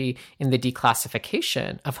 1973 in the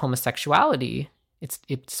declassification of homosexuality.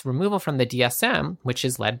 It's removal from the DSM, which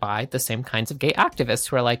is led by the same kinds of gay activists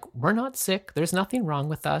who are like, we're not sick, there's nothing wrong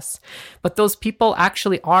with us. But those people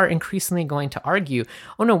actually are increasingly going to argue,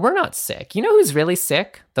 oh no, we're not sick. You know who's really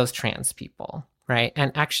sick? Those trans people, right?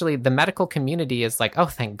 And actually the medical community is like, oh,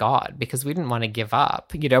 thank God, because we didn't want to give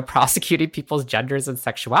up, prosecuting people's genders and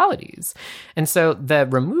sexualities. And so the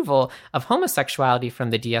removal of homosexuality from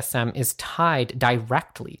the DSM is tied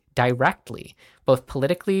directly, both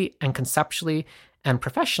politically and conceptually and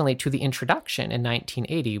professionally, to the introduction in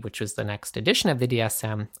 1980, which was the next edition of the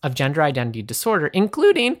DSM, of gender identity disorder,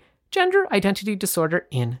 including gender identity disorder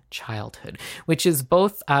in childhood, which is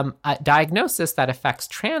both a diagnosis that affects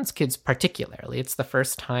trans kids particularly. It's the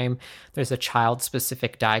first time there's a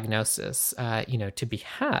child-specific diagnosis, to be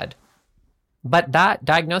had. But that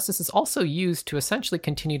diagnosis is also used to essentially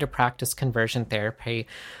continue to practice conversion therapy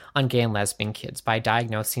on gay and lesbian kids by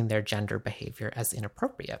diagnosing their gender behavior as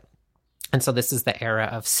inappropriate. And so this is the era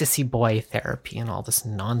of sissy boy therapy and all this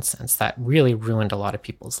nonsense that really ruined a lot of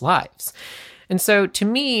people's lives. And so to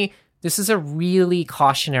me, this is a really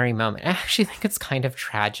cautionary moment. I actually think it's kind of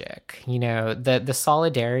tragic. The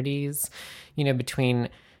solidarities, between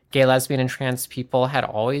gay, lesbian, and trans people had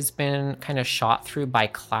always been kind of shot through by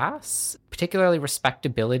class, particularly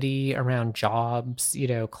respectability around jobs,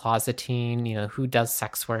 closeting, who does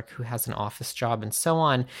sex work, who has an office job, and so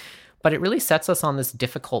on. But it really sets us on this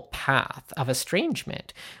difficult path of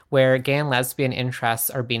estrangement where gay and lesbian interests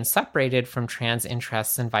are being separated from trans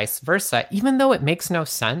interests and vice versa, even though it makes no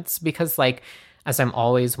sense because, as I'm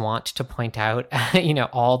always want to point out,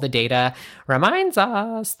 all the data reminds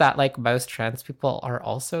us that most trans people are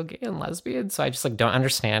also gay and lesbian. So I just don't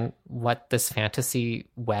understand what this fantasy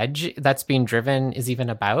wedge that's being driven is even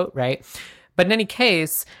about, right? But in any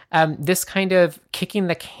case, this kind of kicking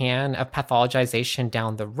the can of pathologization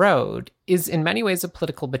down the road is in many ways a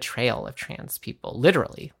political betrayal of trans people,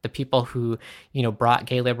 literally, the people who, brought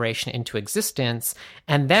gay liberation into existence.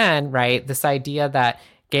 And then, right, this idea that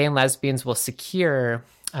gay and lesbians will secure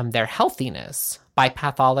their healthiness by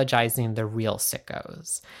pathologizing the real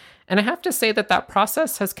sickos. And I have to say that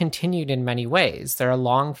process has continued in many ways. There are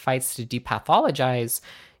long fights to depathologize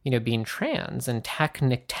being trans, and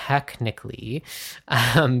technically,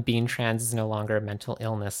 being trans is no longer a mental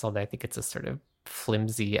illness, although I think it's a sort of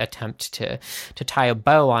flimsy attempt to tie a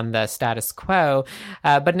bow on the status quo.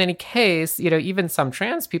 But in any case, even some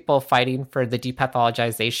trans people fighting for the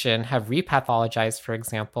depathologization have repathologized, for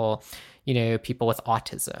example, people with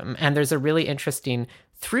autism. And there's a really interesting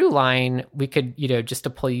through line, we could, just to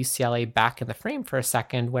pull UCLA back in the frame for a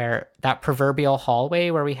second, where that proverbial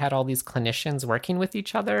hallway where we had all these clinicians working with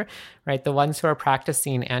each other, right? The ones who are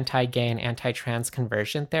practicing anti-gay and anti-trans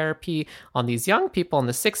conversion therapy on these young people in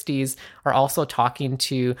the 60s are also talking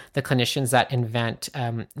to the clinicians that invent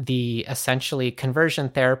the essentially conversion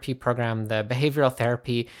therapy program, the behavioral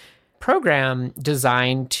therapy program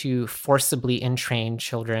designed to forcibly entrain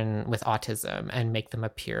children with autism and make them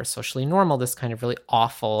appear socially normal, this kind of really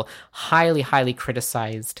awful, highly, highly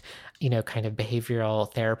criticized, kind of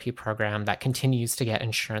behavioral therapy program that continues to get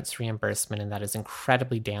insurance reimbursement and that is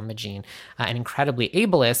incredibly damaging and incredibly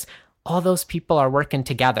ableist. All those people are working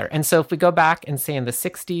together. And so if we go back and say in the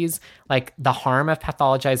 60s, the harm of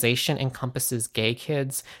pathologization encompasses gay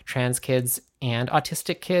kids, trans kids, and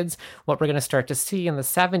autistic kids, what we're going to start to see in the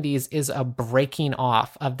 70s is a breaking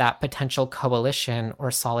off of that potential coalition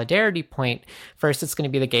or solidarity point. First, it's going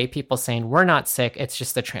to be the gay people saying, we're not sick, it's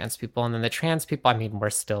just the trans people. And then the trans people,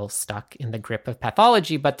 we're still stuck in the grip of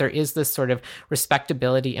pathology, but there is this sort of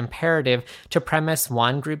respectability imperative to premise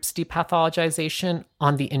one group's depathologization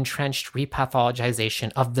on the entrenched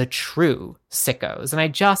repathologization of the true sickos. And I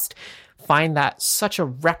just find that such a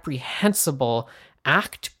reprehensible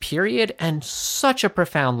act, period, and such a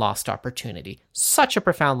profound lost opportunity,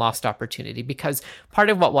 because part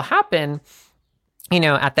of what will happen,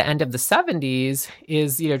 at the end of the 70s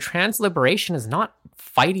is, trans liberation is not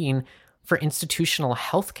fighting for institutional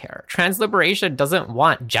health care. Trans liberation doesn't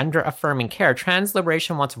want gender-affirming care. Trans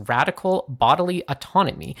liberation wants radical bodily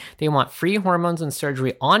autonomy. They want free hormones and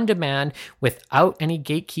surgery on demand without any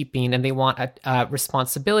gatekeeping, and they want a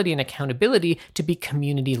responsibility and accountability to be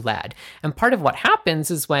community-led. And part of what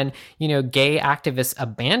happens is when, gay activists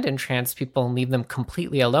abandon trans people and leave them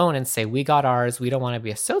completely alone and say, we got ours, we don't want to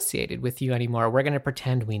be associated with you anymore. We're going to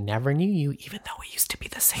pretend we never knew you, even though we used to be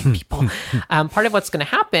the same people. Part of what's going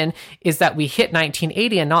to happen is that we hit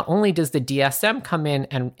 1980, and not only does the DSM come in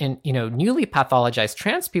and newly pathologize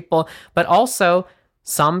trans people, but also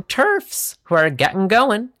some TERFs who are getting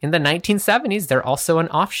going in the 1970s, they're also an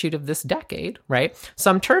offshoot of this decade, right?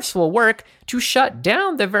 Some TERFs will work to shut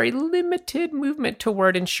down the very limited movement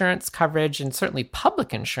toward insurance coverage, and certainly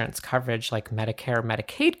public insurance coverage like Medicare,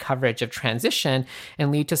 Medicaid coverage of transition,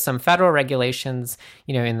 and lead to some federal regulations,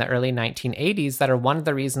 in the early 1980s that are one of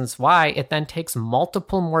the reasons why it then takes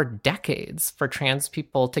multiple more decades for trans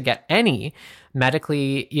people to get any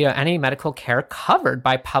medical care covered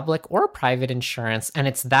by public or private insurance. And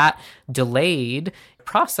it's that delayed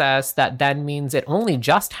process that then means it only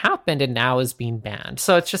just happened and now is being banned.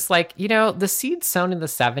 So it's just like, the seeds sown in the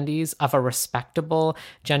 70s of a respectable,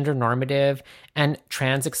 gender normative, and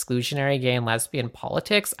trans exclusionary gay and lesbian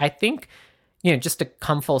politics, I think, just to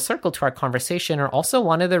come full circle to our conversation, are also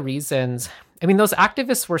one of the reasons. Those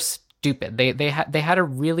activists were stupid. They had a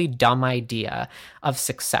really dumb idea of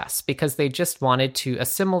success because they just wanted to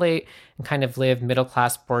assimilate and kind of live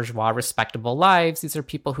middle-class, bourgeois, respectable lives. These are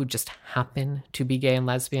people who just happen to be gay and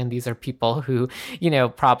lesbian. These are people who,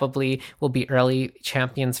 probably will be early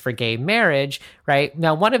champions for gay marriage, right?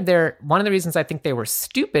 Now, one of the reasons I think they were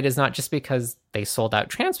stupid is not just because they sold out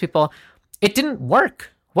trans people. It didn't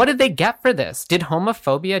work. What did they get for this? Did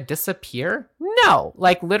homophobia disappear? No.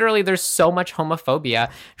 Literally, there's so much homophobia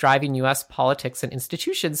driving US politics and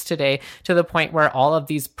institutions today to the point where all of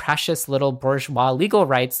these precious little bourgeois legal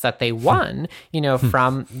rights that they won,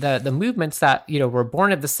 from the movements that, were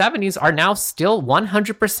born of the 70s are now still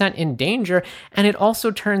 100% in danger. And it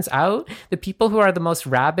also turns out the people who are the most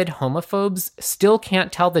rabid homophobes still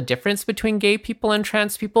can't tell the difference between gay people and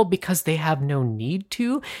trans people because they have no need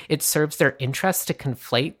to. It serves their interests to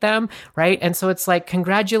conflate them, right? And so it's like,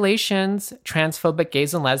 congratulations, transphobic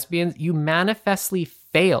gays and lesbians, you manifestly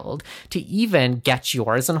failed to even get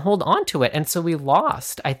yours and hold on to it. And so we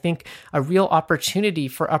lost, I think, a real opportunity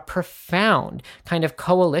for a profound kind of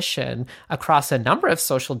coalition across a number of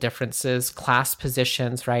social differences, class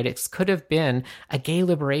positions, right? It could have been a gay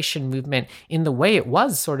liberation movement in the way it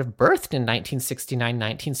was sort of birthed in 1969,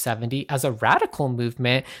 1970 as a radical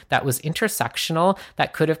movement that was intersectional,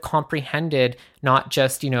 that could have comprehended not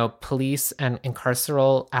just, police and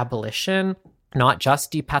carceral abolition, not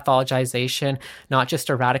just depathologization, not just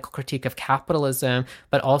a radical critique of capitalism,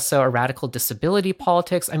 but also a radical disability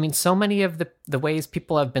politics. So many of the ways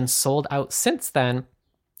people have been sold out since then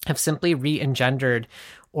have simply re-engendered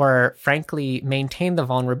or frankly maintain the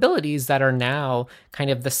vulnerabilities that are now kind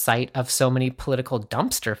of the site of so many political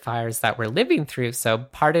dumpster fires that we're living through. So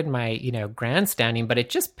pardon my, grandstanding, but it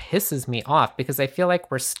just pisses me off because I feel like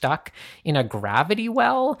we're stuck in a gravity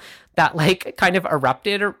well that kind of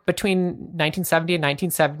erupted between 1970 and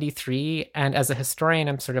 1973. And as a historian,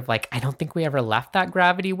 I'm sort of like, I don't think we ever left that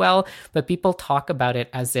gravity well, but people talk about it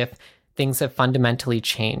as if things have fundamentally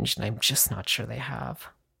changed. And I'm just not sure they have.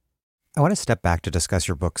 I want to step back to discuss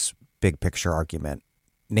your book's big picture argument.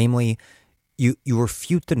 Namely, you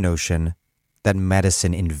refute the notion that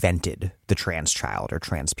medicine invented the trans child or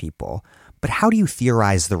trans people. But how do you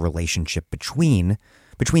theorize the relationship between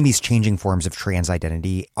these changing forms of trans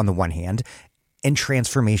identity on the one hand and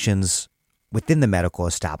transformations within the medical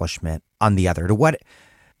establishment on the other? To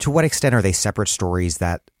what extent are they separate stories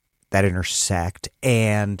that intersect,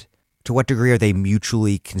 and to what degree are they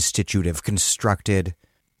mutually constitutive, constructed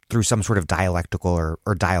through some sort of dialectical or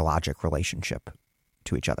dialogic relationship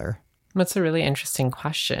to each other? That's a really interesting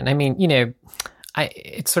question.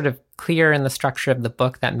 It's sort of clear in the structure of the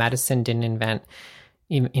book that medicine didn't invent,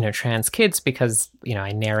 trans kids because,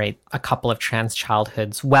 I narrate a couple of trans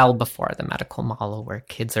childhoods well before the medical model where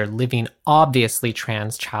kids are living obviously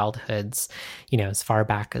trans childhoods, as far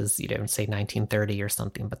back as, say 1930 or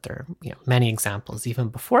something, but there are, many examples even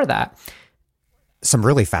before that. Some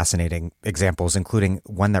really fascinating examples, including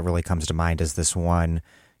one that really comes to mind is this one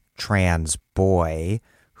trans boy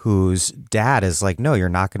whose dad is like, no, you're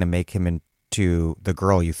not going to make him into the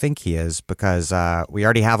girl you think he is because we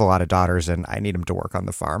already have a lot of daughters and I need him to work on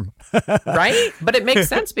the farm. Right? But it makes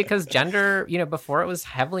sense because gender, before it was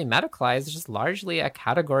heavily medicalized, is just largely a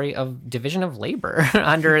category of division of labor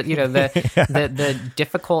under, the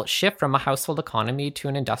difficult shift from a household economy to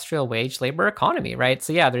an industrial wage labor economy, right?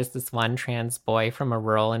 So yeah, there's this one trans boy from a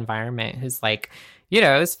rural environment who's like,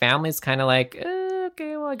 his family's kind of like,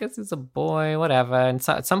 okay, well, I guess he's a boy, whatever. And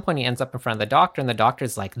so at some point he ends up in front of the doctor and the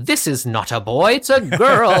doctor's like, this is not a boy, it's a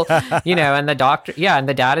girl, and the doctor, and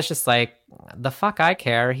the dad is just like, the fuck I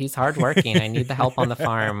care. He's hardworking. I need the help on the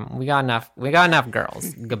farm. We got enough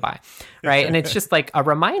girls. Goodbye. Right. And it's just like a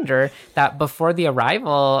reminder that before the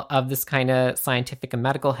arrival of this kind of scientific and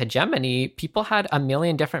medical hegemony, people had a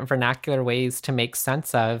million different vernacular ways to make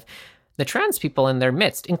sense of the trans people in their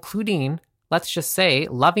midst, including let's just say,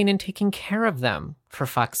 loving and taking care of them, for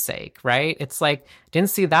fuck's sake, right? It's like,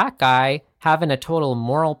 didn't see that guy having a total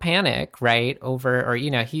moral panic, right? Over, or,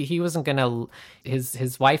 he wasn't going to,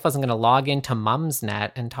 his wife wasn't going to log into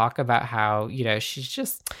Mumsnet and talk about how, she's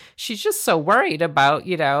just so worried about,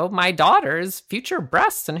 my daughter's future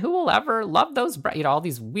breasts and who will ever love those breasts, all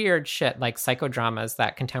these weird shit like psychodramas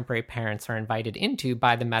that contemporary parents are invited into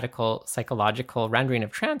by the medical psychological rendering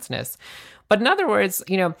of transness. But in other words,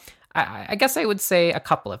 I guess I would say a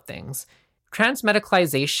couple of things.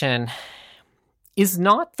 Transmedicalization is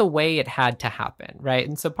not the way it had to happen, right?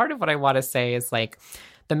 And so part of what I want to say is like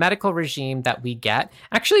the medical regime that we get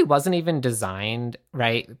actually wasn't even designed,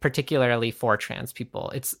 right, particularly for trans people.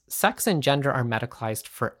 It's sex and gender are medicalized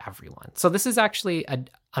for everyone. So this is actually,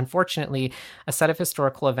 unfortunately, a set of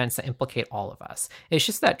historical events that implicate all of us. It's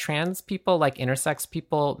just that trans people, like intersex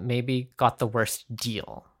people, maybe got the worst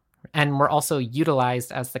deal. And were also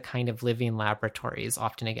utilized as the kind of living laboratories,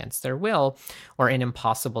 often against their will, or in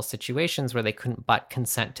impossible situations where they couldn't but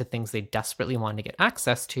consent to things they desperately wanted to get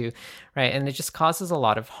access to, right? And it just causes a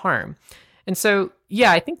lot of harm. And so,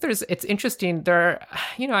 yeah, I think it's interesting.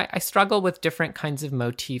 I struggle with different kinds of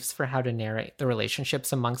motifs for how to narrate the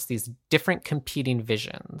relationships amongst these different competing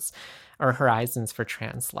visions or horizons for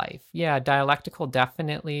trans life. Yeah, dialectical,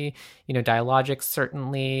 definitely, dialogic,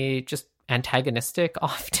 certainly, just antagonistic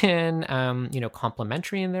often,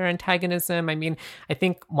 complementary in their antagonism. I mean, I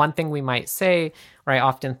think one thing we might say, or I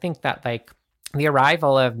often think that like the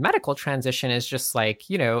arrival of medical transition is just like,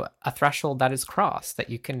 a threshold that is crossed that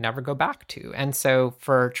you can never go back to. And so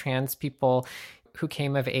for trans people who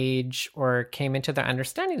came of age or came into their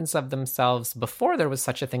understandings of themselves before there was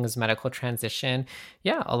such a thing as medical transition,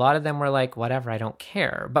 yeah, a lot of them were like, whatever, I don't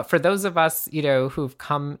care. But for those of us, who've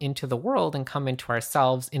come into the world and come into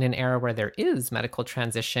ourselves in an era where there is medical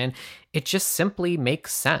transition, it just simply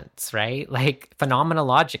makes sense, right? Like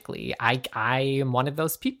phenomenologically, I am one of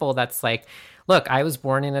those people that's like, look, I was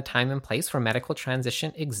born in a time and place where medical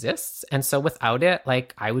transition exists. And so without it,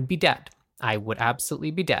 like I would be dead. I would absolutely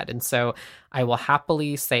be dead. And so I will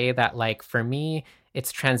happily say that, like, for me,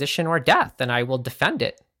 it's transition or death, and I will defend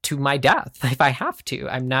it to my death if I have to.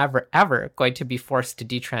 I'm never, ever going to be forced to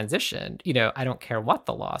detransition. I don't care what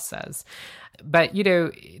the law says. But,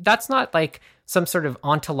 that's not like some sort of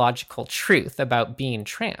ontological truth about being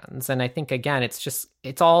trans. And I think, again,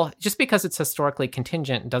 it's all just because it's historically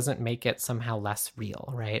contingent doesn't make it somehow less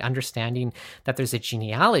real, right? Understanding that there's a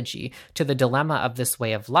genealogy to the dilemma of this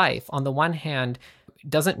way of life, on the one hand,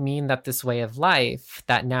 doesn't mean that this way of life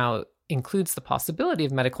that now includes the possibility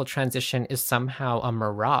of medical transition is somehow a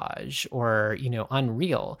mirage or,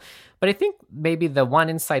 unreal. But I think maybe the one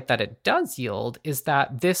insight that it does yield is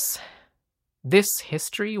that this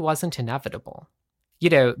history wasn't inevitable.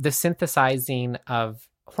 The synthesizing of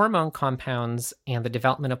hormone compounds and the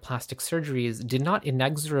development of plastic surgeries did not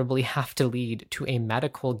inexorably have to lead to a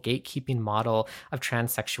medical gatekeeping model of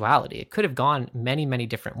transsexuality. It could have gone many, many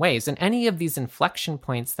different ways. And any of these inflection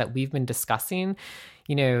points that we've been discussing,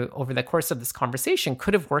 over the course of this conversation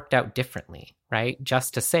could have worked out differently, right?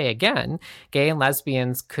 Just to say again, gay and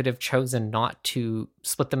lesbians could have chosen not to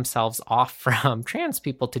split themselves off from trans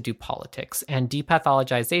people to do politics. And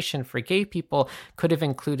depathologization for gay people could have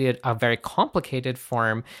included a very complicated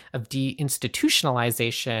form of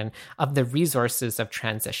deinstitutionalization of the resources of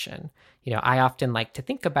transition. I often like to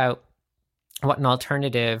think about what an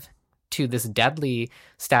alternative to this deadly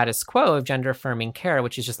status quo of gender-affirming care,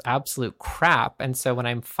 which is just absolute crap. And so when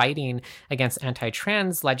I'm fighting against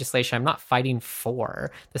anti-trans legislation, I'm not fighting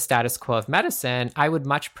for the status quo of medicine. I would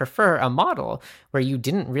much prefer a model where you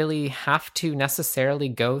didn't really have to necessarily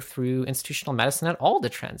go through institutional medicine at all to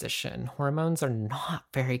transition. Hormones are not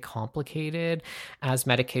very complicated as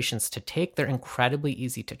medications to take. They're incredibly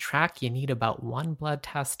easy to track. You need about one blood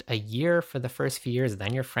test a year for the first few years,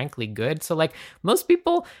 then you're frankly good. So like most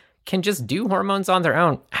people can just do hormones on their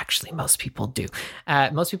own. Actually, most people do.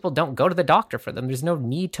 Most people don't go to the doctor for them. There's no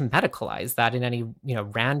need to medicalize that in any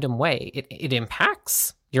random way. It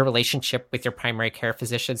impacts your relationship with your primary care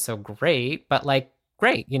physician, so great, but like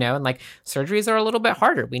great, and like surgeries are a little bit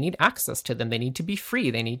harder. We need access to them. They need to be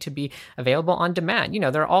free. They need to be available on demand.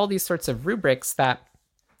 There are all these sorts of rubrics that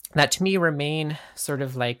to me remain sort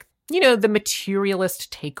of like the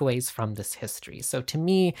materialist takeaways from this history. So to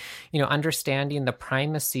me, understanding the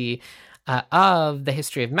primacy of the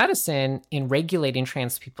history of medicine in regulating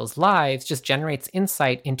trans people's lives just generates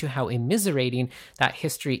insight into how immiserating that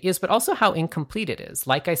history is, but also how incomplete it is.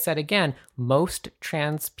 Like I said, again, most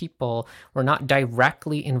trans people were not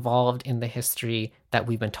directly involved in the history that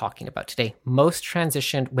we've been talking about today. Most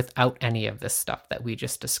transitioned without any of this stuff that we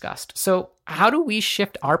just discussed. So how do we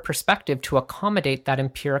shift our perspective to accommodate that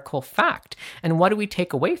empirical fact? And what do we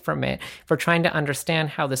take away from it for trying to understand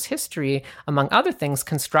how this history, among other things,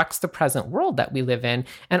 constructs the present world that we live in,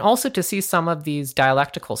 and also to see some of these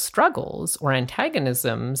dialectical struggles or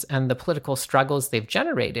antagonisms and the political struggles they've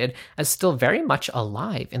generated as still very much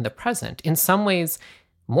alive in the present, in some ways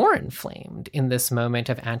more inflamed in this moment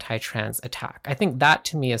of anti-trans attack. I think that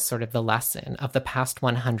to me is sort of the lesson of the past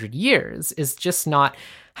 100 years, is just not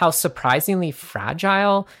how surprisingly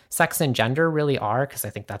fragile sex and gender really are, because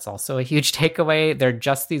I think that's also a huge takeaway. They're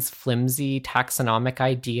just these flimsy taxonomic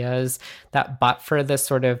ideas that, but for this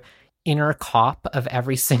sort of inner cop of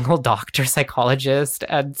every single doctor, psychologist,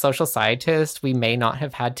 and social scientist, we may not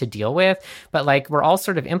have had to deal with. But like, we're all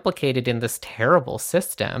sort of implicated in this terrible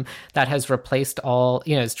system that has replaced all,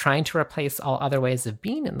 is trying to replace all other ways of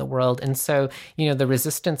being in the world. And so, the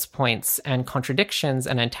resistance points and contradictions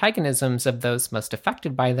and antagonisms of those most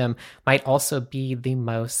affected by them might also be the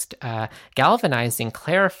most galvanizing,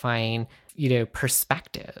 clarifying,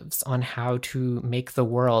 perspectives on how to make the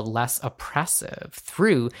world less oppressive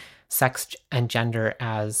through sex and gender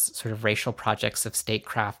as sort of racial projects of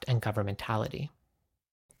statecraft and governmentality.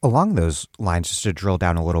 Along those lines, just to drill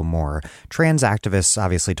down a little more, trans activists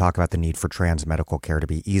obviously talk about the need for trans medical care to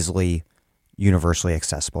be easily, universally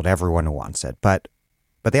accessible to everyone who wants it. But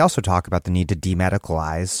they also talk about the need to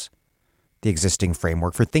demedicalize the existing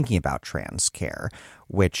framework for thinking about trans care,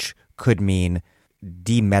 which could mean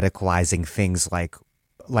demedicalizing things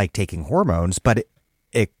like taking hormones, but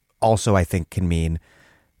it also, I think, can mean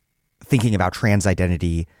thinking about trans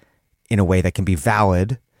identity in a way that can be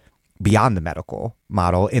valid beyond the medical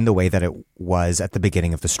model in the way that it was at the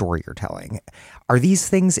beginning of the story you're telling. Are these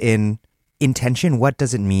things in tension? What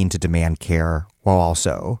does it mean to demand care while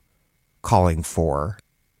also calling for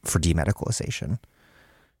demedicalization?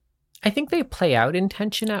 I think they play out in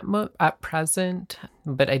tension at present,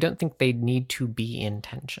 but I don't think they need to be in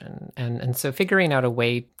tension. And so figuring out a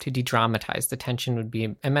way to de-dramatize the tension would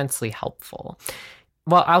be immensely helpful.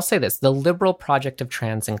 Well, I'll say this, the liberal project of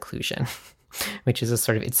trans inclusion, which is a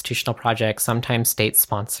sort of institutional project, sometimes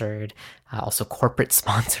state-sponsored, also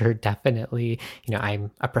corporate-sponsored, definitely. I'm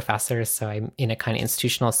a professor, so I'm in a kind of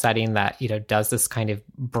institutional setting that, does this kind of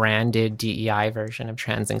branded DEI version of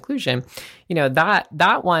trans inclusion.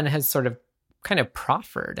 That one has sort of kind of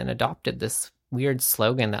proffered and adopted this weird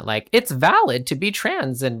slogan that, like, it's valid to be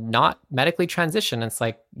trans and not medically transition. It's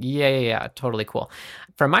like, yeah, totally cool.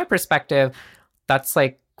 From my perspective, that's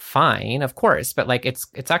like fine, of course, but like it's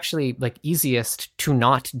actually like easiest to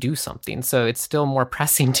not do something. So it's still more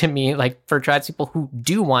pressing to me, like for trans people who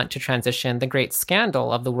do want to transition. The great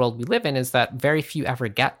scandal of the world we live in is that very few ever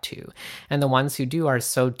get to, and the ones who do are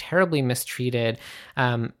so terribly mistreated,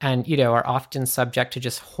 and are often subject to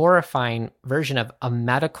just horrifying version of a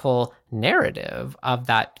medical narrative of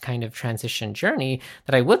that kind of transition journey,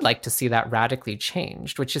 that I would like to see that radically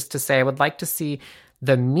changed, which is to say, I would like to see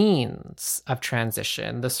the means of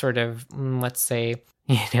transition, the sort of, let's say,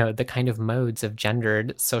 the kind of modes of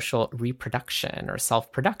gendered social reproduction or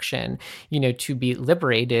self-production, to be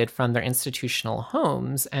liberated from their institutional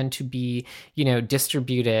homes and to be,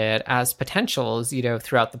 distributed as potentials,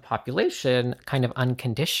 throughout the population kind of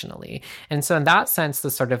unconditionally. And so in that sense, the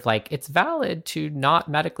sort of like, it's valid to not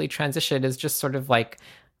medically transition is just sort of like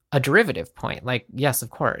a derivative point. Like, yes, of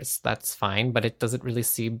course, that's fine, but it doesn't really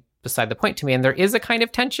seem beside the point to me. And there is a kind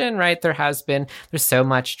of tension, right? There's so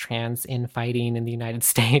much trans infighting in the United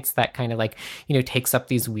States that kind of like, takes up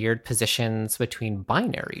these weird positions between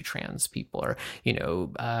binary trans people or,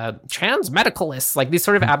 trans medicalists, like these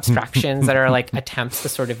sort of abstractions that are like attempts to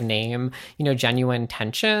sort of name, genuine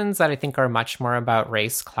tensions that I think are much more about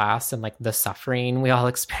race, class, and like the suffering we all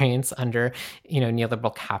experience under,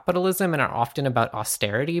 neoliberal capitalism, and are often about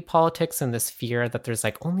austerity politics and this fear that there's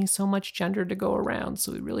like only so much gender to go around.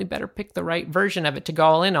 So we really better pick the right version of it to go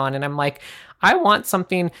all in on. And I'm like, I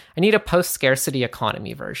need a post-scarcity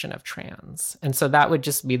economy version of trans. And so that would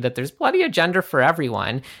just be that there's plenty of gender for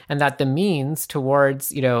everyone, and that the means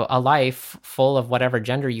towards, a life full of whatever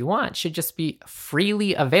gender you want should just be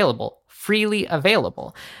freely available.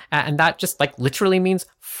 And that just like literally means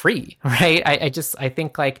free, right? I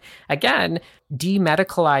think like, again,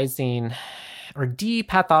 demedicalizing or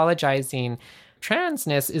depathologizing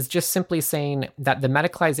transness is just simply saying that the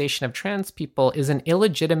medicalization of trans people is an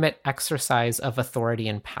illegitimate exercise of authority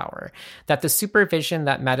and power, that the supervision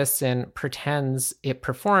that medicine pretends it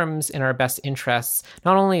performs in our best interests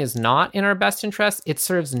not only is not in our best interests, it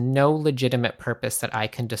serves no legitimate purpose that I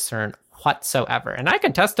can discern whatsoever. And I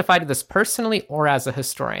can testify to this personally or as a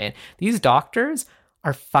historian. These doctors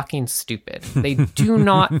are fucking stupid. They do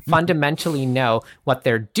not fundamentally know what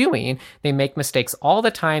they're doing. They make mistakes all the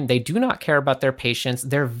time. They do not care about their patients.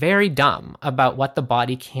 They're very dumb about what the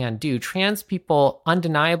body can do. Trans people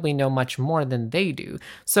undeniably know much more than they do.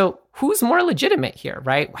 So who's more legitimate here,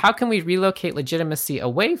 right? How can we relocate legitimacy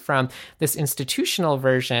away from this institutional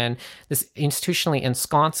version, this institutionally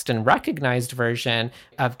ensconced and recognized version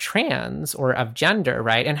of trans or of gender,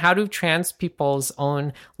 right? And how do trans people's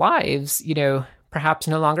own lives, perhaps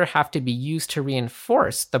no longer have to be used to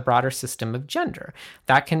reinforce the broader system of gender?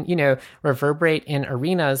 That can, reverberate in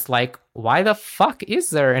arenas like, why the fuck is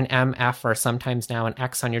there an MF or sometimes now an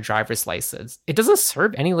X on your driver's license? It doesn't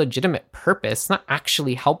serve any legitimate purpose. It's not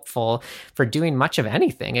actually helpful for doing much of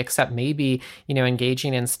anything except maybe,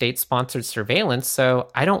 engaging in state-sponsored surveillance. So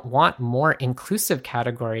I don't want more inclusive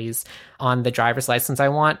categories on the driver's license. I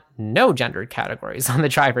want no gendered categories on the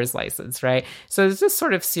driver's license, right? So there's this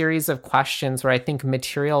sort of series of questions where I think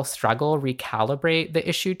material struggle recalibrate the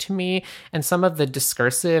issue to me, and some of the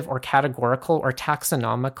discursive or categorical or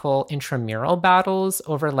taxonomical intramural battles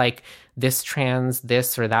over like this trans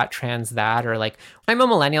this or that trans that, or like I'm a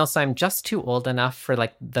millennial, so I'm just too old enough for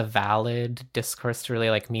like the valid discourse to really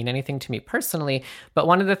like mean anything to me personally. But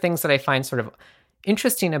one of the things that I find sort of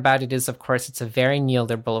interesting about it is, of course, it's a very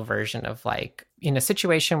neoliberal version of like, in a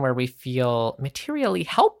situation where we feel materially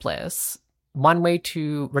helpless, one way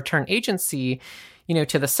to return agency,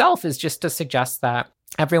 to the self is just to suggest that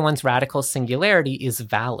everyone's radical singularity is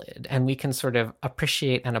valid, and we can sort of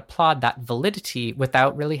appreciate and applaud that validity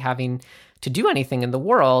without really having to do anything in the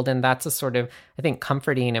world. And that's a sort of, I think,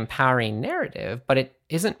 comforting, empowering narrative, but it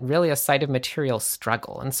isn't really a site of material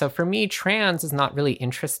struggle. And so for me, trans is not really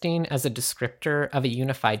interesting as a descriptor of a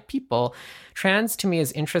unified people. Trans to me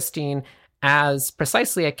is interesting as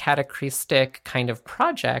precisely a catachristic kind of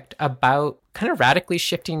project about kind of radically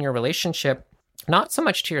shifting your relationship, not so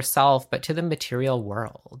much to yourself, but to the material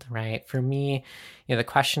world, right? For me, the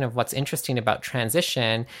question of what's interesting about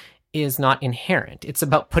transition is not inherent. It's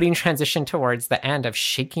about putting transition towards the end of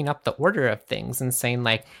shaking up the order of things and saying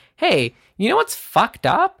like, hey, what's fucked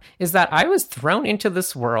up is that I was thrown into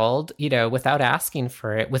this world, without asking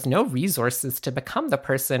for it, with no resources to become the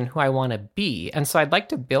person who I want to be. And so I'd like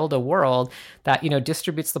to build a world that,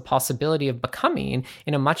 distributes the possibility of becoming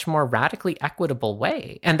in a much more radically equitable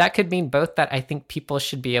way. And that could mean both that I think people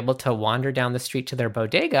should be able to wander down the street to their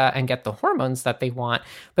bodega and get the hormones that they want,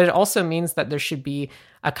 but it also means that there should be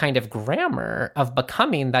a kind of grammar of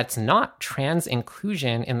becoming that's not trans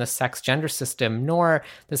inclusion in the sex gender system, nor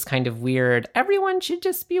this kind of weird, everyone should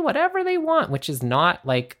just be whatever they want, which is not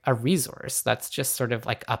like a resource. That's just sort of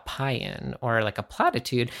like a pie-in or like a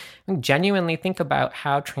platitude. And genuinely think about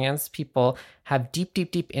how trans people have deep,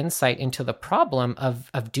 deep, deep insight into the problem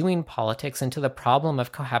of doing politics, into the problem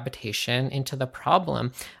of cohabitation, into the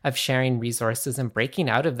problem of sharing resources and breaking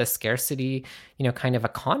out of the scarcity, kind of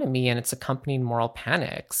economy and its accompanying moral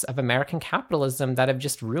panics of American capitalism that have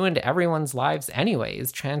just ruined everyone's lives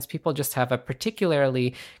anyways. Trans people just have a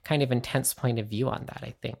particularly kind of intense point of view on that,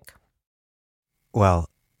 I think. Well,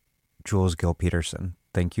 Jules Gill-Peterson,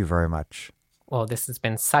 thank you very much. Well, this has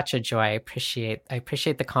been such a joy. I appreciate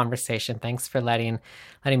the conversation. Thanks for letting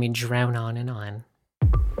me drown on and on.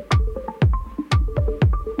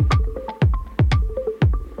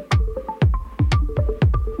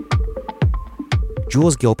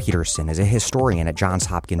 Jules Gill-Peterson is a historian at Johns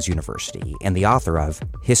Hopkins University and the author of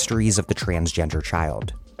Histories of the Transgender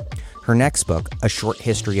Child. Her next book, A Short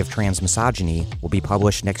History of Trans Misogyny, will be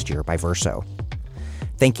published next year by Verso.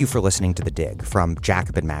 Thank you for listening to The Dig from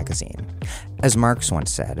Jacobin Magazine. As Marx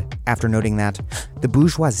once said, after noting that the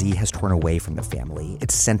bourgeoisie has torn away from the family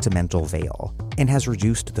its sentimental veil and has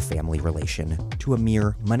reduced the family relation to a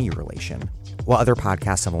mere money relation, while other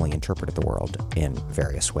podcasts have only interpreted the world in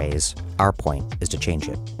various ways, our point is to change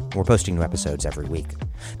it. We're posting new episodes every week.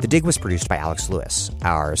 The Dig was produced by Alex Lewis.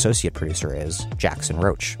 Our associate producer is Jackson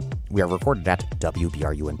Roach. We are recorded at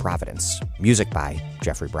WBRU in Providence. Music by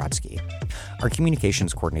Jeffrey Brodsky. Our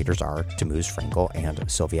communications coordinators are Tamuz Frankel and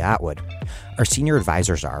Sylvia Atwood. Our senior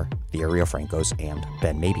advisors are Theorio Francos and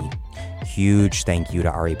Ben Mabey. Huge thank you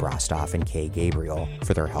to Ari Brostoff and Kay Gabriel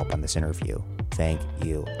for their help on this interview. Thank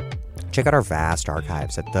you. Check out our vast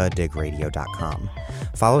archives at thedigradio.com.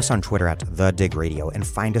 Follow us on Twitter at thedigradio and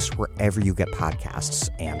find us wherever you get podcasts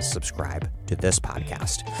and subscribe to this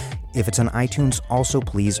podcast. If it's on iTunes, also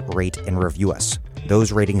please rate and review us.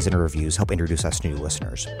 Those ratings and reviews help introduce us to new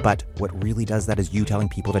listeners. But what really does that is you telling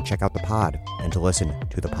people to check out the pod and to listen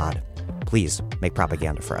to the pod. Please make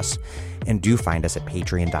propaganda for us. And do find us at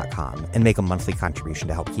patreon.com and make a monthly contribution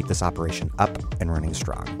to help keep this operation up and running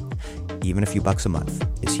strong. Even a few bucks a month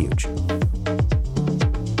is huge.